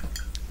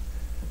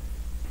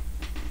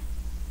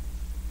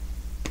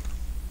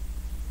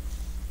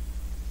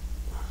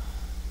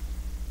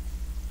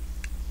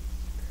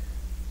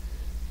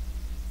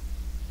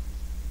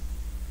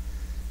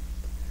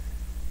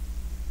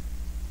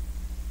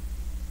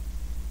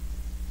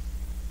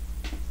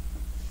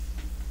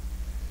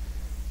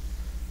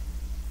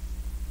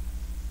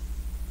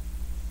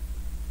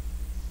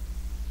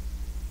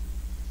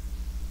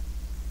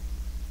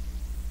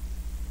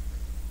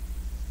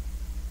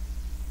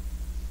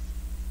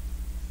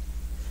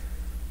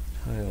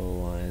 Tiny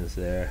little lines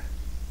there.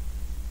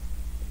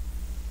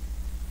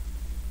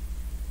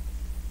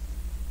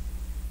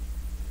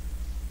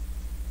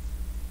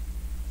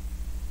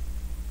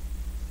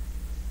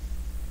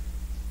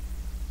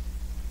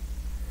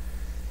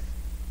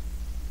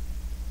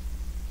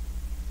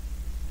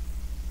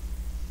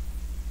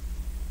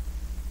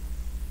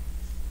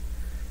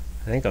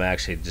 I think I'm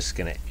actually just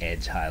gonna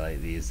edge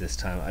highlight these this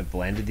time. I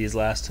blended these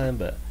last time,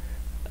 but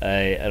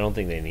I don't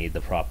think they need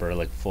the proper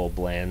like full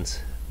blends.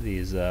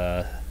 These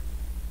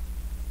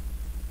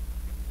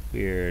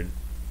weird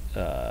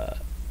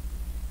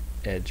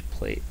edge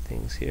plate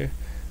things here.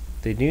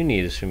 What they do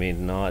need is for me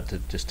not to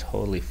just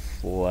totally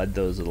flood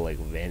those little like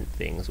vent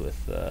things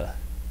with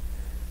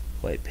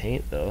white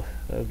paint though.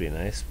 That would be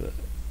nice, but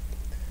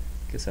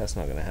I guess that's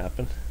not gonna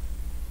happen.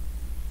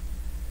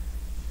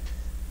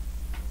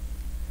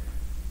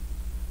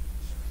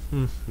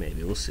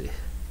 Maybe we'll see.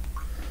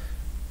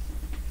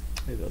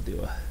 Maybe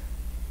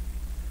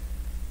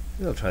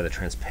I'll try the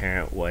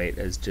transparent white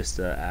as just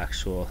an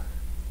actual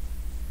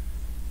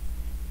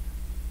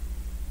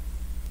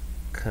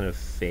kind of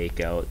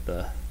fake out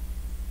the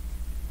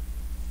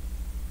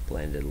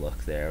blended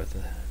look there with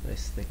a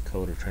nice thick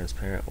coat of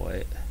transparent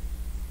white.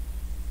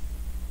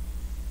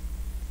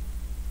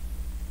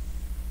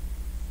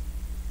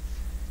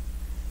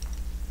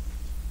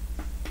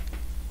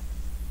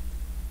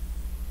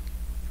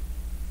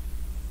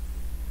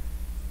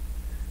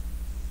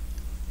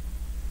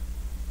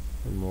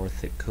 One more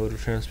thick coat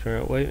of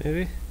transparent white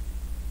maybe.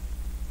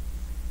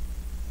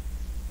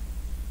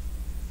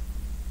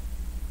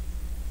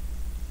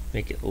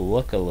 Make it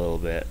look a little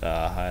bit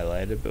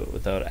highlighted, but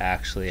without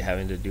actually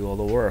having to do all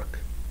the work.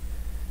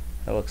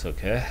 That looks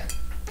okay.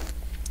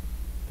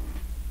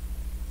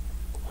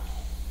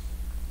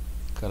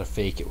 Gotta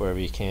fake it wherever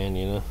you can,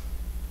 you know.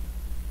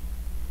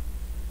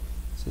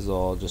 This is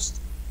all just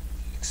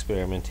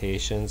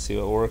experimentation. See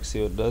what works,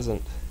 see what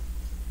doesn't.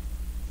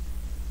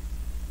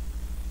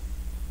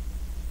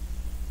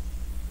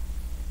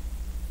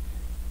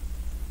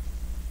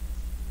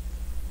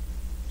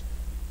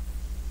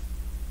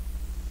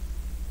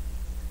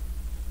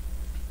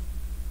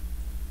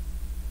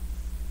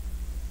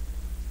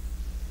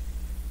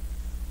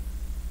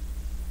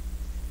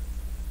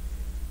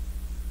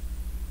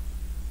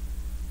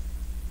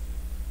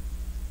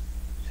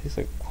 Takes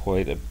like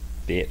quite a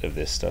bit of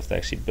this stuff to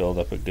actually build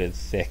up a good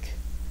thick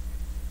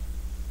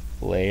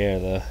layer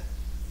though.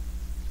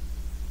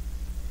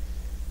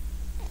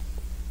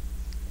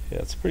 Yeah,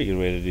 it's a pretty good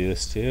way to do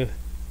this too.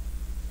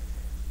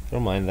 I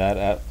don't mind that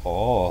at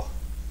all.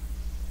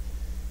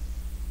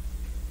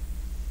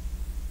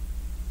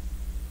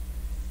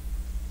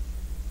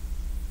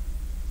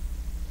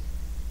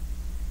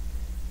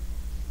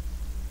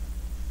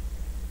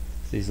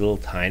 These little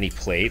tiny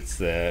plates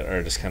that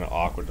are just kind of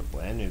awkward to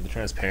blend. Maybe the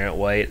transparent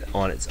white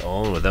on its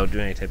own without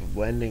doing any type of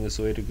blending is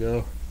the way to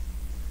go.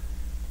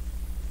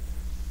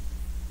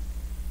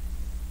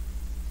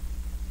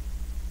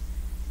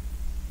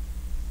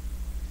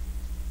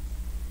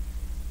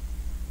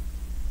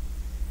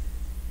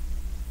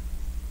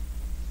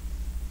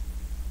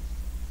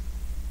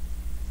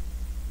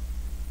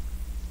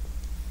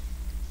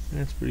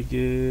 That's pretty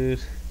good.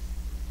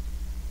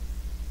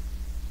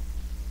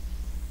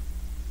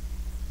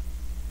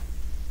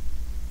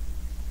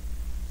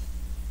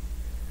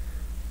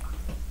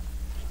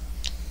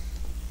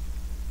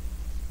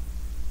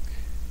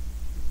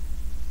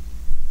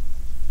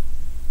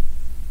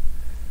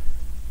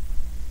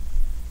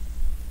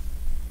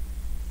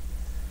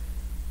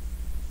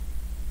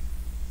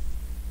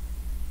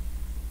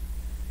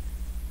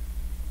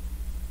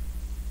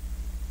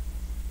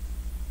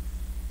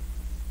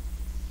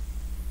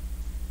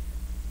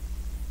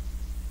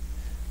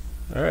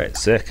 Alright,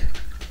 sick.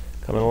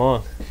 Coming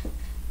along.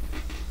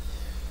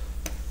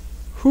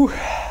 Whew.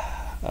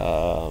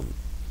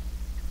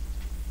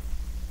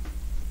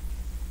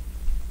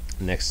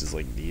 Next is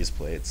like these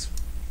plates.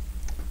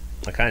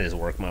 I kind of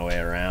just work my way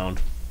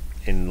around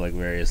in like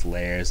various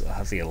layers. I'll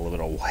have to get a little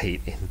bit of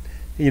white in.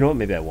 You know what?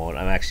 Maybe I won't.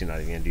 I'm actually not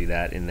even going to do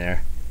that in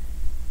there.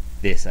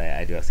 This,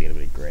 I do have to get a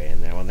bit of gray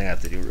in there. One thing I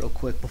have to do real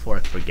quick before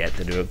I forget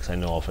to do it, because I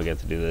know I'll forget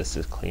to do this,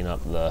 is clean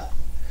up the...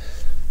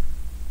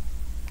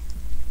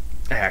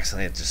 I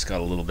accidentally just got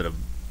a little bit of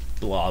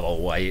blob of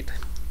white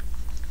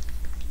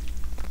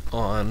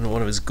on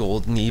one of his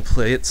gold knee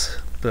plates,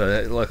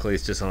 but luckily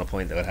it's just on a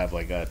point that would have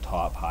like a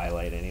top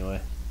highlight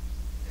anyway.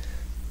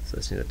 So I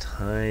just need a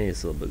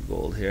tiniest little bit of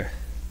gold here.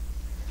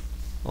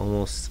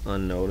 Almost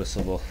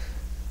unnoticeable.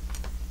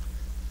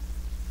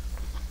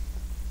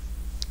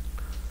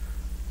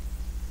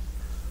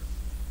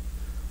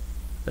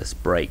 That's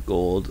bright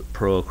gold,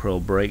 Pro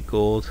Acryl bright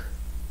gold.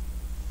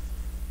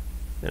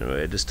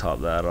 Anyway, I just top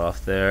that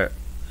off there,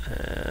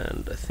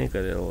 and I think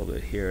I did a little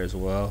bit here as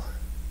well.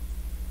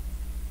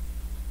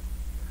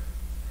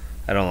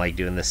 I don't like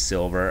doing this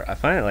silver. I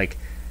find it like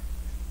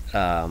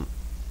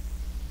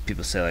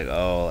people say like,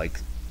 oh, like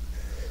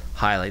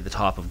highlight the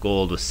top of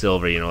gold with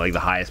silver, you know, like the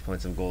highest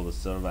points of gold with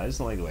silver, but I just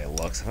don't like the way it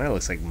looks. I find it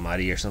looks like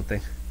muddy or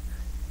something.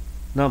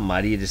 Not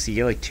muddy, just you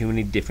get like too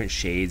many different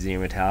shades in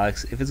your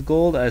metallics. If it's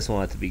gold, I just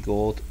want it to be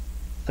gold.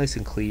 Nice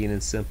and clean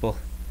and simple.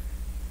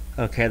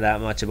 I don't care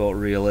that much about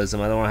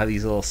realism. I don't want to have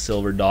these little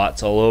silver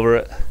dots all over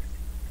it.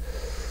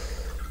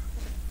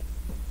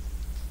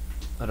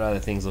 I'd rather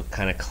things look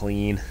kind of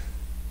clean.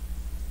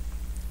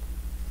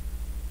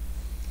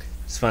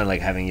 It's fun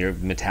like having your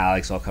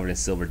metallics all covered in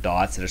silver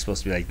dots that are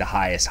supposed to be like the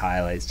highest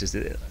highlights. Just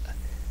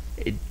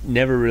it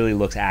never really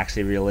looks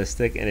actually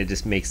realistic, and it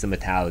just makes the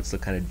metallics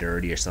look kind of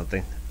dirty or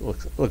something.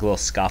 Look a little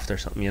scuffed or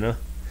something, you know?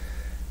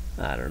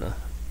 I don't know.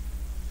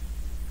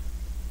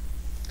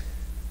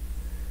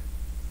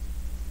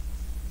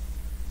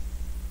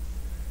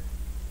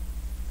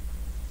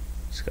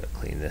 Just gotta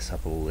clean this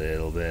up a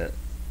little bit.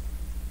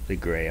 The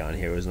gray on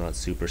here was not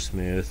super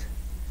smooth.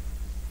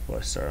 Before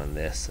I start on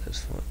this, I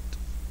just want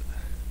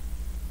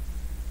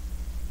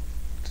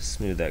to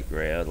smooth that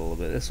gray out a little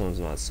bit. This one's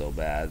not so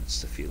bad.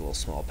 Just a few little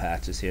small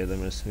patches here that I'm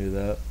gonna smooth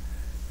out.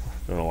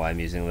 I don't know why I'm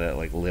using that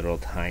like literal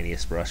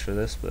tiniest brush for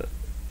this, but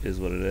it is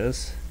what it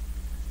is.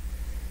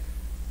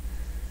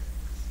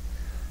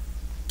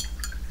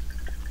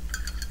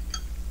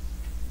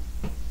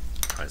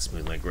 Try to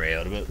smooth my gray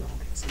out a bit. I'll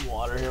get some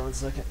water here 1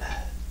 second.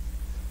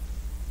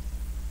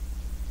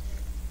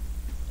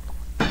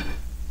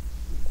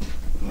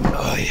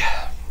 Oh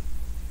yeah.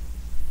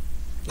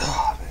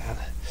 Oh man.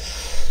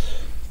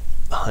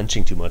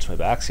 Hunching too much, my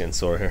back's getting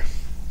sore here.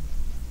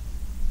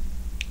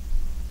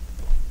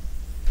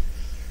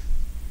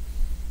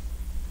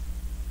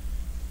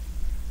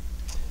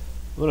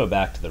 I'm gonna go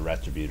back to the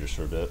Retributors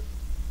for a bit.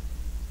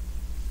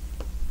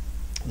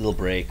 A little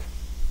break.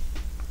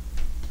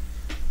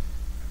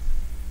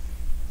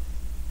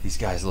 These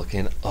guys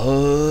looking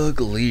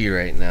ugly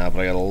right now,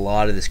 but I got a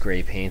lot of this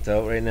gray paint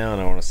out right now,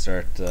 and I want to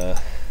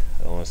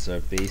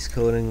start base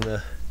coating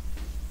the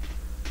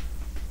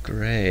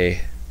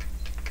gray.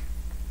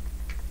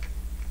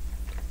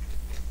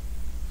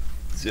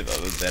 See if I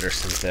have a better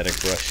synthetic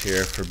brush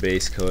here for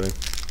base coating.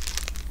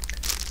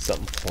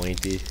 Something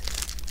pointy,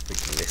 like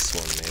this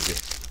one maybe.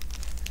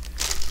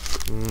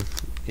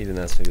 Even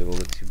that's maybe a little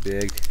bit too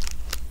big.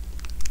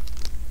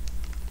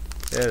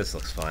 Yeah, this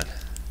looks fine.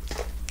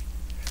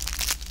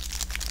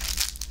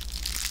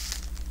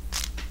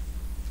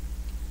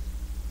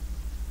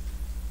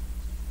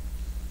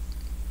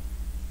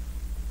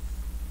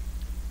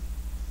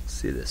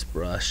 See this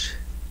brush.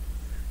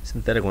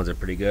 Synthetic ones are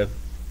pretty good.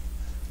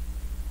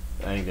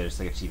 I think they're just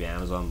like a cheap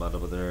Amazon bundle,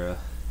 but they're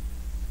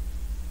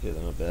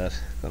not bad.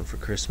 Got them for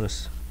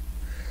Christmas.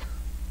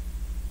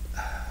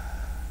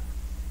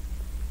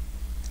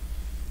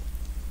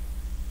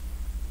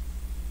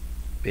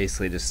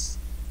 Basically just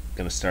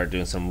gonna start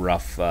doing some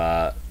rough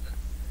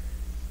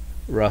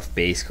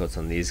base coats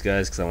on these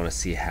guys because I want to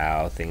see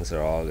how things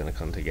are all gonna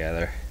come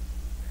together.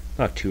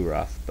 Not too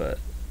rough, but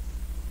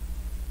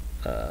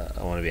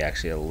I want to be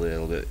actually a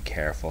little bit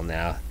careful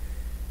now.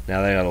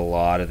 Now that I got a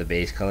lot of the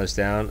base colors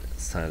down,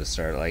 it's time to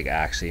start like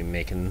actually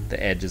making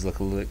the edges look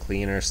a little bit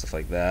cleaner, stuff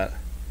like that.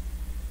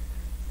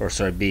 Or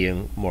start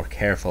being more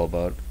careful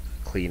about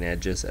clean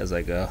edges as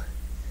I go.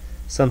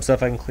 Some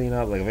stuff I can clean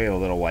up, like if I get a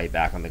little white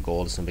back on the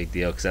gold, it's no big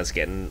deal because that's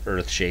getting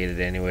earth shaded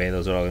anyway.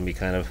 Those are all going to be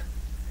kind of,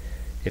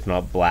 if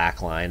not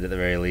black lined, at the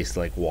very least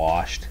like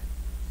washed.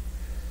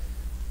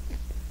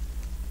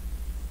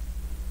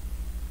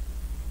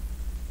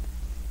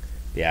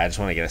 Yeah, I just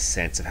want to get a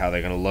sense of how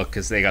they're going to look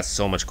because they got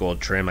so much gold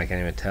trim I can't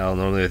even tell.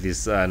 Normally with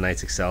these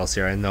Knights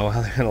Excelsior I know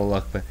how they're going to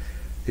look, but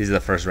these are the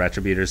first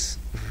Retributors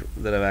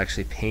that I've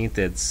actually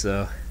painted,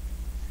 so...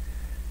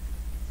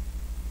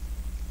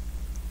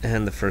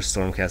 And the first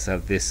Stormcast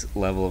have this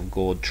level of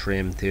gold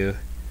trim too.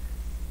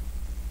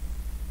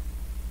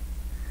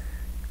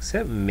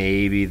 Except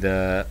maybe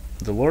the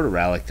Lord of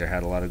Relictor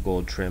had a lot of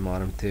gold trim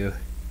on them too.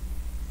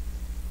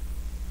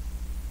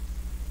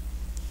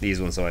 These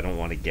ones though I don't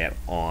want to get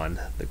on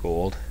the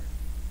gold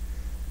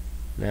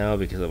now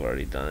because I've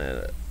already done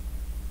it.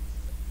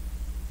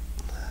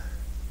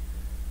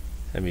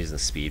 I'm using the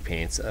speed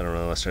paints. I don't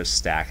know, I'll start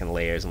stacking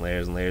layers and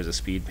layers and layers of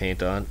speed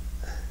paint on.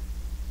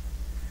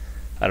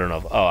 I don't know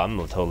if, oh, I'm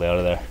totally out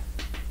of there.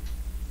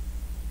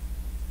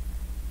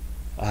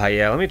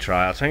 Yeah, let me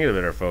try. I'll try and get a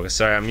better focus.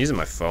 Sorry, I'm using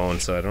my phone,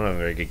 so I don't have a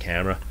very good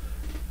camera.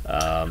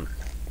 Let's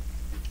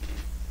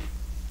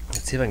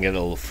see if I can get it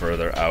a little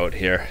further out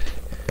here.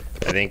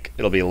 I think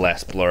it'll be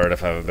less blurred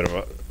if I have a bit of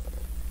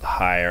a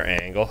higher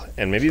angle,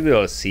 and maybe you'll be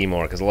able to see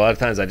more, because a lot of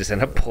times I just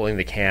end up pulling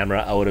the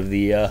camera out of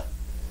the, or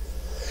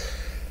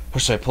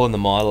should I pulling the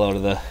model out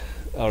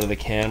of the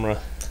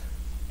camera?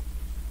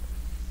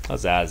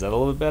 How's that? Is that a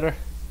little bit better?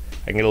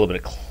 I can get a little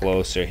bit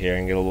closer here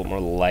and get a little more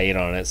light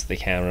on it so the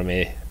camera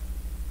may...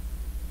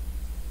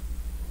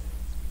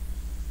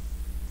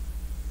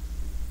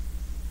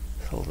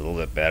 A little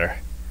bit better.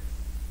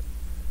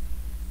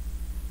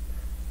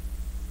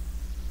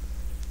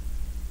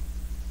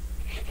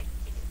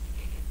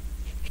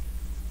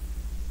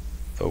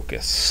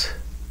 Focus.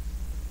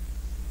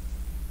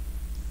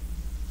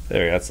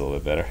 There we go, that's a little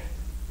bit better.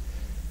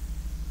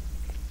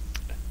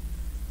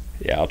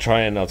 Yeah, I'll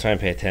try and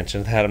pay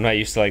attention to that. I'm not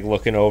used to like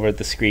looking over at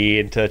the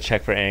screen to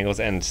check for angles,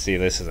 and see,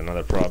 this is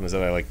another problem, is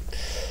that I like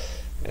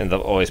end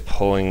up always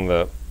pulling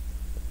the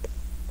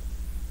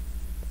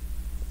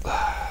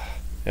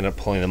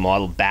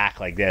model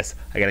back like this.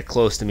 I get it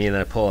close to me and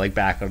then I pull like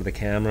back out of the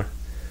camera.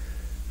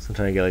 So I'm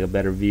trying to get like a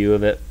better view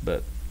of it,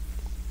 but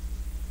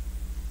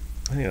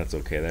I think that's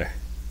okay there.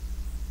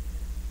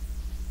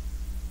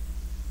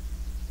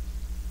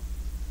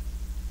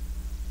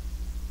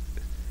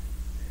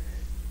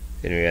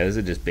 Anyway, yeah, these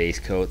are just base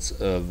coats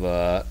of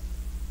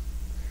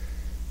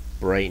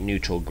bright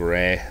neutral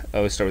gray. I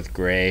always start with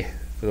gray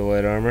for the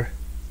white armor.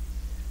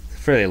 It's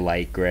fairly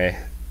light gray.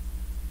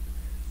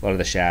 A lot of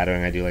the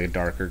shadowing I do like a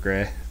darker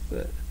gray,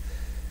 but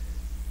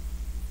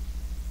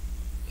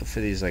for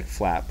these like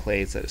flat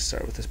plates I just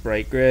start with this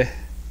bright gray.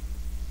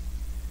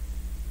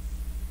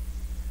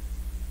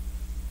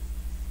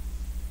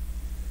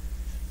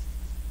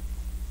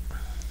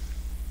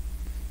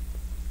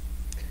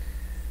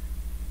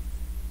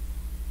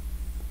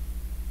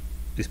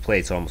 These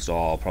plates are almost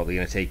all probably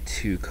going to take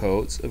 2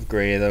 coats of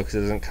gray though, because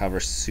it doesn't cover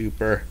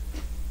super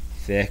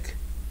thick.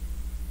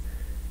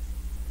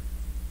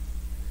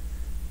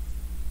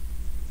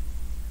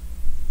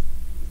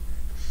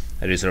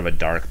 I do sort of a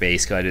dark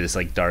base coat. I do this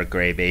like dark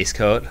gray base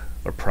coat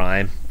or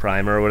primer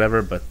or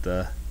whatever, but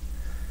it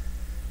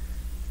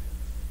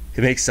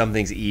makes some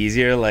things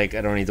easier. Like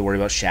I don't need to worry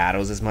about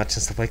shadows as much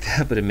and stuff like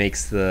that, but it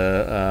makes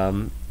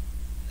the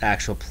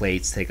actual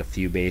plates take a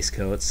few base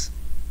coats,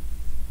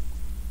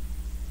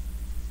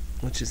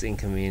 which is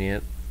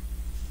inconvenient.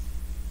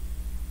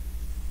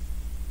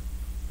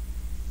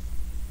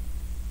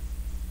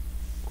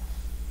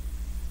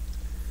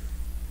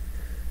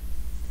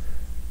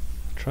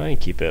 Try and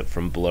keep it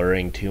from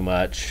blurring too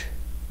much.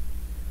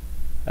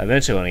 I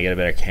eventually want to get a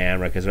better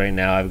camera, because right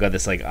now I've got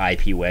this like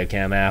IP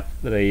webcam app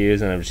that I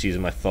use, and I'm just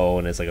using my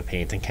phone as like a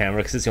painting camera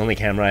because it's the only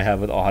camera I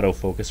have with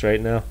autofocus right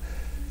now.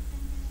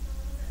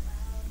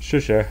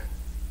 Sure.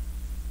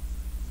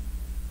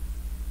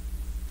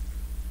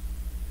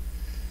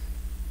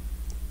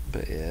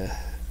 But yeah,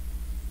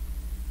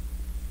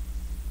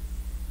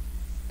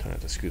 try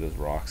not to screw those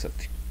rocks up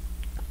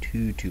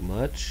too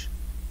much.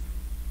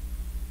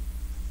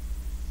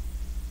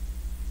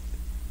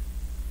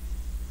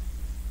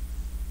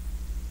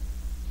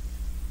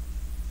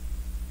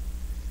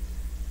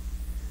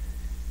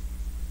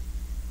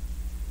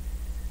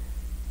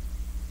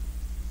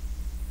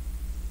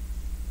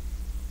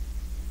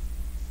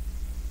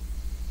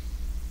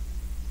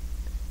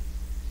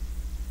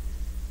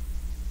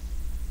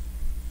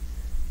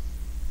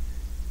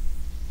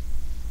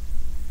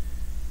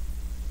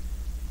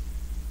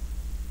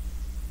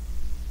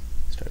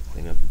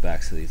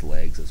 backs of these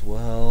legs as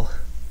well.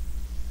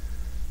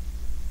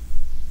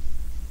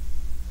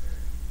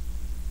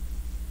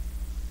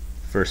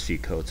 First few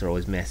coats are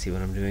always messy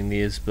when I'm doing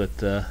these,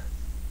 but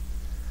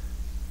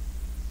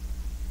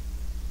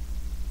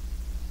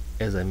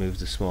as I move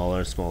to smaller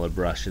and smaller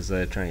brushes,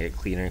 I try and get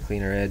cleaner and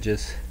cleaner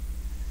edges.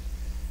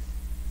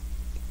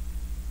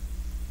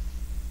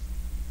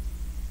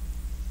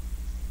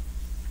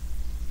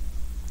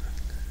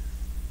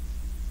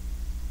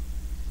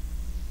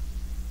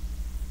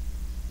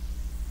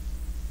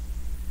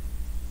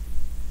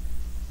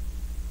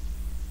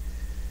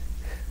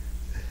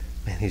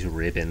 Man, these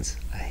ribbons.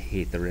 I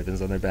hate the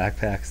ribbons on their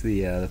backpacks,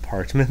 the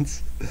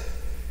parchments.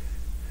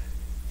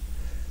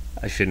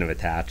 I shouldn't have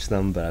attached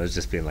them, but I was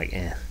just being like,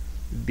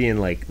 being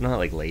like, not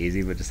like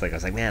lazy, but just like, I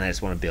was like, man, I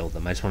just want to build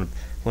them. I just want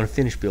to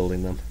finish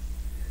building them.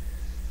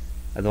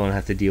 I don't want to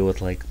have to deal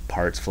with like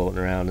parts floating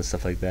around and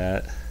stuff like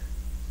that.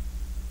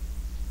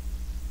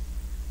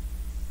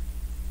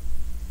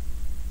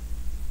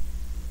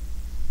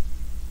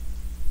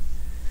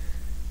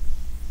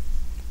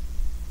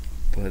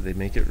 But they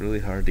make it really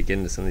hard to get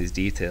into some of these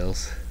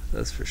details,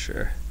 that's for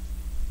sure.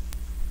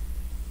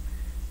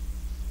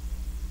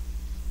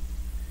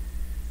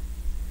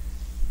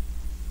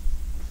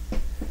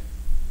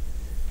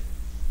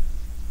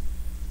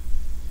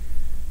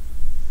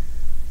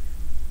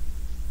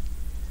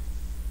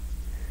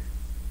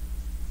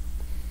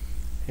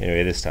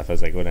 Anyway, this stuff,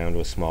 as I go down to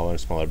a smaller and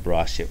smaller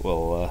brush, it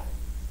will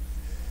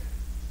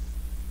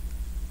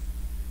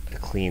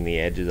clean the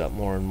edges up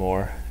more and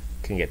more.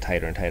 Can get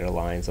tighter and tighter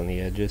lines on the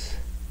edges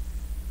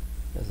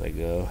as I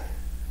go.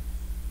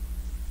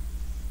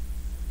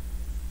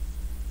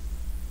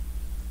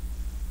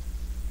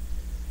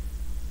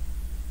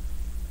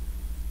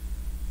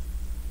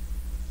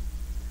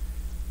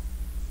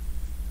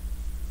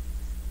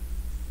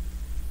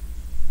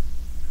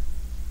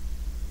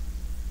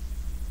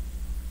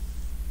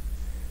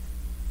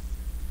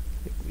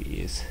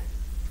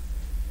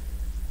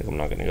 I think I'm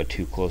not going to go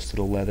too close to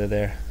the leather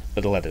there.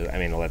 But the leather, I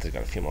mean, the leather's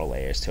got a few more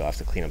layers too. I'll have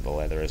to clean up the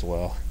leather as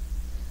well,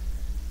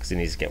 because it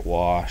needs to get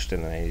washed,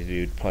 and then I need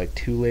to do probably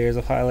 2 layers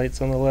of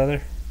highlights on the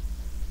leather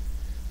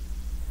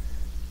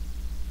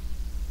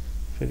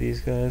for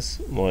these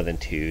guys. More than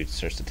 2, it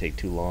starts to take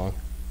too long.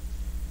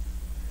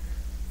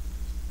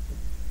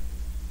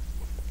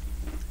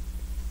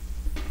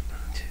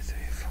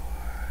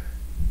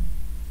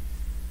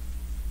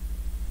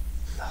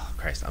 Oh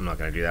Christ, I'm not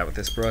going to do that with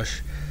this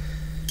brush.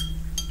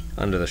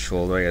 Under the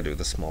shoulder, I gotta do it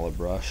with a smaller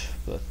brush,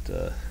 but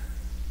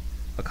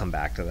I'll come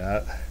back to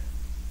that.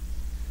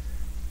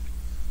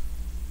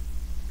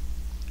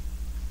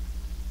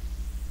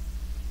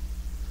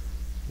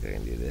 I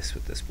can do this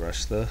with this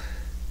brush though.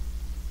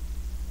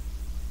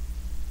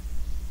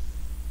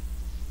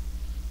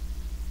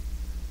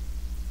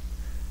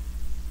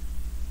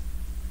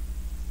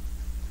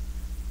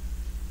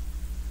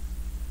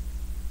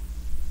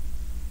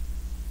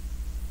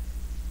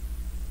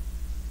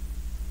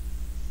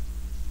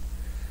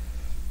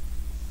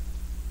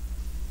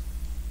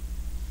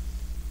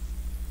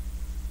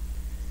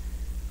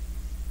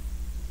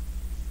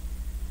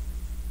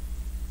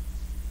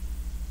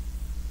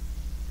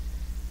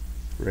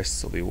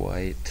 Wrists will be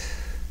white.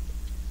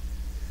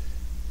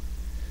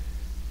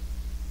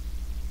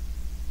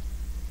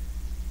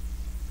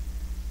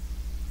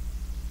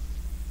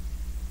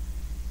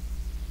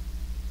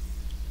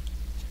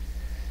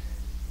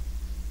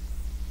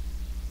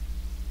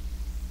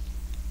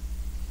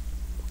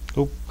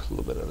 Oh, a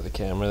little bit out of the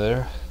camera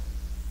there.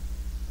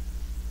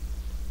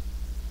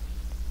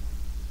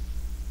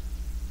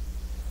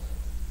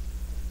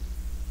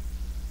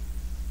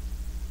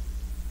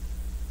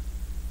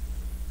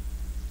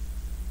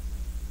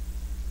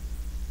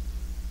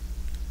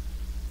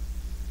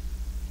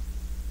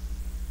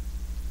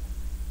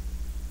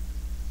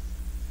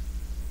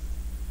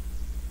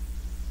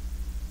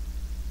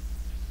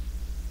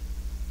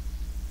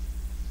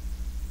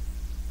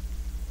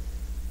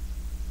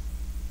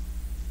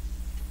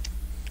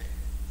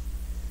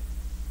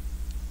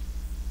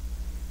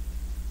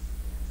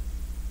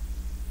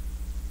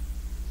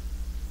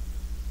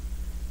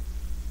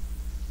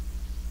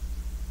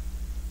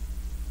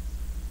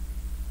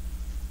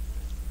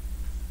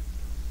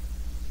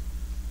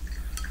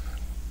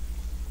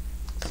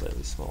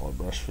 Slightly smaller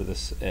brush for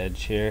this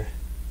edge here.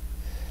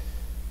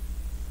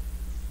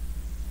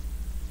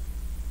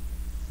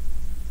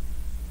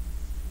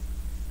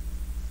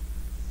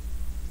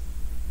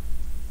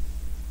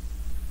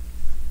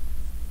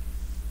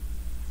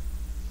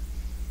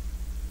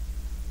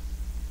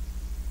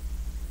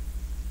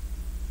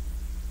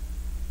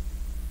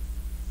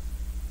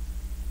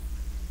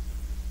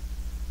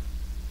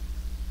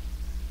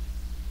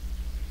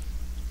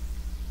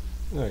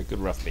 Alright, good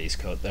rough base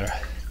coat there.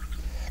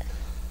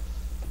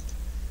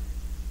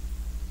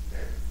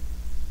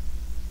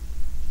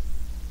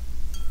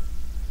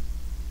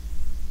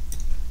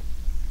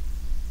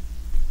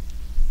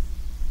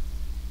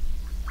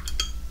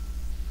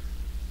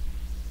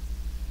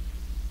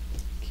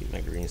 Keep my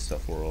green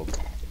stuff whirled.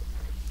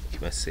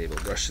 Keep my sable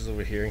brushes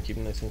over here and keep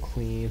them nice and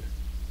clean.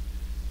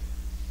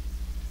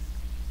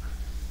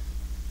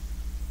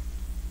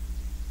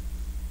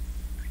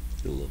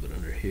 Do a little bit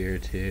under here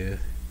too.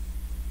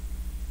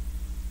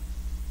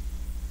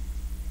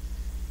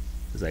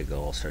 As I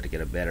go, I'll start to get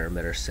a better and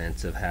better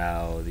sense of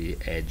how the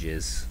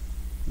edges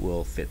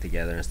will fit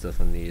together and stuff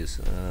on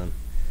these.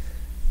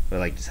 But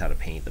like just how to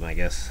paint them, I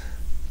guess.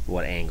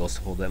 What angles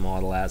to hold that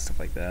model at, stuff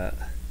like that.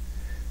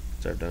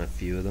 So I've done a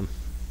few of them.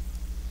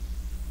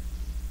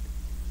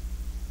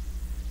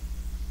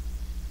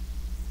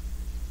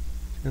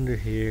 Under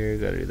here,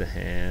 gotta do the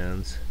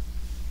hands.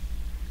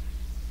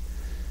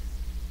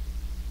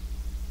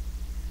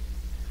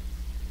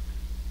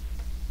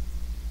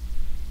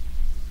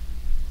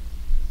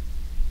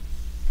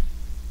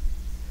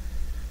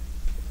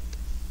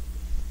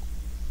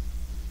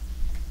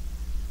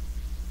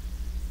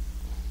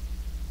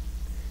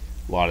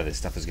 A lot of this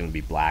stuff is going to be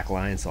black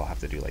lines, so I'll have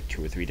to do like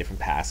 2 or 3 different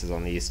passes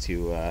on these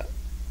to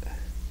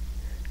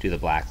do the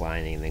black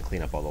lining and then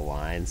clean up all the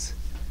lines.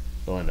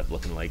 They'll end up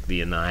looking like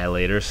the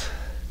Annihilators.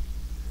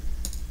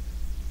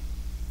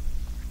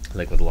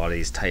 Like with a lot of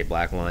these tight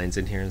black lines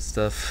in here and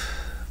stuff.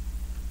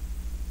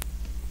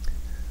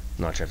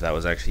 I'm not sure if that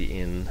was actually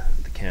in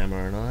the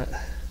camera or not.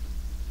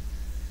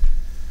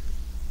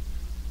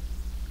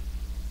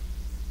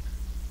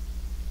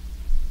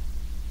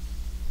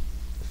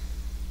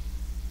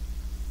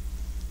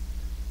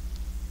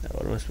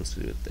 What am I supposed to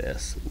do with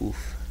this?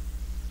 Oof.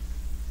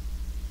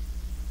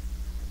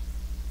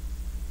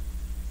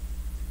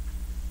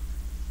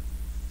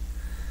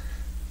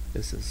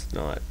 This is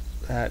not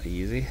that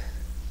easy.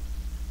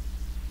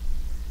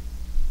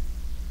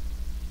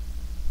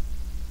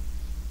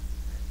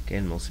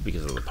 Again, mostly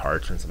because of the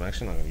parchments. I'm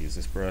actually not going to use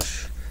this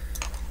brush.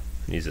 I'm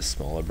going to use a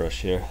smaller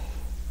brush here.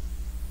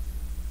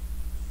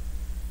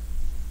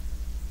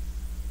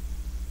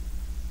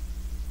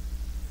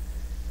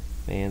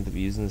 And I'm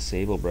using the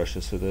sable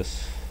brushes for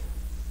this.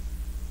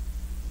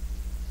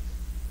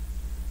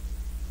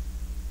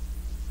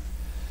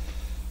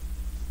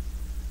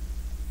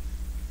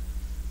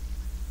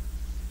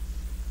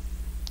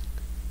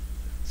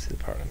 See the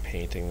part I'm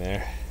painting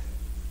there.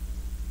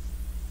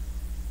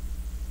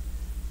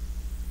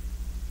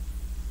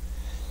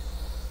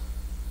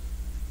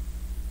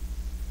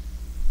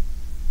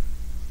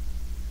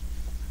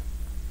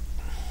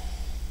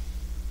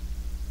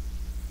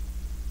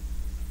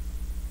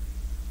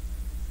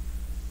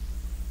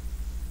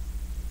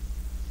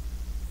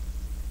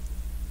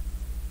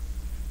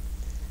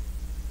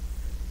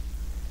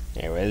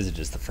 Anyway, this is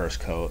just the first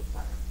coat.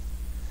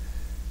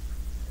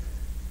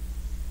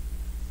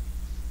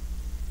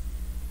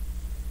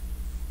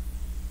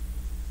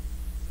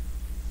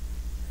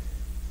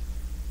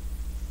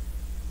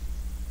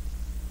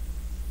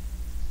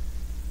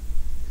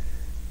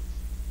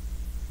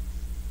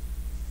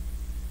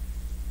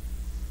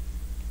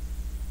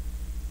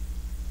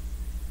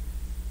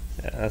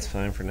 Yeah, that's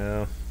fine for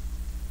now.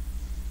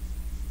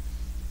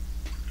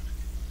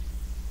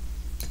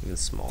 Even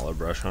smaller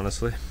brush,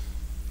 honestly.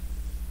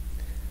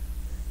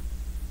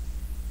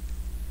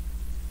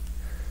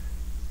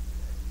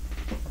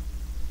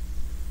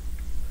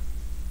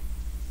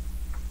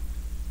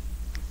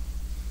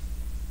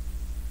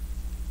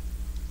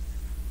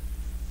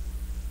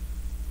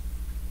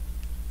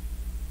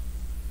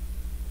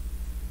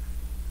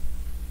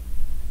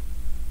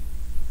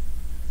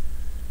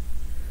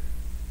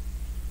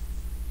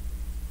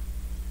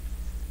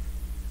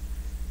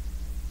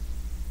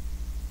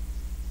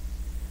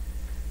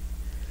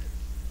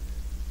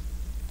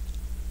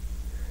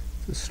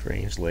 A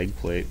strange leg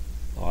plate,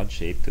 odd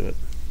shape to it,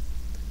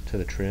 to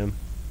the trim.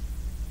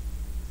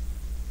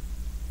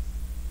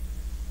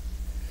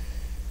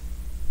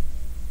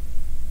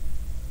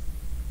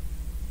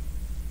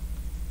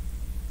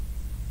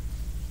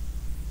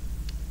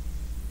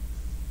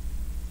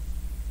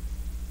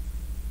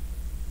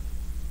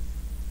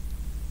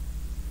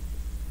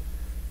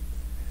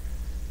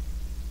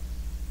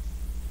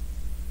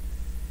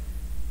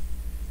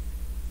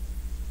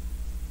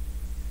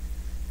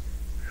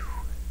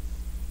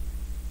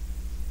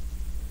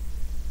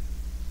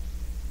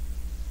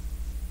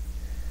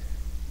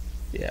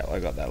 Yeah, well, I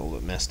got that a little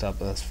bit messed up,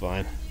 but that's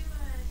fine.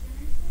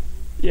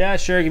 Yeah,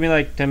 sure, give me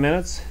like 10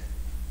 minutes.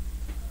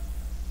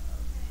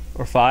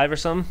 Or 5 or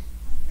something.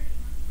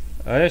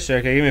 Oh yeah, sure,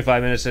 okay, give me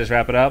 5 minutes to just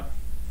wrap it up.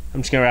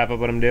 I'm just gonna wrap up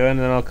what I'm doing and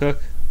then I'll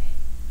cook.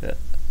 Yeah.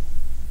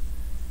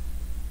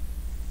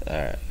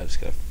 Alright, I just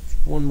got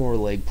one more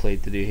leg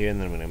plate to do here and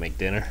then I'm gonna make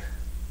dinner.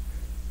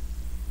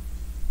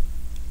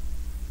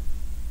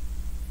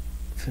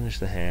 Finish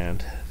the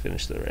hand,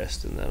 finish the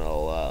wrist, and then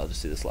I'll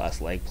just do this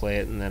last leg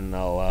plate, and then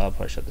I'll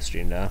probably shut the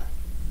stream down.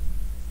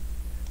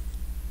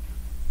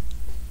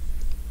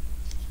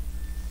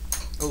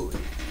 Oh.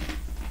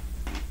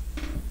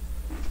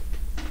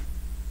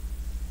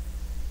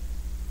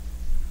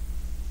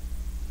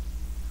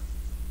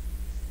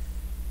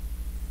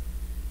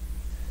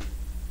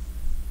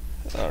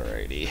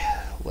 Alrighty,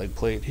 leg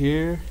plate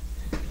here.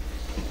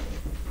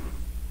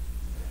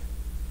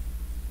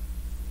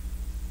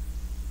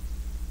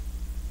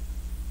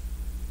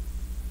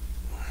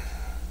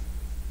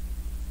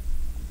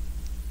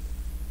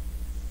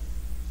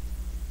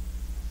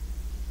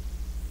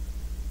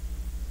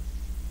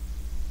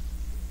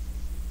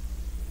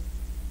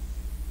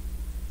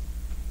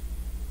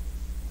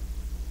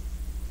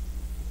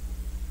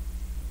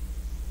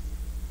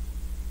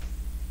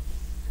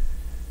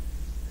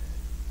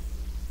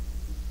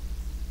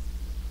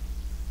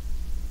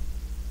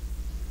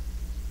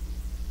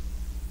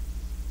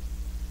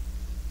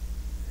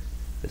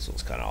 This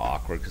one's kind of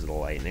awkward because of the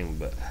lightning,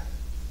 but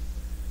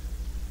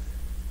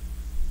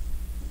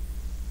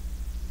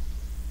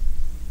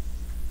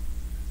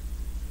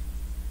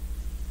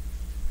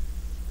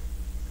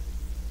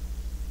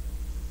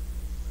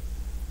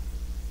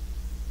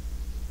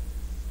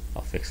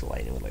I'll fix the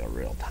lightning with like a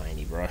real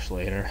tiny brush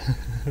later.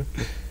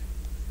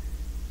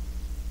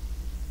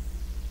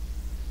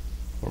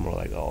 Or more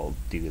like I'll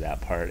do that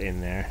part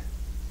in there,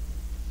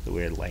 the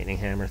weird lightning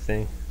hammer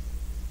thing.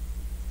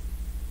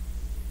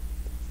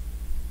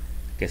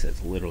 I guess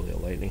it's literally a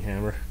lightning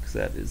hammer, because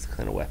that is the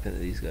kind of weapon that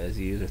these guys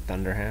use. Or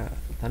thunder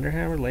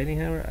hammer, lightning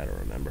hammer? I don't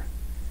remember.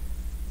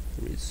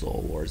 I'll read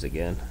Soul Wars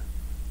again.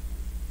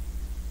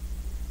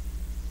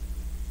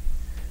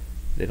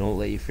 They don't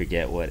let you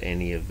forget what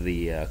any of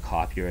the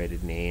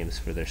copyrighted names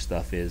for their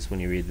stuff is when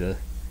you read the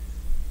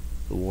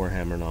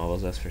Warhammer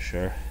novels, that's for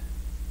sure.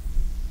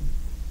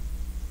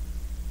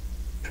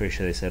 Pretty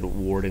sure they said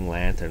Warding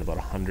Lantern about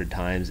 100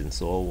 times in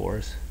Soul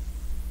Wars.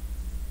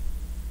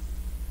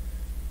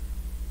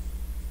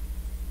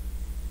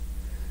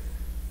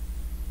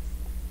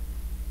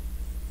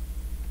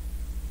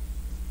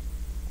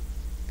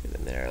 Get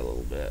in there a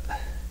little bit.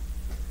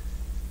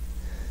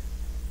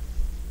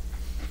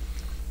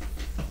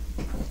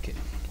 Okay,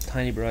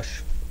 tiny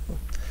brush.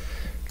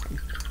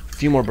 A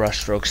few more brush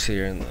strokes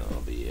here, and then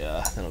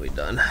I'll be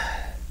done.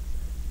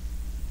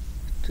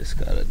 Just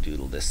gotta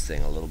doodle this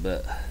thing a little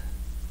bit.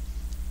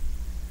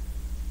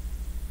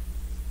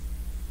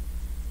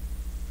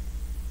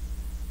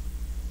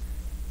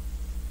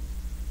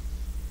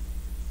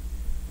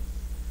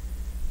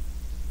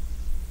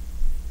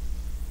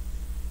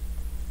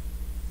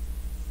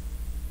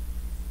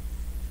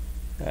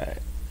 Alright,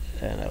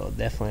 and I will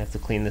definitely have to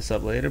clean this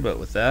up later, but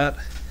with that,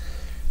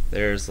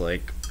 there's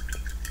like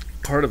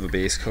part of a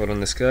base coat on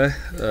this guy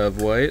of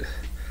white.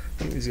 I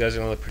think these guys are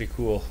gonna look pretty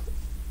cool.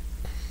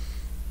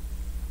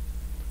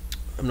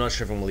 I'm not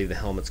sure if I'm gonna leave the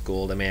helmets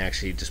gold. I may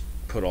actually just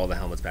put all the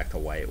helmets back to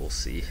white, we'll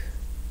see.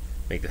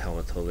 Make the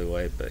helmet totally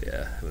white, but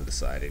yeah, I haven't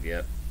decided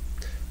yet.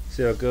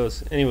 See how it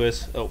goes.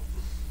 Anyways, oh,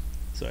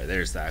 sorry,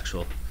 there's the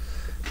actual.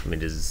 Let me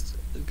just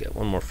get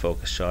one more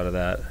focus shot of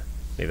that.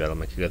 Maybe that'll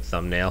make a good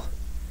thumbnail.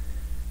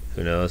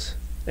 Who knows?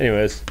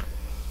 Anyways,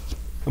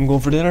 I'm going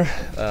for dinner.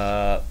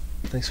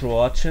 Thanks for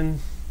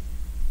watching.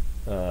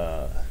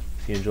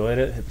 If you enjoyed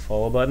it, hit the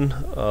follow button.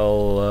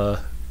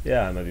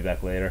 Yeah, I might be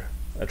back later.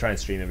 I try and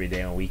stream every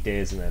day on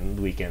weekdays, and then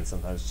the weekends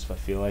sometimes just if I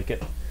feel like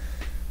it.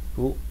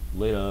 Cool.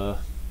 Later.